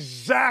knew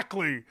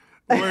exactly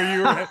where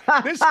you were.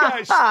 This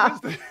guy,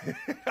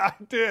 I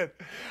did.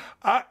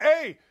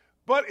 Hey,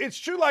 but it's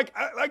true. Like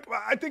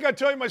I think I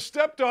tell you, my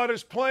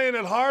stepdaughter's playing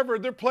at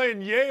Harvard. They're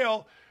playing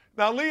Yale.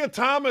 Now, Leah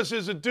Thomas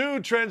is a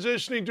dude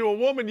transitioning to a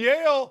woman.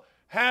 Yale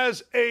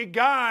has a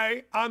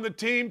guy on the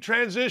team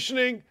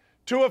transitioning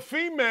to a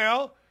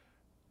female,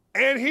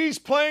 and he's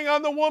playing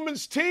on the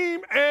woman's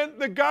team, and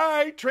the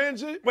guy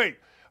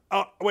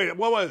what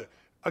was it?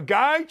 A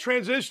guy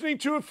transitioning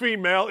to a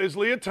female is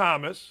Leah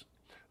Thomas.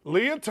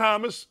 Leah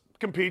Thomas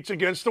competes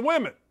against the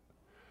women.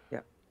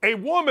 Yeah. A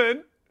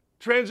woman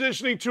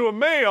transitioning to a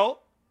male,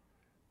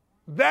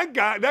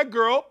 that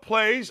girl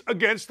plays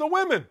against the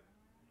women.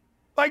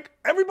 Like,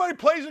 everybody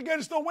plays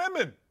against the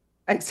women.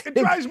 It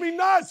drives me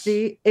nuts.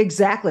 See,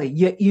 exactly.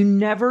 You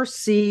never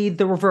see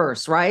the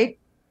reverse, right?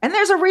 And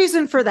there's a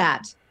reason for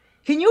that.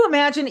 Can you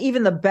imagine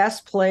even the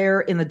best player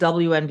in the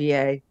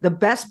WNBA, the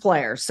best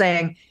player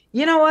saying,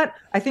 you know what?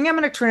 I think I'm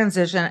going to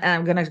transition and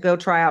I'm going to go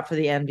try out for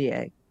the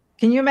NBA.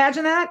 Can you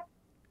imagine that?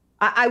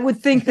 I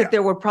would think that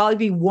there would probably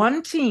be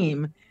one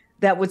team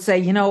that would say,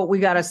 you know what, we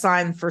got to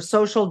sign for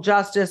social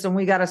justice and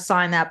we got to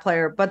sign that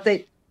player. But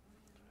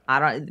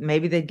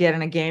maybe they'd get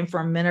in a game for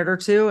a minute or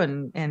two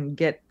and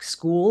get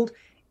schooled.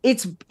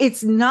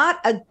 It's not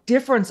a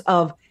difference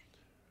of,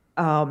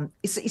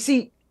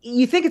 see,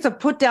 you think it's a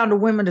put down to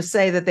women to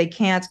say that they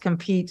can't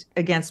compete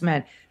against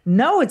men.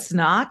 No, it's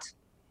not.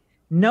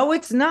 No,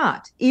 it's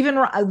not. Even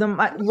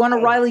one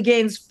of Riley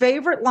Gaines'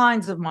 favorite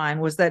lines of mine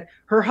was that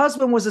her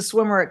husband was a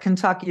swimmer at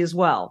Kentucky as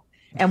well.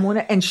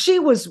 And she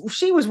was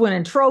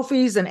winning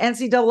trophies and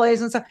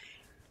NCAAs and stuff.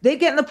 They'd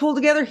get in the pool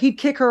together. He'd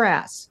kick her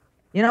ass.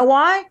 You know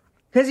why?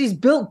 Because he's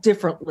built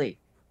differently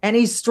and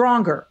he's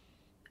stronger.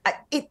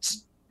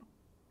 It's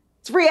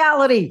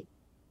reality.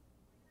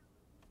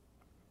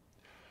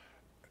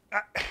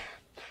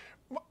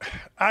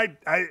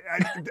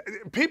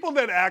 People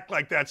that act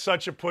like that's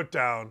such a put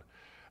down.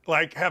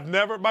 like have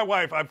never, my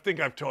wife, I think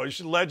I've told you,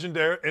 she's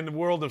legendary in the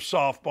world of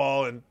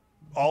softball and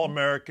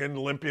All-American,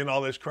 Olympian,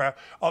 all this crap,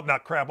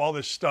 all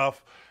this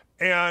stuff.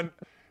 And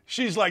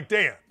she's like,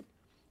 Dan,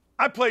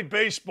 I played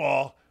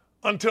baseball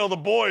until the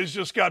boys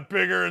just got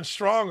bigger and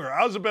stronger.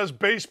 I was the best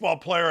baseball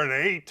player at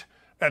 8,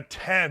 at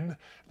 10.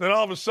 Then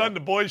all of a sudden the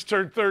boys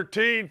turned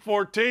 13,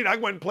 14. I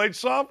went and played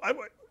softball.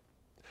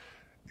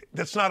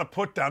 That's not a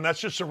put down.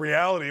 That's just a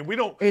reality. We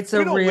don't Live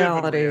in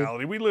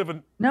reality. We live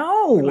in an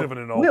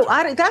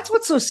alternate. That's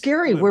what's so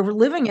scary. We're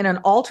living in an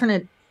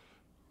alternate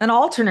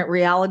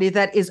reality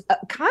that is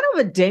kind of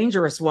a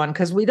dangerous one,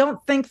 because we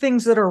don't think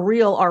things that are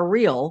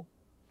real.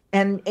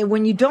 And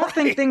when you don't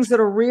think things that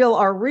are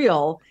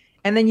real,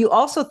 and then you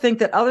also think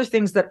that other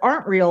things that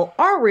aren't real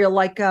are real,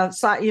 like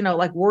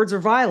like words or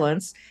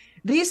violence,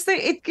 these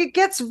things, it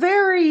gets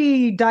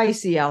very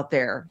dicey out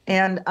there.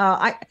 And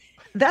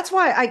that's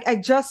why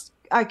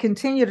I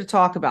continue to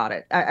talk about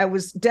it.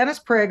 Dennis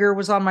Prager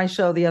was on my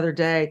show the other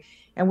day,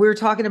 and we were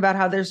talking about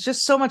how there's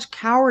just so much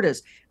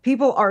cowardice.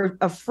 People are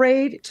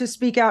afraid to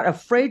speak out,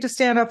 afraid to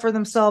stand up for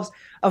themselves,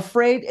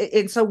 afraid.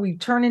 And so we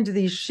turn into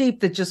these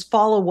sheep that just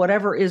follow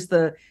whatever is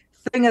the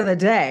thing of the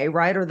day,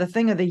 right? Or the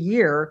thing of the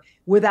year,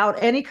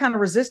 without any kind of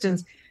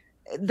resistance.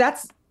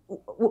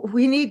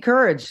 We need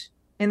courage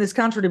in this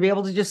country to be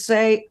able to just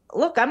say,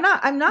 look, I'm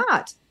not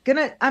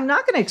gonna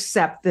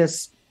accept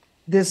this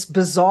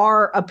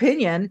bizarre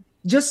opinion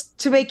just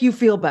to make you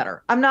feel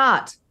better. I'm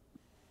not.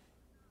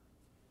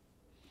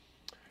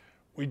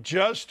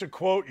 To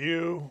quote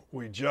you,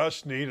 we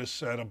just need a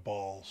set of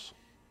balls.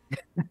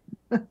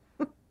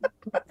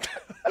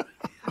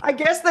 I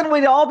guess then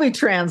we'd all be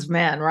trans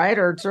men, right?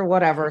 Or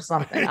whatever,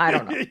 something. I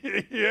don't know.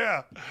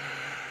 Yeah.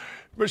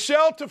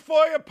 Michelle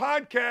Tafoya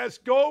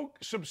podcast. Go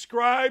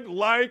subscribe,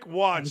 like,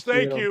 watch.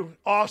 Thank you.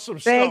 Awesome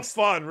stuff.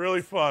 Fun,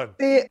 really fun.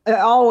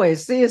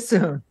 Always. See you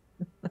soon.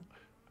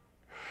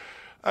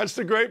 That's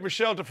the great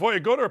Michelle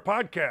Tafoya. Go to her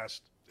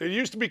podcast. It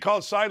used to be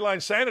called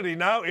Sideline Sanity.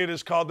 Now it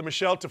is called the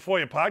Michelle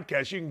Tafoya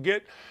Podcast. You can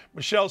get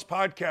Michelle's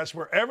podcast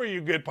wherever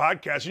you get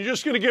podcasts. You're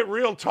just going to get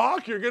real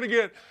talk. You're going to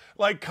get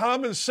like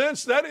common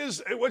sense. That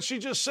is what she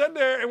just said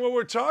there. And what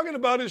we're talking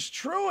about is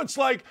true. It's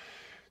like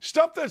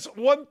stuff that's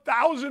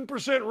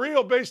 1,000%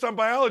 real based on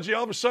biology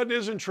all of a sudden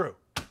isn't true.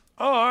 Oh,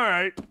 all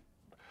right.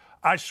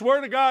 I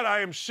swear to God, I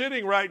am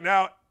sitting right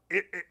now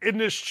in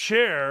this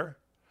chair.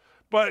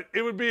 But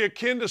it would be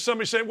akin to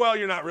somebody saying, well,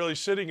 you're not really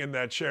sitting in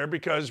that chair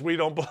because we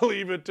don't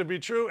believe it to be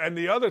true. And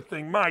the other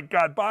thing, my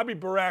God, Bobby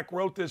Barack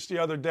wrote this the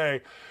other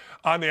day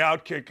on the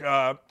Outkick,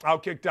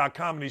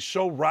 Outkick.com, and he's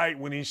so right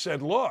when he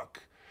said,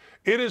 look,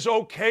 it is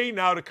okay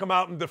now to come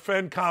out and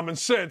defend common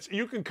sense.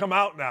 You can come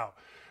out now.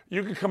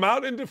 You can come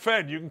out and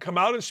defend. You can come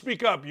out and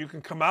speak up. You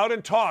can come out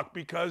and talk,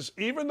 because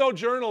even though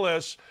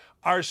journalists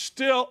are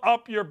still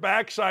up your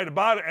backside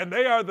about it, and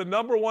they are the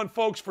number one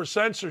folks for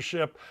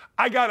censorship,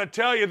 I got to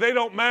tell you, they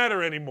don't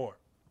matter anymore.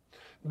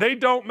 They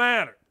don't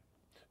matter.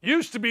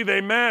 Used to be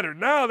they mattered.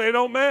 Now they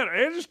don't matter.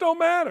 They just don't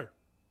matter.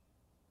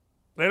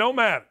 They don't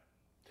matter.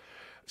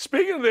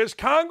 Speaking of this,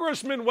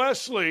 Congressman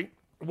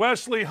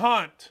Wesley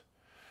Hunt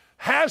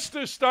has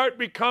to start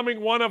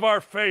becoming one of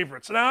our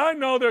favorites. Now, I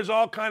know there's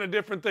all kind of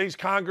different things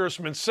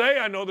congressmen say.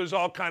 I know there's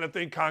all kind of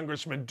things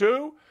congressmen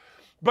do.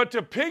 But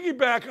to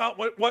piggyback on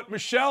what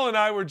Michelle and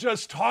I were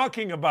just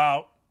talking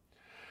about,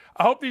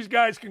 I hope these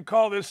guys can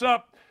call this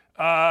up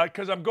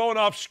because I'm going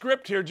off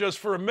script here just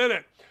for a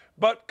minute.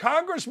 But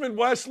Congressman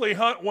Wesley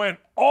Hunt went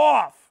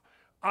off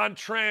on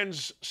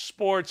trans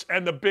sports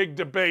and the big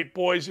debate,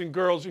 boys and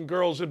girls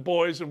and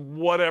boys and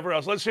whatever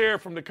else. Let's hear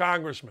from the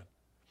congressman.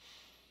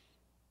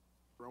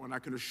 And I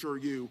can assure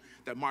you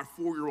that my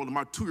 4-year-old and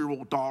my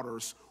 2-year-old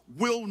daughters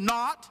will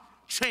not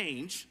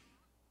change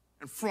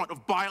in front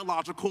of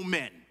biological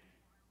men.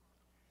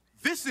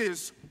 This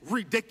is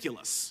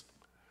ridiculous.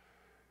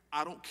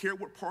 I don't care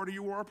what party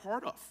you are a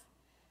part of.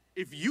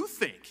 If you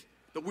think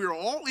that we're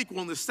all equal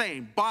and the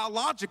same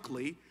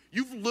biologically,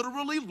 you've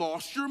literally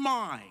lost your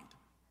mind.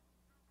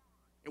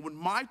 And when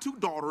my 2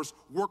 daughters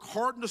work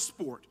hard in the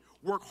sport,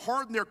 work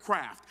hard in their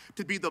craft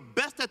to be the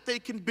best that they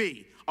can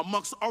be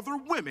amongst other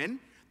women,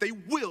 they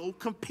will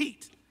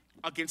compete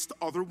against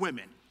other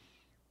women.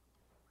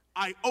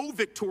 I owe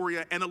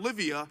Victoria and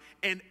Olivia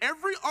and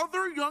every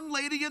other young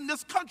lady in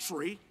this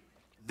country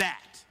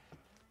that.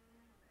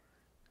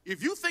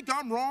 If you think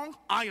I'm wrong,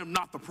 I am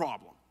not the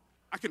problem.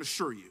 I can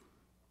assure you.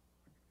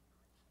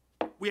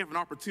 We have an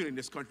opportunity in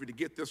this country to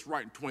get this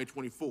right in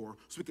 2024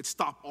 so we could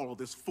stop all of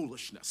this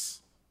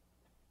foolishness.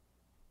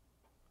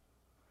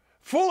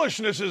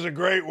 Foolishness is a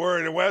great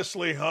word. And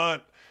Wesley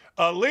Hunt,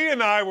 Lee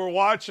and I were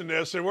watching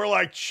this and we're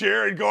like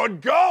cheering, going,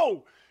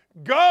 go,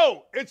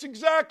 go. It's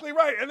exactly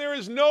right. And there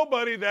is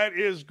nobody that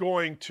is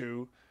going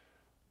to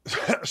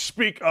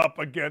speak up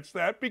against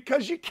that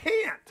because you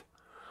can't.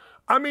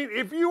 I mean,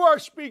 if you are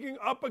speaking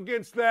up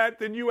against that,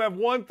 then you have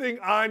one thing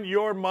on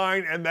your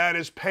mind, and that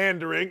is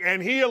pandering.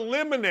 And he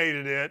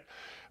eliminated it,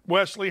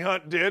 Wesley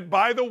Hunt did,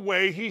 by the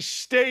way he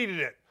stated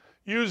it,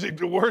 using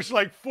the words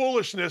like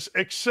foolishness,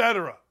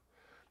 etc.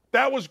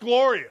 That was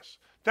glorious.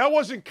 That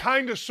wasn't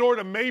kind of, sort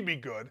of, maybe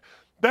good.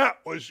 That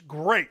was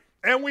great.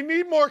 And we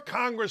need more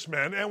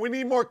congressmen, and we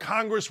need more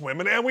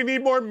congresswomen, and we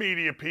need more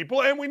media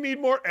people, and we need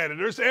more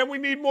editors, and we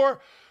need more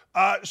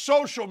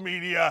social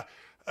media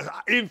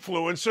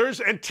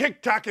influencers and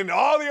TikTok and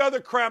all the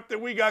other crap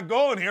that we got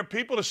going here,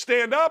 people to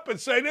stand up and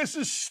say this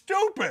is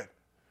stupid.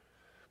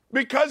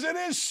 Because it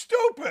is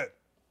stupid.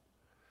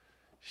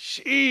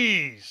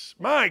 Jeez,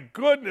 my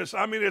goodness.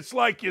 I mean, it's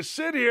like you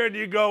sit here and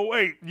you go,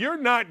 wait,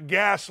 you're not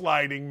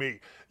gaslighting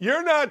me.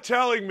 You're not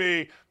telling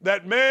me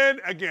that men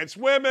against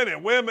women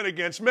and women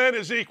against men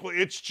is equal.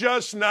 It's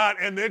just not,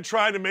 and then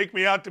trying to make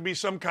me out to be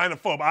some kind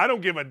of phobe. I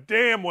don't give a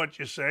damn what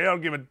you say. I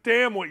don't give a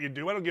damn what you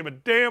do. I don't give a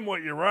damn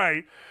what you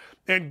write.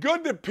 And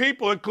good that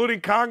people,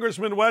 including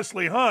Congressman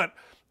Wesley Hunt,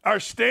 are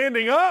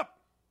standing up.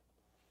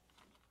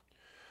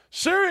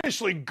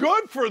 Seriously,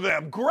 good for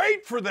them.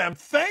 Great for them.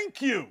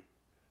 Thank you.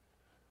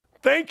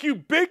 Thank you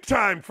big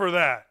time for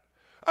that.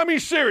 I mean,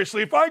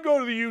 seriously, if I go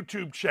to the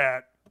YouTube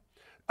chat,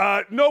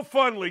 No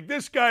Fun League,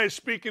 this guy is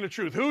speaking the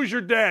truth. Who's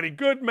your daddy?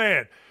 Good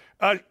man.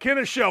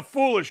 Kenishel,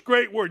 foolish,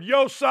 great word.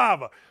 Yo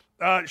Sava.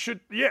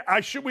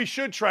 We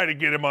should try to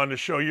get him on the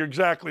show. You're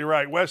exactly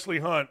right. Wesley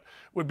Hunt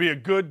would be a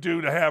good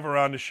dude to have her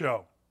on the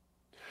show.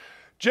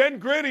 Jen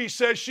Gritty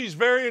says she's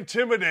very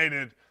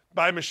intimidated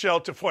by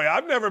Michelle Tafoya.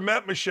 I've never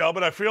met Michelle,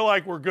 but I feel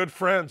like we're good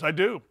friends. I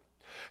do.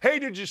 Hey,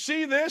 did you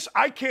see this?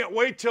 I can't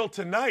wait till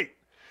tonight.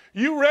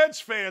 You Reds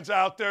fans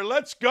out there,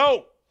 let's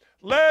go.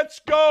 Let's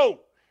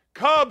go.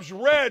 Cubs,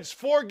 Reds,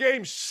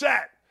 4-game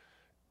set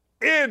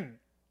in,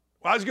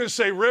 I was going to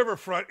say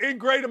Riverfront, in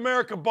Great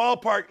America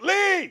Ballpark.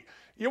 Lee,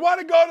 you want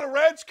to go to the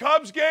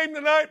Reds-Cubs game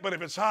tonight? But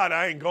if it's hot,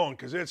 I ain't going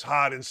because it's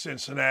hot in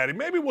Cincinnati.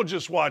 Maybe we'll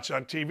just watch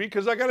on TV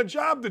because I got a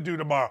job to do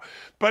tomorrow.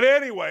 But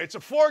anyway, it's a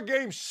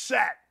 4-game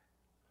set.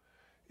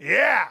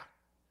 Yeah,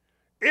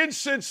 in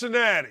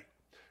Cincinnati.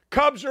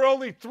 Cubs are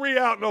only 3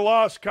 out in the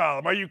loss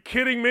column. Are you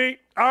kidding me?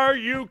 Are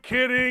you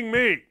kidding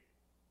me?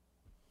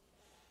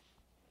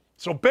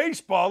 So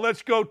baseball,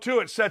 let's go to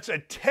it, sets a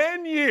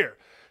 10-year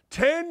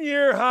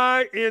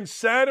high in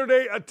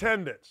Saturday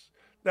attendance.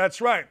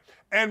 That's right.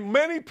 And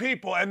many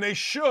people, and they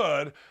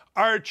should,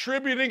 are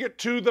attributing it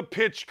to the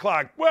pitch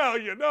clock. Well,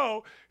 you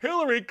know,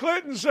 Hillary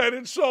Clinton said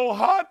it's so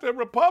hot that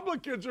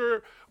Republicans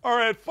are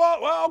at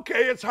fault. Well,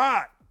 okay, it's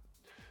hot.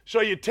 So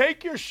you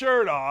take your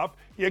shirt off,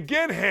 you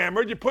get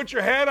hammered, you put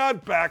your hat on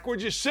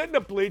backwards, you sit in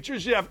the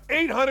bleachers, you have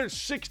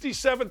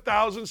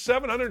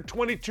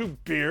 867,722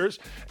 beers,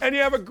 and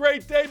you have a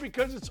great day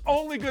because it's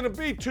only going to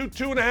be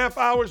 2.5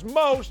 hours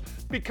most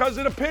because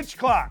of the pitch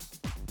clock.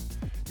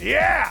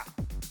 Yeah,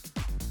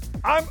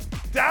 I'm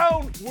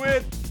down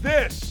with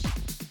this.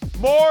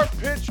 More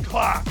pitch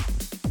clock.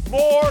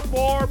 More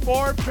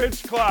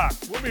pitch clock.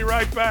 We'll be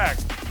right back.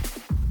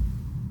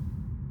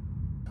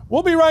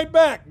 We'll be right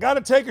back. Got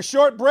to take a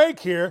short break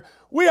here.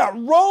 We are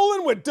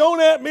rolling with Don't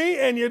At Me,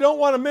 and you don't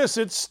want to miss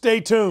it. Stay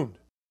tuned.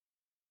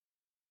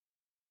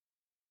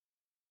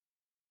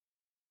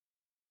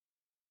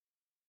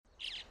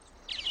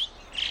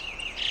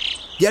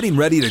 Getting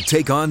ready to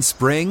take on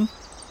spring?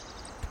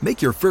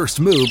 Make your first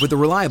move with the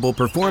reliable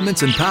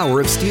performance and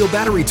power of Steel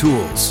battery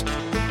tools.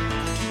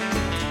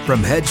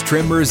 From hedge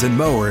trimmers and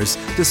mowers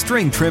to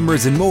string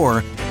trimmers and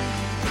more,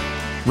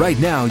 right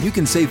now, you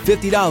can save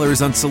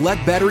 $50 on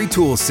select battery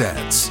tool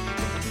sets.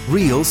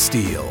 Real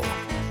Steel.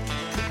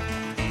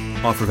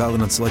 Offer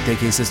valid on select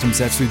AK system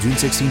sets through June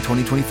 16,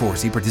 2024.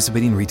 See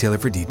participating retailer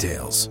for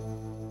details.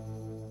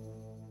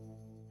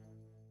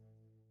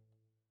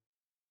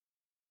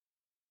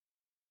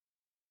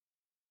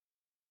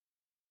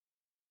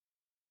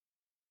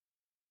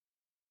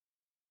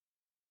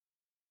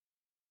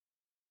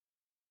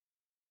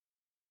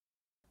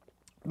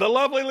 The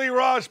lovely Lee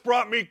Ross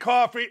brought me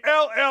coffee.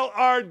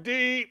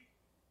 LLRD.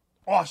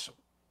 Awesome.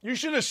 You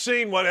should have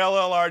seen what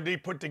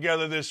LLRD put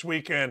together this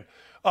weekend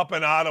up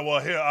in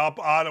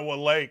Ottawa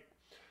Lake,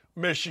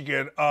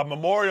 Michigan.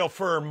 Memorial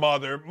for her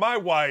mother. My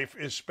wife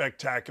is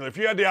spectacular. If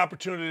you had the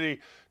opportunity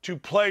to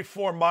play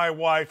for my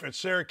wife at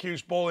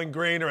Syracuse Bowling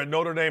Green or at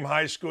Notre Dame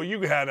High School,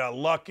 you had a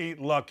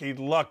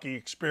lucky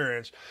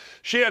experience.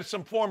 She had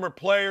some former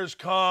players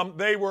come.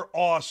 They were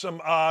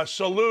awesome.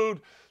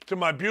 Salute to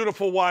my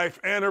beautiful wife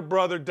and her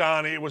brother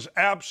Donnie. It was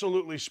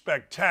absolutely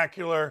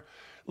spectacular.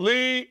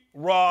 Lee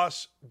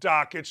Ross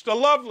Dockage, the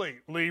lovely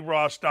Lee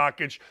Ross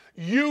Dockage.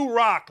 You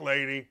rock,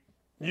 lady.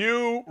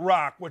 You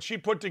rock. What she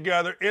put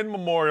together in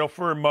memorial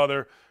for her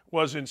mother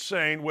was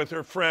insane with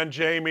her friend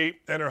Jamie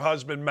and her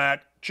husband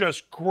Matt.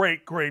 Just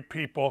great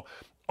people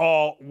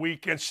all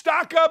weekend.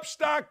 Stock up,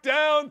 stock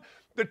down.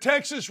 The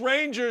Texas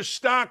Rangers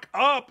stock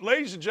up.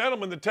 Ladies and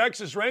gentlemen, the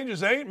Texas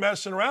Rangers, they ain't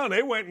messing around.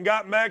 They went and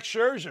got Max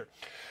Scherzer.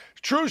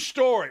 True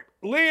story.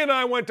 Lee and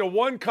I went to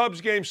one Cubs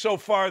game so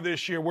far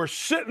this year. We're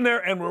sitting there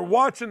and we're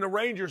watching the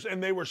Rangers,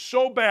 and they were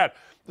so bad.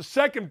 The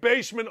second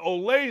baseman,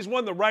 Olays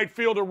one. The right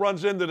fielder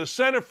runs into the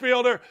center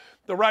fielder.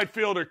 The right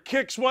fielder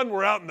kicks one.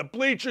 We're out in the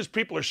bleachers.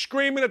 People are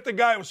screaming at the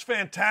guy. It was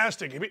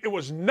fantastic. It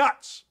was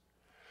nuts.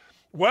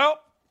 Well,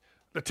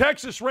 the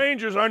Texas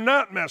Rangers are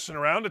not messing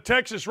around. The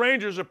Texas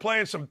Rangers are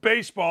playing some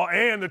baseball,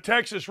 and the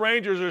Texas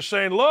Rangers are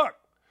saying, look,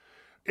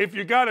 if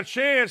you got a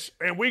chance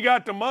and we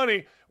got the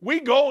money, we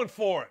going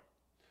for it.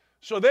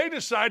 So they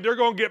decide they're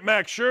going to get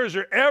Max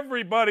Scherzer,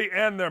 everybody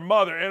and their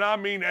mother, and I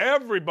mean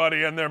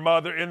everybody and their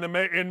mother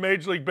in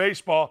Major League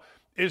Baseball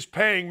is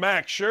paying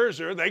Max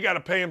Scherzer. They got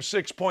to pay him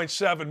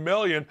 $6.7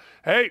 million.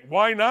 Hey,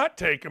 why not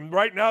take him?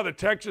 Right now the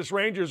Texas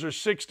Rangers are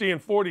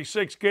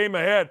 60-46, game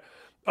ahead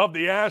of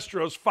the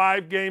Astros,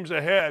 5 games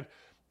ahead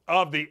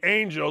of the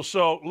Angels.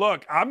 So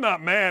look, I'm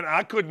not mad.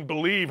 I couldn't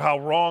believe how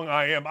wrong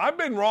I am. I've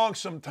been wrong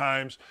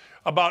sometimes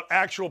about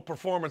actual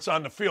performance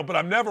on the field, but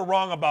I'm never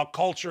wrong about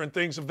culture and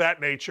things of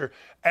that nature,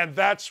 and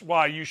that's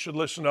why you should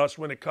listen to us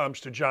when it comes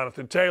to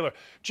Jonathan Taylor.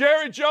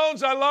 Jerry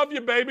Jones, I love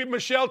you, baby.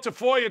 Michelle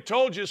Tafoya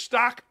told you,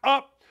 stock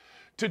up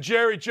to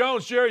Jerry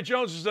Jones. Jerry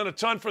Jones has done a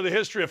ton for the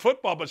history of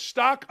football, but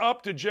stock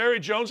up to Jerry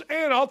Jones,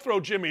 and I'll throw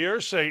Jimmy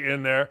Irsay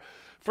in there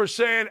for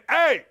saying,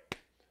 hey,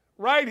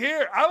 right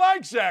here, I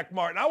like Zach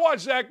Martin. I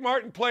watched Zach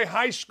Martin play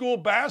high school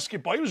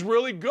basketball. He was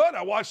really good.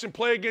 I watched him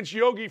play against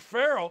Yogi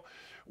Ferrell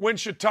when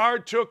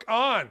Shatard took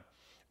on.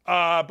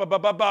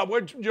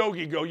 Where'd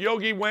Yogi go?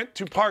 Yogi went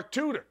to Park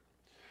Tudor.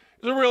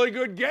 It was a really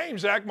good game.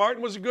 Zach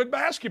Martin was a good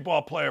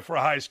basketball player for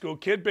a high school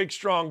kid, big,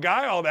 strong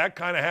guy, all that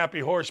kind of happy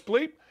horse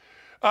bleep.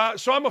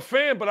 So I'm a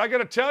fan, but I got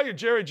to tell you,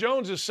 Jerry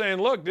Jones is saying,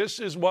 look, this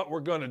is what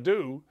we're going to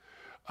do.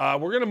 We're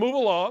going to move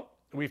along.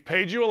 We've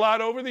paid you a lot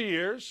over the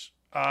years,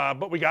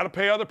 but we got to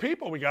pay other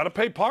people. We got to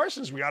pay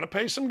Parsons. We got to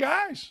pay some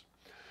guys.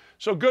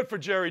 So good for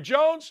Jerry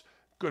Jones.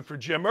 Good for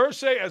Jim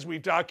Irsay, as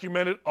we've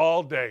documented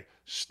all day.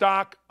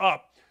 Stock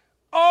up.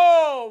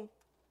 Oh,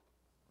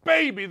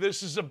 baby,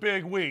 this is a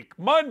big week.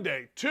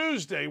 Monday,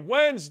 Tuesday,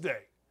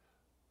 Wednesday.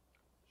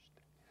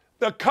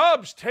 The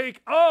Cubs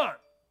take on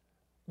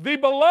the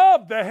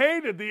beloved, the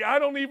hated, the I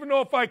don't even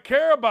know if I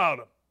care about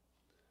them.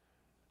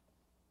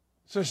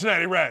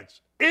 Cincinnati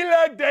Reds.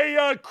 Eli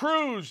de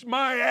Cruz,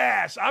 my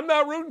ass. I'm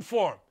not rooting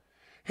for him.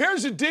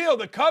 Here's the deal.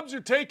 The Cubs are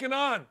taking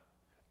on,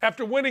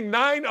 after winning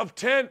 9 of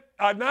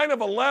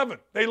 11.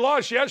 They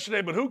lost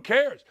yesterday, but who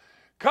cares?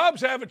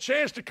 Cubs have a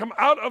chance to come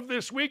out of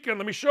this weekend.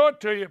 Let me show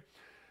it to you.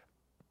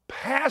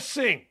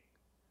 Passing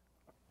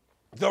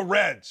the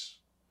Reds.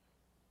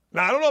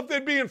 Now, I don't know if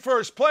they'd be in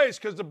first place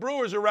because the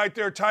Brewers are right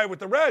there tied with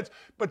the Reds,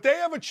 but they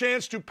have a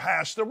chance to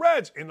pass the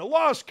Reds in the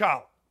loss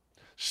column.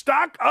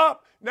 Stock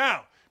up.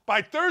 Now,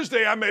 by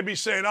Thursday, I may be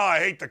saying, oh, I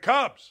hate the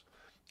Cubs.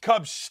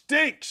 Cubs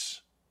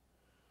stinks.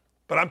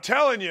 But I'm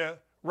telling you,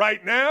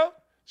 right now,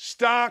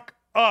 stock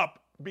up,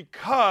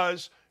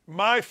 because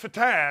my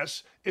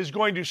Fatas is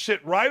going to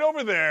sit right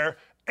over there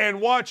and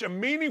watch a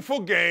meaningful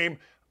game.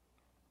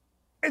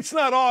 It's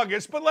not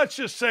August, but let's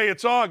just say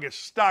it's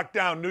August. Stock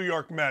down, New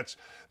York Mets.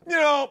 You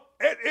know,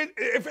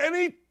 if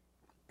any,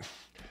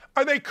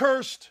 are they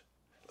cursed?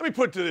 Let me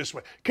put it this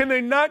way. Can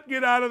they not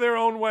get out of their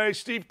own way?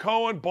 Steve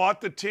Cohen bought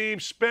the team,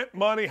 spent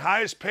money,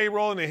 highest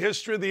payroll in the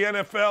history of the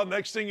NFL.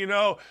 Next thing you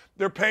know,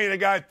 they're paying a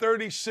guy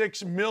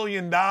 $36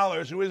 million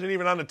who isn't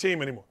even on the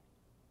team anymore.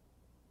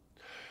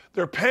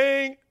 They're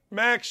paying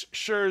Max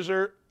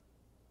Scherzer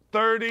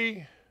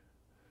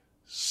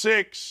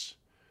 $36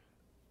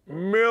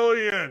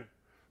 million.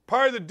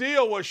 Part of the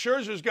deal was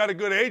Scherzer's got a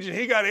good agent.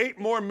 He got $8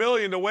 more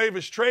million to waive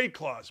his trade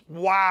clause.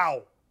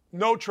 Wow.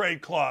 No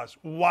trade clause.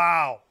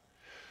 Wow.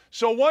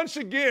 So once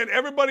again,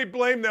 everybody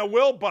blamed that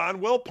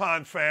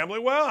Wilpon family.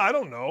 Well, I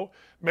don't know.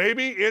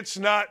 Maybe it's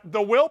not the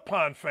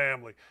Wilpon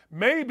family.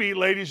 Maybe,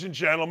 ladies and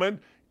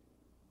gentlemen,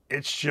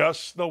 it's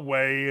just the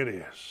way it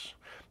is.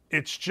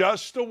 It's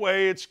just the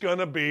way it's going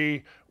to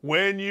be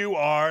when you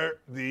are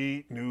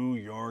the New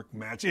York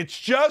Mets. It's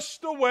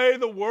just the way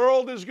the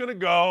world is going to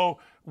go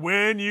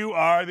when you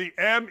are the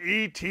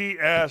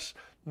M-E-T-S,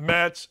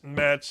 Mets.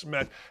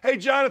 Hey,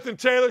 Jonathan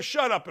Taylor,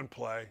 shut up and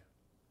play.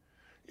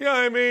 You know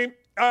what I mean?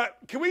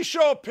 Can we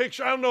show a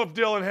picture? I don't know if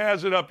Dylan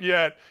has it up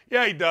yet.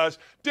 Yeah, he does.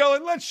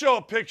 Dylan, let's show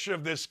a picture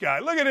of this guy.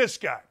 Look at this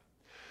guy.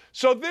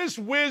 So this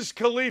Wiz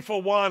Khalifa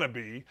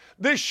wannabe,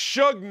 this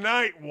Suge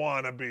Knight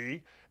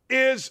wannabe,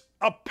 is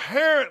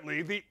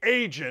apparently the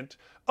agent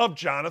of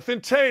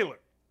Jonathan Taylor.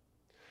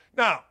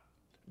 Now,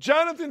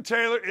 Jonathan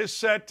Taylor is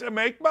set to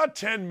make about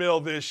 $10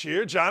 million this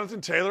year. Jonathan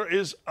Taylor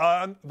is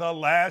on the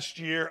last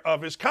year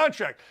of his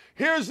contract.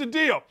 Here's the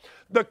deal.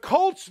 The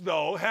Colts,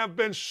 though, have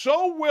been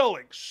so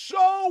willing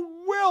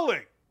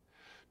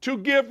to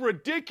give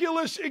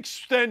ridiculous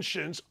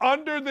extensions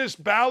under this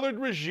Ballard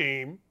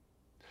regime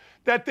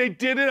that they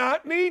did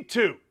not need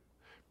to.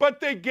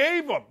 But they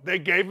gave them. They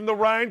gave them to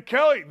Ryan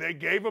Kelly. They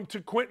gave them to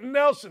Quentin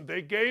Nelson.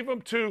 They gave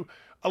them to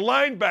a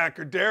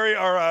linebacker,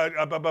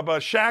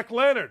 Shaq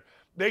Leonard.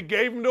 They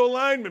gave him to a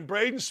lineman,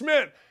 Braden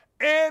Smith.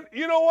 And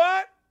you know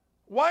what?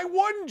 Why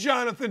wouldn't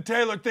Jonathan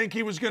Taylor think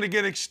he was going to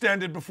get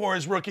extended before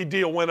his rookie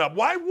deal went up?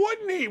 Why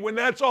wouldn't he when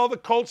that's all the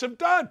Colts have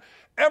done?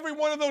 Every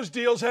one of those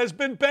deals has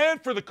been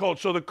bad for the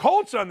Colts. So the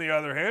Colts, on the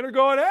other hand, are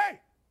going, hey,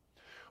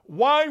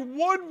 why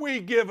would we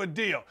give a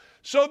deal?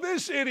 So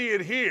this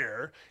idiot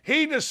here,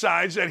 he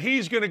decides that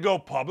he's going to go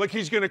public.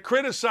 He's going to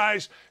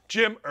criticize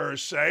Jim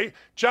Irsay.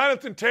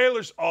 Jonathan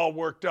Taylor's all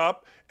worked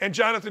up, and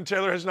Jonathan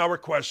Taylor has now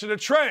requested a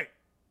trade.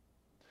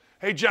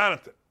 Hey,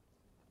 Jonathan,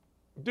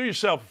 do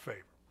yourself a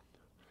favor.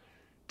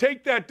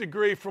 Take that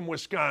degree from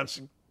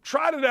Wisconsin.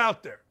 Trot it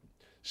out there.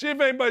 See if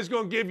anybody's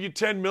going to give you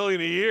 $10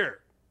 million a year.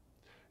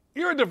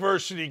 You're a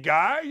diversity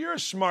guy. You're a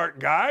smart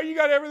guy. You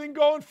got everything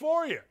going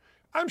for you.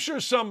 I'm sure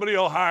somebody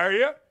will hire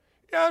you.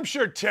 Yeah, I'm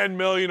sure $10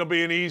 million will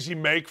be an easy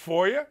make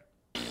for you.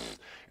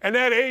 And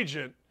that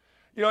agent,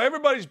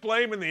 everybody's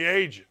blaming the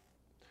agent.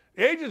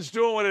 The agent's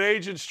doing what an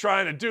agent's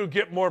trying to do,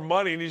 get more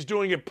money, and he's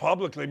doing it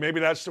publicly. Maybe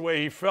that's the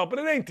way he felt, but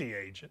it ain't the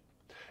agent.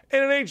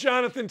 And it ain't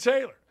Jonathan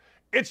Taylor.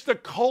 It's the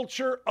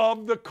culture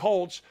of the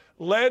Colts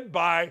led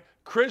by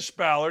Chris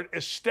Ballard,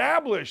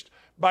 established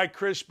by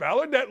Chris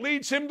Ballard, that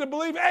leads him to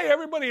believe, hey,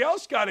 everybody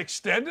else got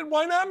extended.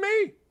 Why not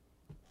me?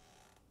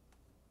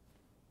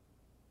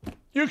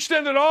 You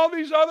extended all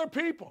these other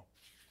people.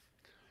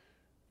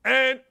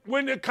 And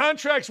when the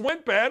contracts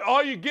went bad,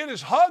 all you get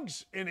is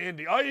hugs in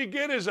Indy. All you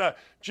get is a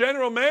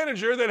general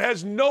manager that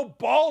has no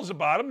balls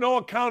about him, no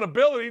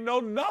accountability, no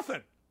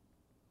nothing.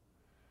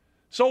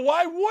 So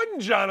why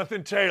wouldn't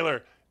Jonathan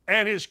Taylor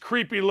and his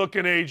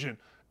creepy-looking agent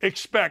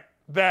expect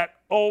that,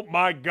 oh,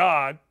 my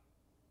God,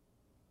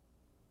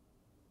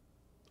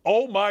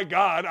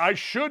 I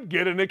should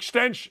get an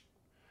extension?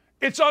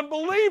 It's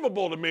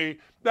unbelievable to me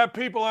that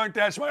people aren't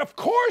that smart. Of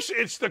course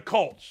it's the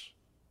Colts.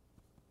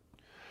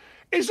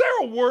 Is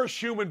there a worse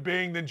human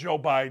being than Joe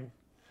Biden?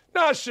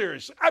 No,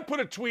 seriously. I put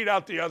a tweet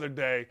out the other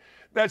day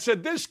that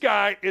said this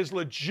guy is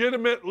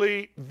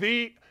legitimately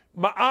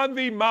on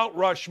the Mount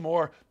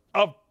Rushmore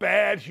of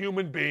bad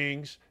human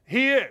beings.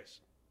 He is.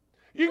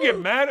 You can get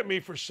mad at me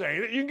for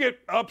saying it. You can get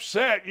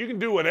upset. You can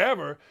do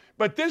whatever.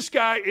 But this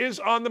guy is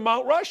on the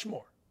Mount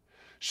Rushmore.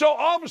 So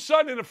all of a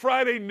sudden in a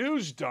Friday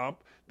news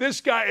dump, this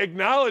guy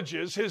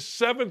acknowledges his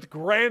 7th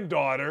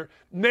granddaughter,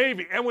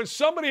 Navy. And when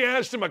somebody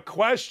asked him a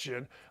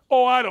question,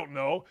 I don't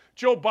know,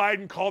 Joe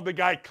Biden called the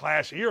guy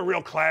classy. You're a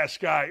real class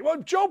guy.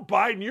 Well, Joe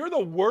Biden, you're the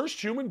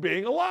worst human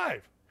being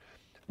alive.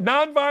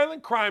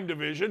 Nonviolent crime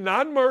division,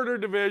 non-murder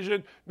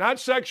division, not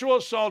sexual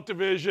assault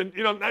division,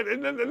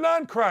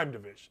 non-crime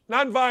division,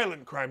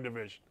 nonviolent crime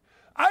division.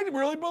 I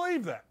really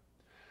believe that.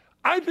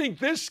 I think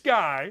this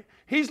guy,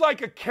 he's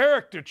like a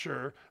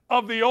caricature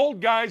of the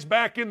old guys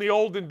back in the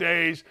olden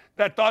days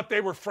that thought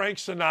they were Frank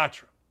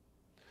Sinatra.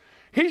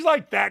 He's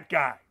like that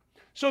guy.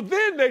 So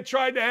then they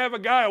tried to have a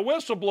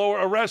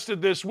whistleblower,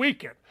 arrested this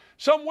weekend.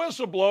 Some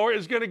whistleblower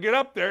is going to get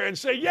up there and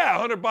say, yeah,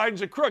 Hunter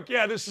Biden's a crook.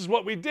 Yeah, this is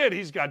what we did.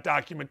 He's got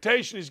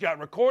documentation. He's got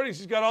recordings.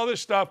 He's got all this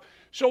stuff.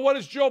 So what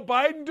does Joe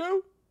Biden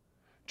do?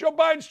 Joe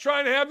Biden's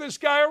trying to have this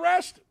guy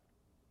arrested.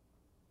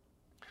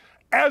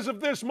 As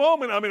of this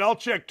moment, I'll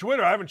check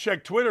Twitter. I haven't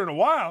checked Twitter in a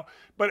while.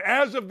 But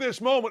as of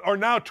this moment, or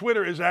now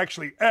Twitter is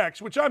actually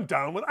X, which I'm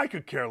down with. I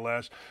could care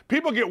less.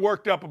 People get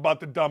worked up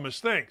about the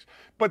dumbest things.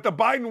 But the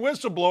Biden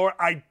whistleblower,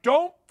 I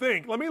don't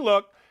think, let me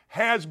look,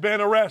 has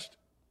been arrested.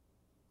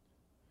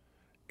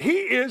 He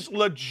is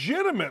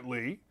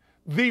legitimately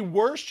the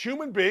worst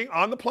human being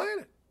on the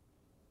planet.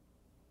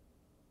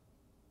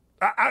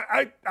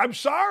 I'm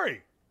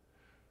sorry.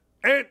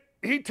 And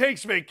he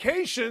takes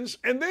vacations,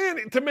 and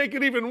then to make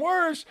it even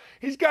worse,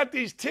 he's got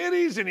these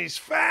titties, and he's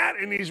fat,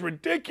 and he's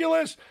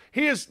ridiculous.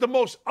 He is the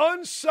most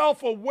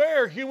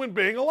unself-aware human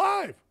being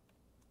alive.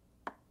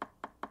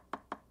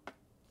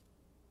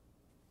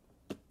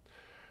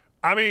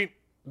 The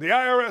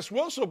IRS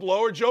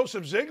whistleblower,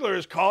 Joseph Ziegler,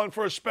 is calling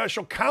for a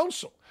special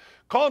counsel.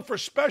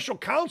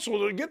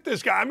 To get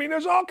this guy.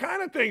 There's all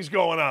kind of things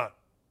going on.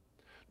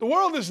 The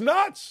world is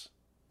nuts.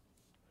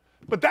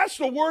 But that's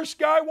the worst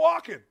guy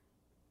walking.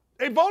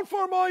 Hey, vote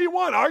for him all you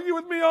want. Argue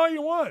with me all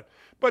you want.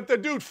 But the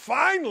dude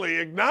finally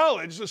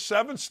acknowledged the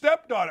 7th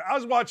stepdaughter. I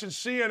was watching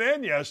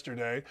CNN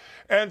yesterday,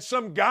 and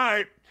some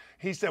guy,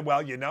 he said,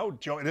 well,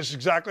 Joe, and this is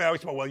exactly how he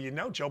spoke. Well,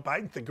 Joe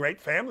Biden's the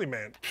great family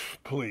man.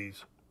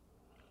 Please,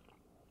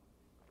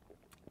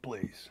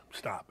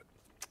 stop it.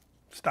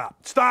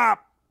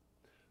 Stop.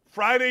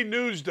 Friday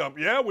news dump.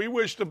 Yeah, we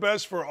wish the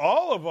best for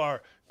all of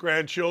our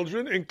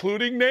grandchildren,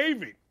 including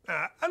Navy.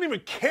 I don't even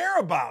care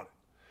about it.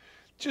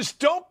 Just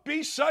don't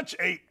be such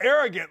an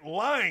arrogant,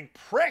 lying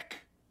prick.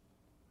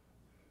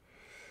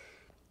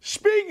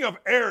 Speaking of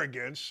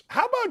arrogance,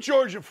 how about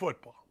Georgia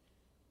football?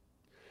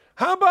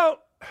 How about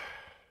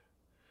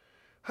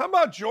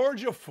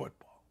Georgia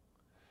football?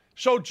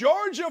 So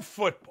Georgia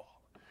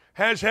football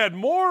has had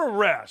more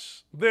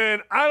arrests than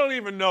I don't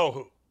even know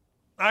who.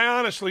 I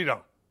honestly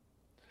don't.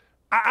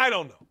 I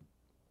don't know.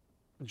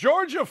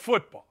 Georgia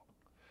football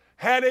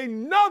had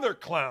another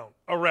clown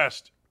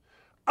arrested.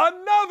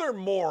 Another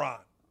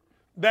moron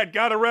that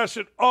got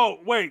arrested. Oh,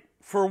 wait,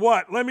 for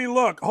what? Let me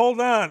look. Hold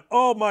on.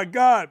 Oh, my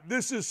God.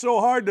 This is so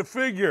hard to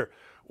figure.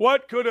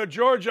 What could a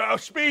Georgia... Oh,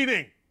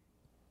 speeding.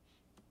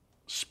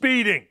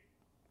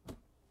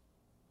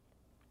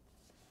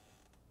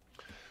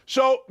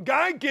 So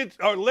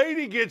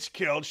lady gets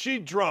killed.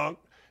 She's drunk.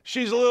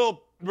 She's a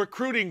little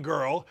recruiting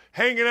girl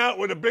hanging out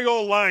with a big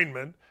old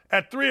lineman.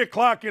 At 3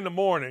 o'clock in the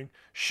morning,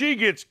 she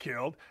gets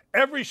killed.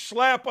 Every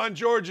slap on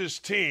Georgia's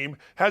team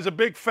has a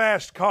big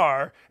fast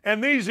car,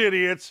 and these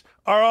idiots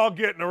are all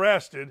getting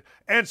arrested.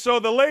 And so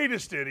the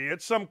latest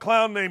idiot, some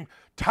clown named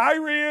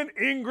Tyrion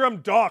Ingram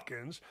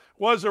Dawkins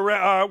was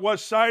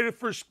cited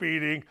for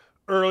speeding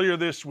earlier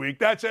this week.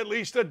 That's at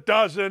least a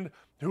dozen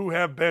who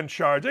have been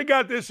charged. They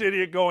got this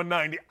idiot going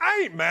 90.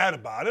 I ain't mad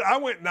about it. I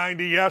went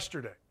 90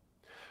 yesterday.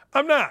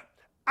 I'm not.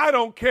 I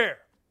don't care.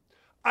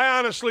 I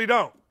honestly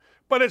don't.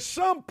 But at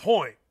some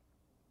point,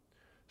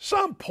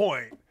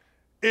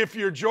 if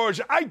you're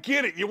Georgia, I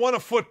get it. You won a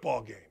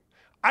football game.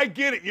 I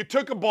get it. You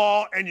took a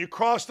ball and you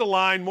crossed the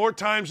line more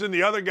times than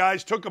the other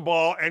guys took a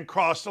ball and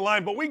crossed the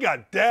line. But we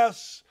got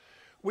deaths.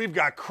 We've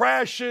got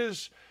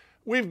crashes.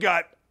 We've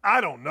got, I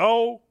don't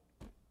know.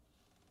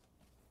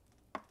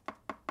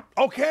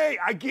 Okay,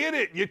 I get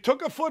it. You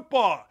took a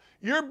football.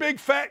 Your big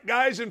fat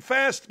guys and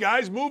fast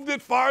guys moved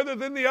it farther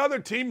than the other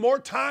team more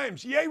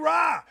times. Yay,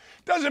 rah.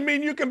 Doesn't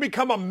mean you can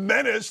become a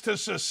menace to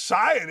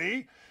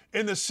society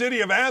in the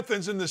city of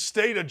Athens in the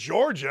state of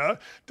Georgia.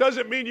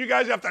 Doesn't mean you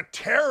guys have to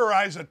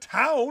terrorize a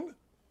town.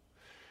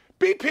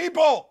 Be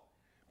people.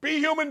 Be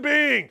human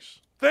beings.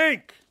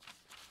 Think.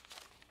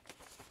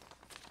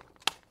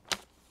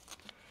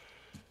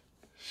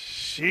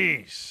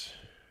 Jeez.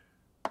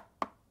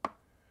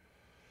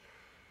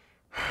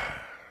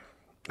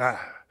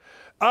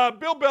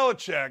 Bill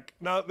Belichick.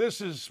 Now,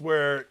 this is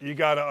where you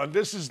got to,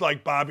 this is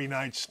like Bobby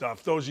Knight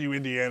stuff, those of you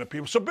Indiana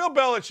people. So Bill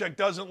Belichick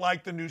doesn't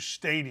like the new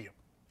stadium.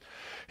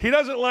 He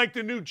doesn't like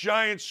the new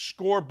giant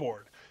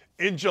scoreboard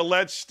in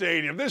Gillette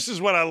Stadium. This is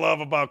what I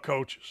love about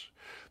coaches.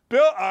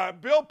 Bill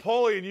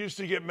Polian used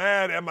to get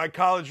mad at my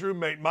college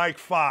roommate, Mike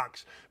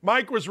Fox.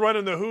 Mike was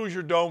running the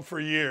Hoosier Dome for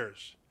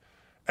years.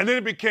 And then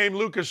it became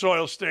Lucas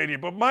Oil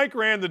Stadium. But Mike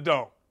ran the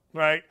Dome,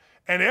 right?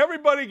 And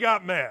everybody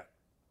got mad.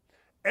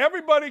 Not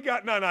everybody.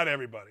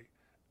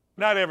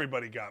 Not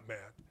everybody got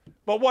mad.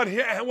 But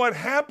what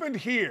happened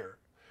here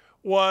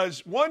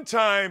was one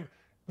time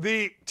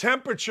the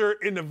temperature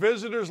in the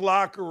visitors'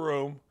 locker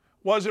room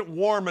wasn't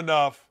warm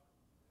enough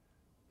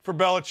for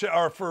Belichick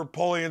or for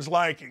Polian's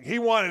liking. He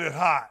wanted it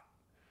hot.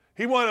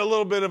 He wanted a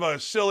little bit of a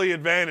silly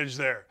advantage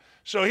there.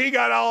 So he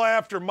got all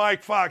after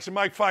Mike Fox, and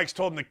Mike Fox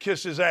told him to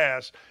kiss his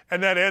ass,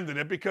 and that ended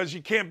it because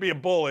you can't be a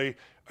bully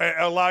and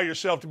allow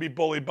yourself to be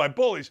bullied by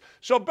bullies.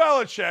 So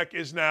Belichick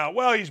is now,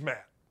 well, he's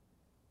mad.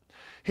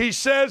 He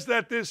says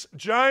that this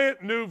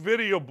giant new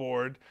video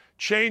board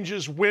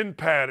changes wind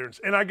patterns.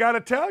 And I got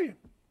to tell you,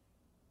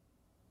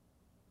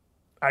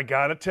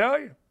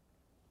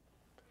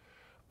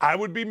 I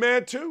would be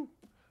mad too.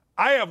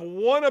 I have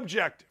one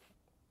objective,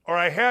 or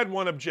I had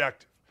one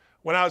objective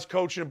when I was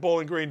coaching at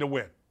Bowling Green, to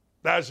win.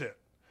 That's it.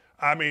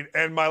 I mean,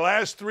 and my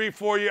last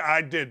 3-4 years,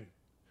 I didn't.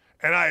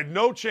 And I had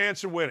no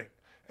chance of winning.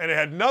 And it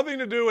had nothing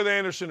to do with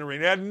Anderson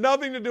Arena. It had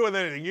nothing to do with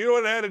anything. You know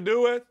what it had to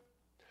do with?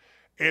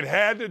 It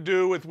had to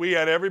do with we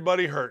had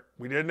everybody hurt.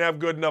 We didn't have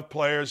good enough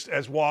players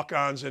as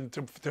walk-ons and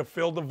to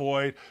fill the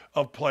void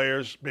of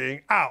players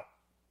being out.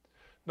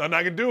 Nothing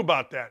I can do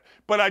about that.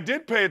 But I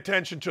did pay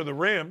attention to the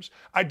rims.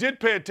 I did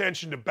pay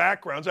attention to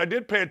backgrounds. I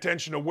did pay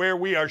attention to where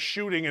we are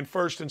shooting in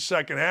first and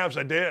second halves.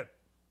 I did.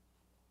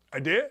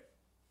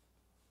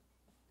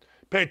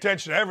 Pay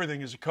attention to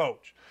everything as a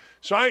coach.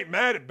 So I ain't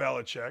mad at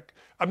Belichick.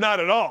 I'm not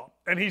at all.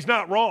 And he's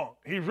not wrong.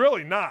 He's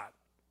really not.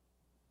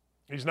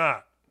 He's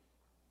not.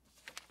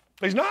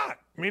 I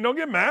mean, don't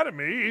get mad at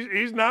me.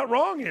 He's not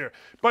wrong here.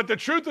 But the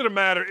truth of the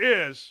matter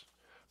is,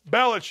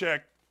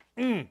 Belichick,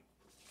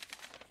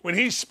 when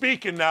he's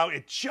speaking now,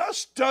 it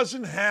just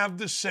doesn't have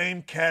the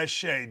same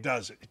cachet,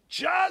 does it? It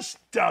just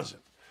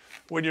doesn't.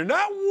 When you're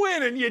not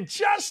winning, you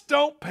just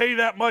don't pay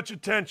that much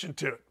attention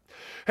to it.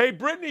 Hey,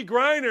 Brittany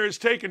Griner has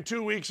taken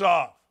 2 weeks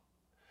off.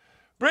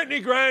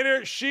 Brittany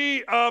Griner,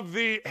 she of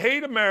the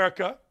Hate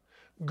America,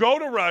 go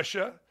to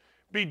Russia,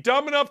 be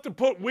dumb enough to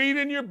put weed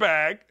in your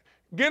bag,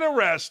 get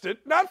arrested,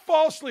 not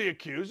falsely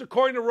accused,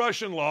 according to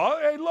Russian law.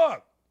 Hey,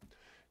 look,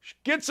 she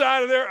gets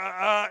out of there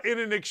in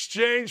an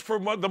exchange for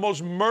the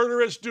most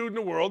murderous dude in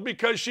the world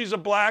because she's a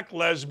black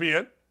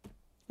lesbian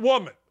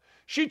woman.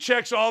 She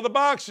checks all the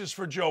boxes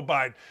for Joe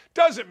Biden.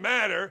 Doesn't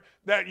matter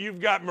that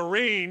you've got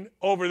Marine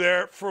over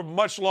there for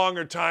much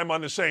longer time on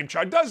the same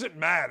chart. Doesn't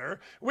matter.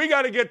 We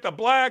got to get the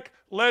black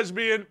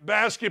lesbian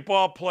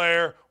basketball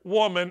player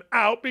woman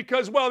out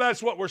because, well,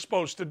 that's what we're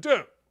supposed to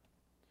do.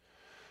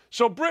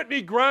 So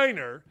Brittany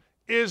Griner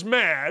is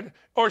mad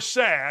or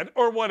sad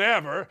or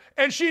whatever,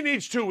 and she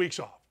needs 2 weeks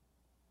off.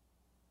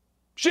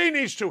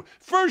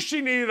 First, she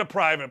needed a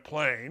private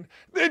plane.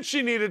 Then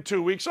she needed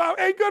 2 weeks off.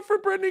 Hey, good for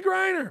Brittany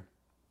Griner.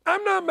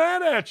 I'm not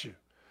mad at you.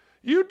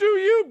 You do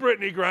you,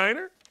 Brittany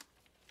Griner.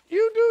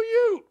 You do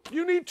you.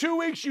 You need 2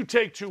 weeks, you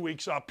take 2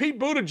 weeks off. Pete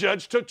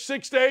Buttigieg took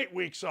 6 to 8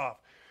 weeks off.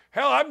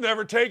 Hell, I've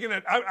never taken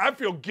it. I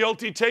feel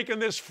guilty taking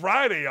this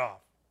Friday off.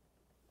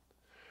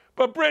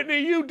 But Brittany,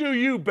 you do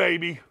you,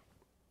 baby.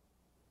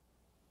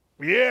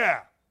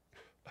 Yeah.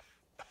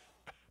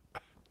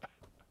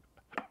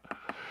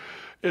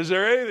 Is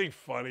there anything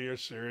funnier,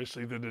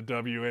 seriously, than the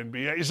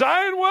WNBA?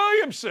 Zion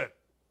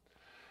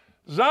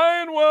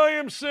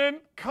Williamson,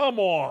 come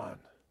on.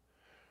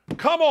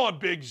 Come on,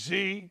 Big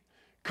Z.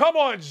 Come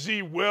on,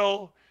 Z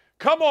Will.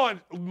 Come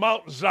on,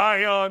 Mount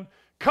Zion.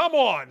 Come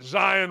on,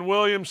 Zion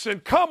Williamson.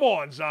 Come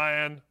on,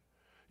 Zion.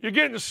 You're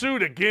getting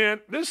sued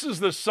again. This is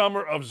the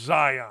summer of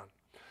Zion.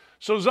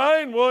 So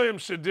Zion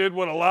Williamson did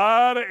what a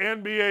lot of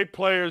NBA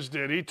players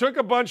did. He took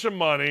a bunch of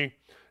money,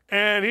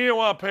 and he didn't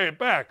want to pay it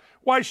back.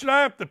 Why should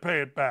I have to pay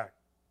it back?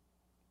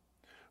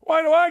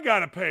 Why do I got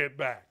to pay it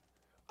back?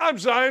 I'm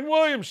Zion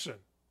Williamson.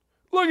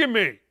 Look at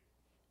me.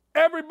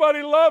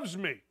 Everybody loves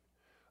me.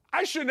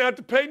 I shouldn't have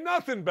to pay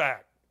nothing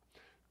back.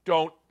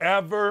 Don't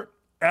ever,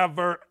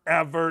 ever,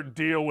 ever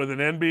deal with an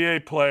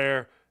NBA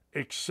player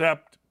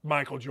except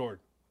Michael Jordan.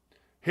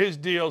 His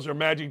deals are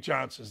Magic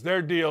Johnson's.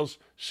 Their deals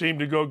seem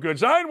to go good.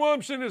 Zion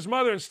Williamson, his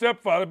mother and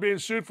stepfather, being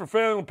sued for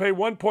failing to pay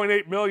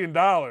 $1.8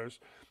 million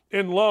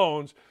in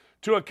loans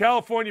to a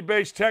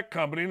California-based tech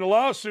company. In the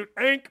lawsuit,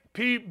 Inc.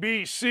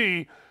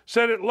 PBC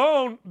said it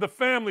loaned the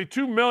family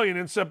 $2 million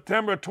in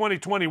September of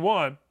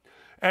 2021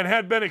 and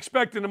had been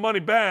expecting the money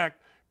back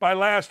by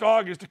last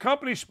August. The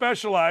company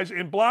specialized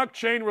in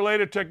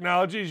blockchain-related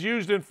technologies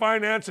used in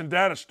finance and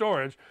data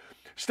storage.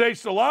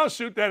 States the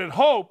lawsuit that it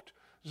hoped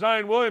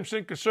Zion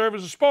Williamson could serve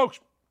as a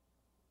spokesman.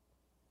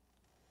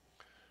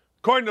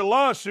 According to the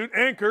lawsuit,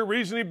 Anchor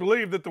reasonably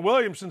believed that the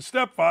Williamson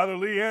stepfather,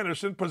 Lee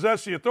Anderson,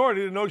 possessed the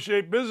authority to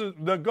negotiate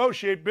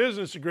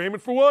business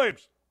agreement for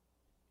Williamson.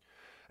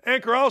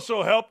 Anchor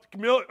also helped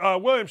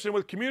Williamson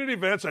with community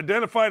events,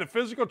 identified a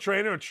physical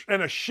trainer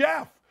and a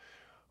chef.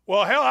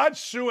 Well, hell, I'd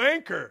sue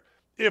Anchor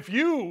if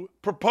you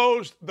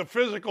proposed the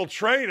physical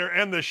trainer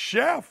and the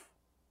chef.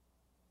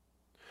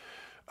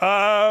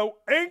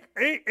 ANKR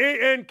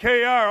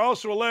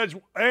also alleged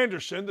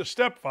Anderson, the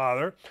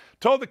stepfather,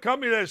 told the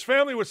company that his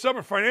family would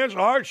suffer financial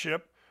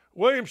hardship.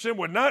 Williamson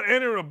would not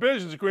enter a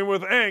business agreement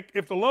with Ank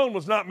if the loan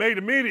was not made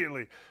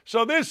immediately.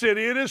 So this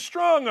idiot is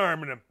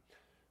strong-arming him.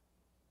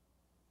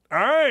 All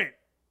right.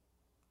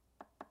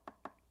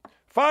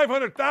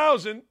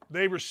 $500,000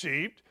 they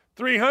received.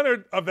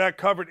 $300,000 of that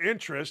covered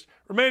interest.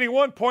 Remaining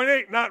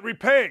 $1.8 not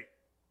repaid.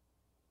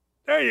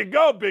 There you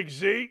go, Big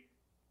Z.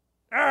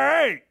 All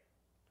right.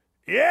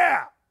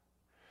 Yeah.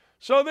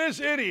 So this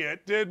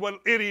idiot did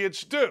what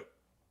idiots do.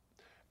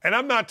 And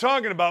I'm not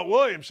talking about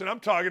Williamson. I'm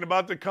talking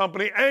about the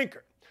company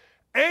Anchor.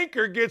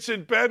 Anchor gets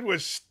in bed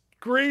with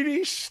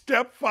greedy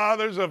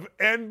stepfathers of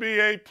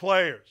NBA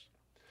players.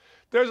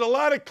 There's a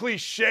lot of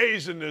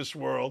cliches in this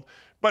world,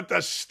 but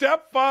the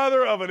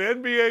stepfather of an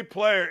NBA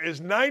player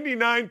is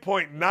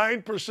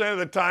 99.9% of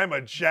the time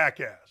a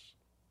jackass.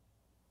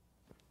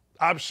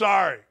 I'm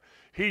sorry.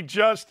 He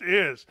just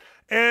is.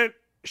 And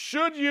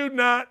should you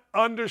not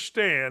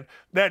understand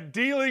that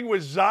dealing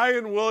with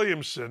Zion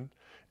Williamson,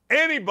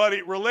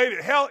 anybody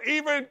related, hell,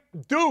 even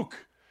Duke,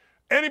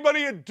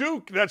 anybody at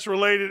Duke that's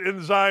related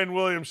in Zion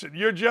Williamson,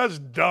 you're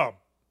just dumb.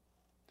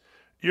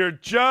 You're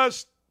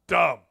just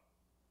dumb.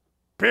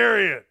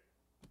 Period.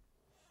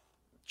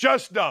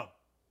 Just dumb.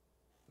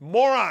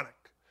 Moronic.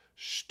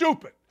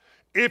 Stupid.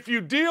 If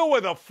you deal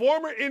with a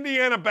former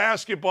Indiana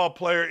basketball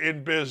player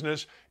in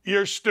business,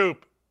 you're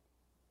stupid.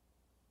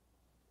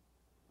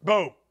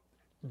 Boom.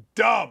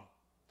 Dumb.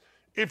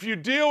 If you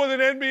deal with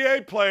an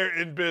NBA player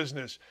in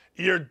business,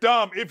 you're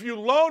dumb. If you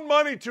loan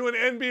money to an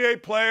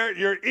NBA player,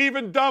 you're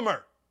even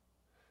dumber.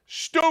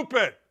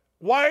 Stupid.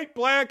 White,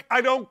 black, I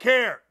don't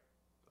care.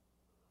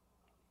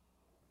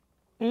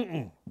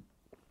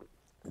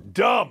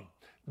 Dumb.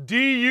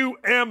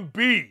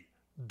 D-U-M-B.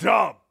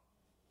 Dumb.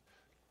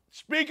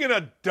 Speaking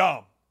of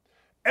dumb,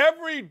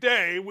 every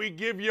day we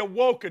give you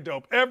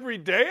woke-a-dope. Every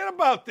day at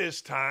about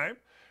this time,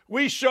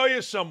 we show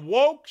you some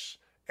wokes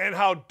and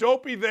how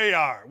dopey they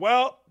are.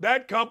 Well,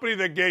 that company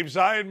that gave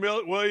Zion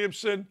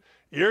Williamson,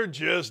 you're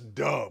just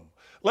dumb.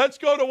 Let's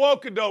go to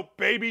woke-a-dope,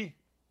 baby.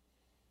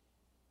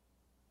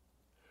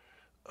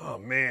 Oh,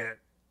 man.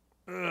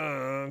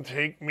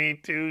 Take me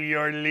to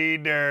your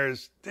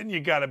leaders. Then you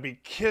got to be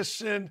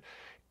kissing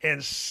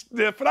and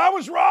sniffing. I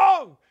was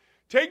wrong.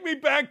 Take me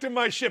back to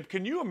my ship.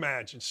 Can you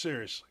imagine,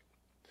 seriously?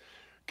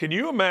 Can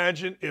you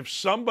imagine if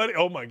somebody,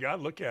 oh my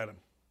God, look at him.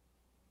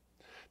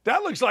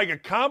 That looks like a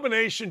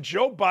combination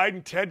Joe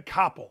Biden, Ted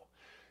Koppel.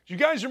 Do you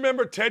guys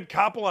remember Ted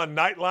Koppel on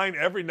Nightline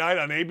every night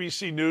on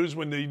ABC News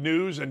when the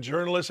news and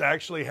journalists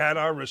actually had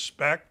our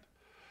respect?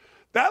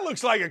 That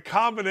looks like a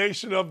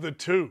combination of the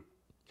two.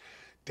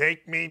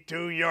 Take me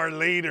to your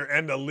leader.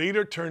 And the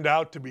leader turned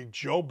out to be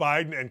Joe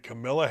Biden and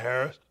Kamala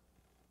Harris.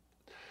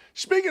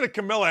 Speaking of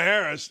Kamala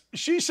Harris,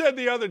 she said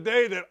the other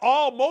day that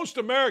most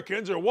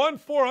Americans are one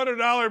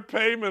 $400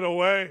 payment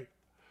away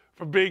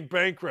from being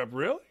bankrupt.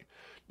 Really?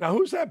 Now,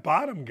 who's that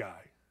bottom guy?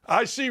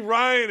 I see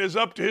Ryan is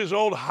up to his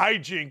old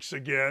hijinks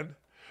again.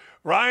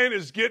 Ryan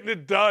is getting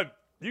it done.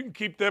 You can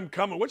keep them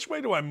coming. Which way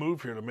do I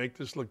move here to make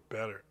this look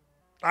better?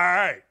 All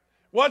right.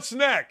 What's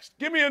next?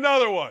 Give me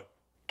another one.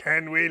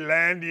 Can we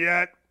land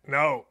yet?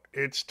 No,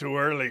 it's too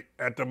early.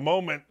 At the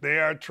moment, they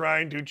are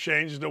trying to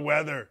change the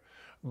weather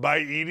by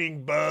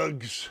eating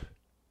bugs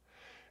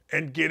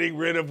and getting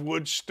rid of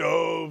wood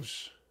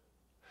stoves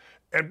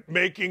and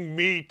making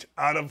meat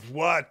out of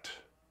what?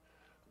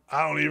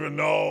 I don't even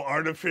know,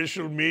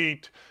 artificial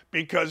meat,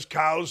 because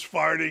cows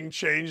farting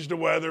changed the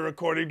weather,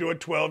 according to a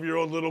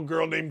 12-year-old little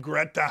girl named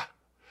Greta.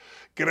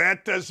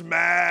 Greta's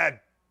mad.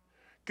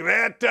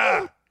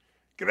 Greta!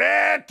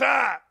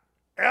 Greta!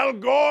 Al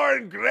Gore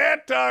and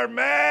Greta are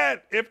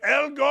mad. If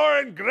Al Gore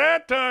and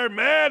Greta are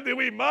mad, then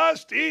we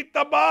must eat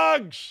the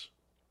bugs.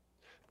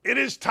 It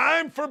is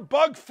time for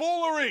bug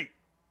foolery.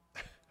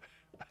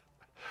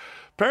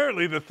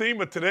 Apparently, the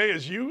theme of today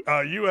is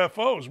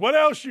UFOs. What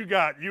else you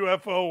got,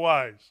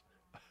 UFO-wise?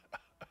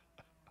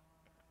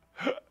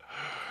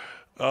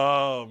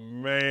 Oh,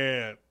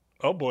 man.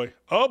 Oh, boy.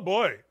 Oh,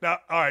 boy. Now,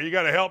 all right, you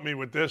got to help me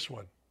with this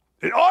one.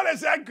 Oh,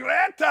 that's that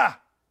Greta.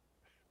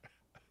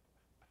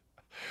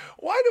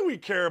 Why do we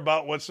care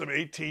about what some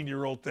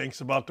 18-year-old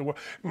thinks about the world?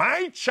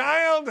 My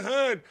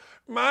childhood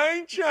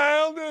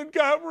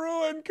got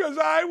ruined because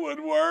I would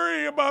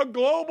worry about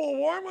global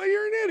warming. Well,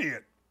 you're an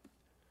idiot.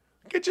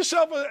 Get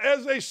yourself,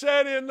 as they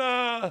said in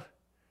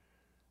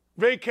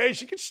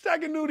Vacation, get a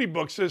stack of nudie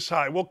books this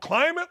high. Will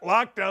climate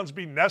lockdowns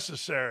be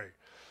necessary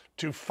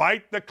to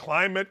fight the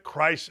climate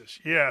crisis?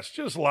 Yes,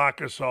 just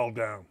lock us all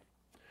down.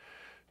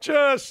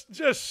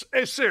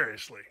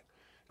 Seriously,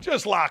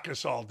 just lock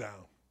us all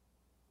down.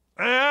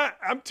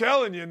 I'm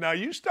telling you now,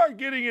 you start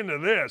getting into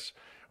this.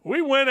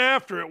 We went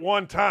after it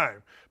one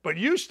time, but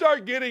you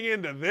start getting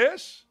into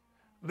this,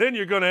 then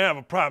you're going to have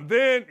a problem.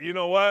 Then, you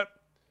know what?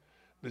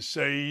 They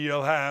say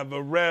you'll have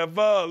a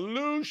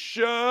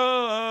revolution.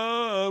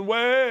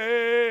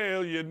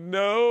 Well, you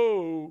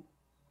know.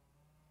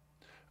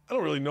 I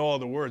don't really know all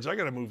the words. I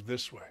got to move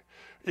this way.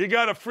 You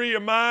got to free your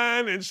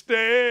mind and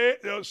stay.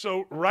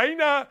 So right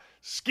now,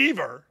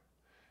 Skeever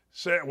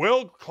said,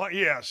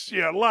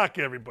 lock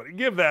everybody.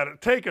 Give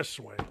that, take a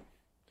swing.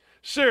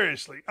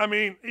 Seriously. I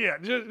mean, yeah,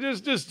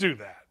 just do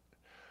that.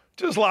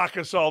 Just lock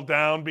us all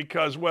down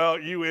because, well,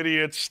 you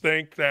idiots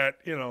think that,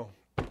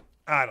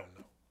 I don't know.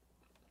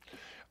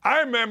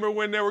 I remember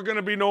when there were going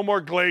to be no more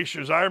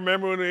glaciers. I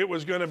remember when it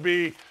was going to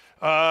be,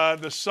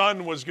 the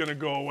sun was going to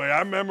go away. I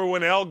remember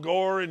when Al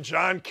Gore and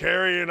John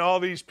Kerry and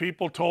all these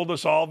people told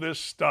us all this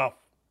stuff.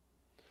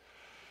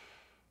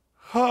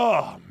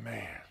 Oh,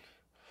 man.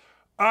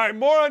 All right,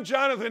 more on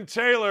Jonathan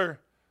Taylor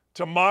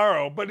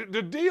tomorrow. But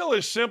the deal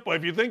is simple.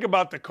 If you think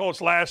about the Colts,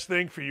 last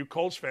thing for you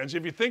Colts fans,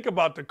 if you think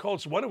about the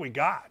Colts, what do we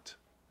got?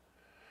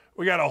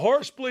 We got a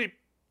horse bleep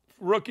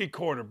rookie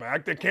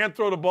quarterback that can't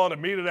throw the ball to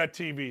me to that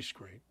TV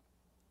screen.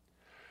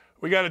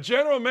 We got a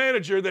general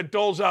manager that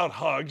doles out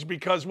hugs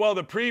because, well,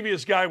 the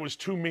previous guy was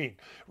too mean.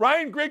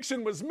 Ryan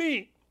Grigson was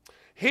mean.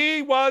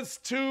 He was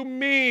too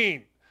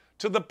mean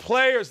to the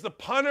players. The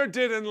punter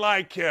didn't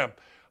like him.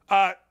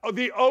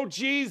 The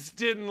OGs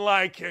didn't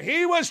like him.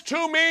 He was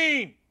too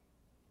mean.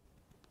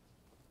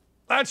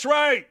 That's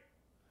right.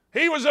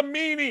 He was a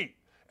meanie.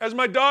 As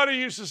my daughter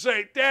used to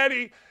say,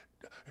 Daddy,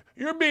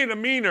 you're being a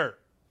meaner.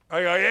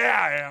 I go, yeah,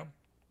 I am.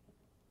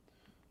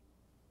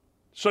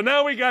 So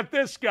now we got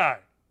this guy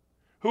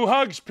who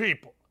hugs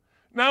people.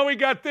 Now we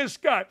got this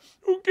guy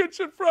who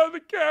gets in front of the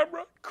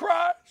camera,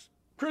 cries.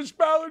 Chris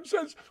Ballard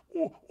says,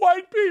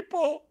 white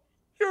people,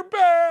 you're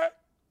bad.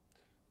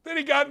 Then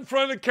he got in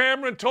front of the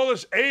camera and told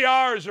us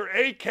ARs or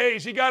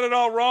AKs. He got it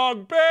all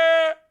wrong.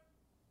 Bad.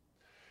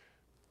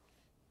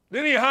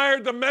 Then he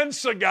hired the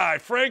Mensa guy,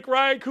 Frank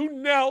Reich, who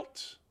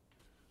knelt.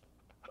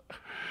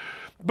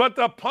 But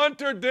the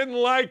punter didn't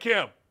like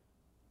him.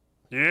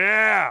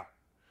 Yeah.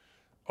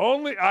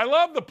 I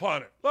love the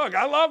punter. Look,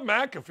 I love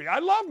McAfee. I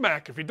love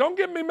McAfee. Don't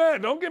get me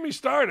mad. Don't get me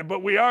started.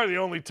 But we are the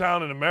only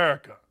town in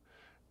America,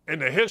 in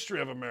the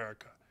history of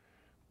America,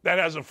 that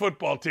has a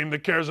football team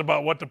that cares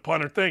about what the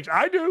punter thinks.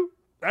 I do.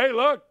 Hey,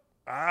 look,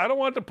 I don't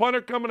want the punter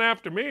coming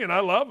after me, and I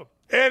love him.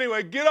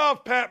 Anyway, get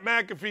off Pat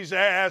McAfee's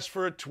ass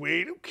for a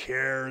tweet. Who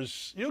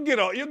cares? You'll get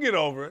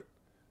over it.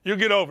 You'll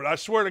get over it. I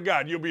swear to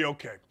God, you'll be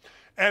okay.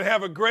 And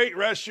have a great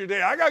rest of your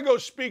day. I got to go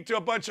speak to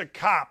a bunch of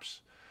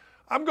cops.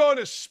 I'm going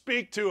to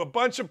speak to a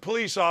bunch of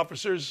police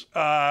officers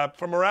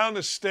from around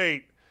the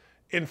state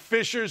in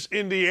Fishers,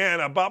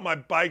 Indiana, about my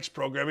bikes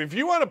program. If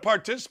you want to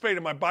participate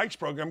in my bikes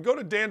program, go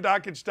to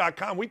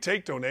dandockage.com. We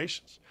take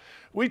donations.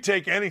 We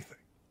take anything.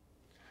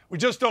 We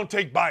just don't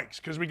take bikes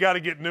because we got to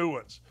get new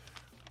ones.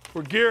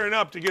 We're gearing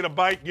up to get a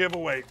bike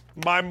giveaway.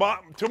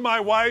 To my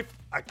wife,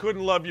 I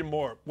couldn't love you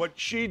more. What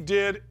she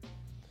did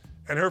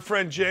and her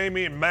friend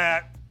Jamie and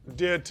Matt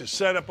did to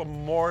set up a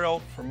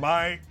memorial for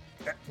my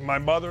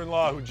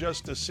mother-in-law who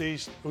just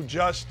deceased, who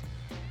just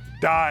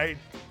died,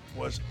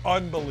 was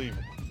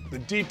unbelievable. The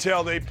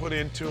detail they put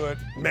into it,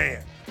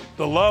 man.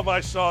 The love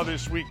I saw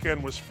this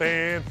weekend was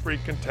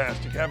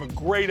fan-freaking-tastic. Have a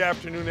great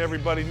afternoon,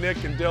 everybody.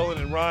 Nick and Dylan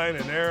and Ryan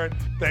and Aaron,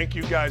 thank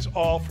you guys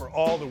all for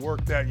all the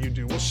work that you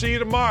do. We'll see you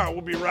tomorrow.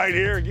 We'll be right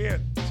here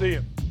again. See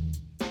you.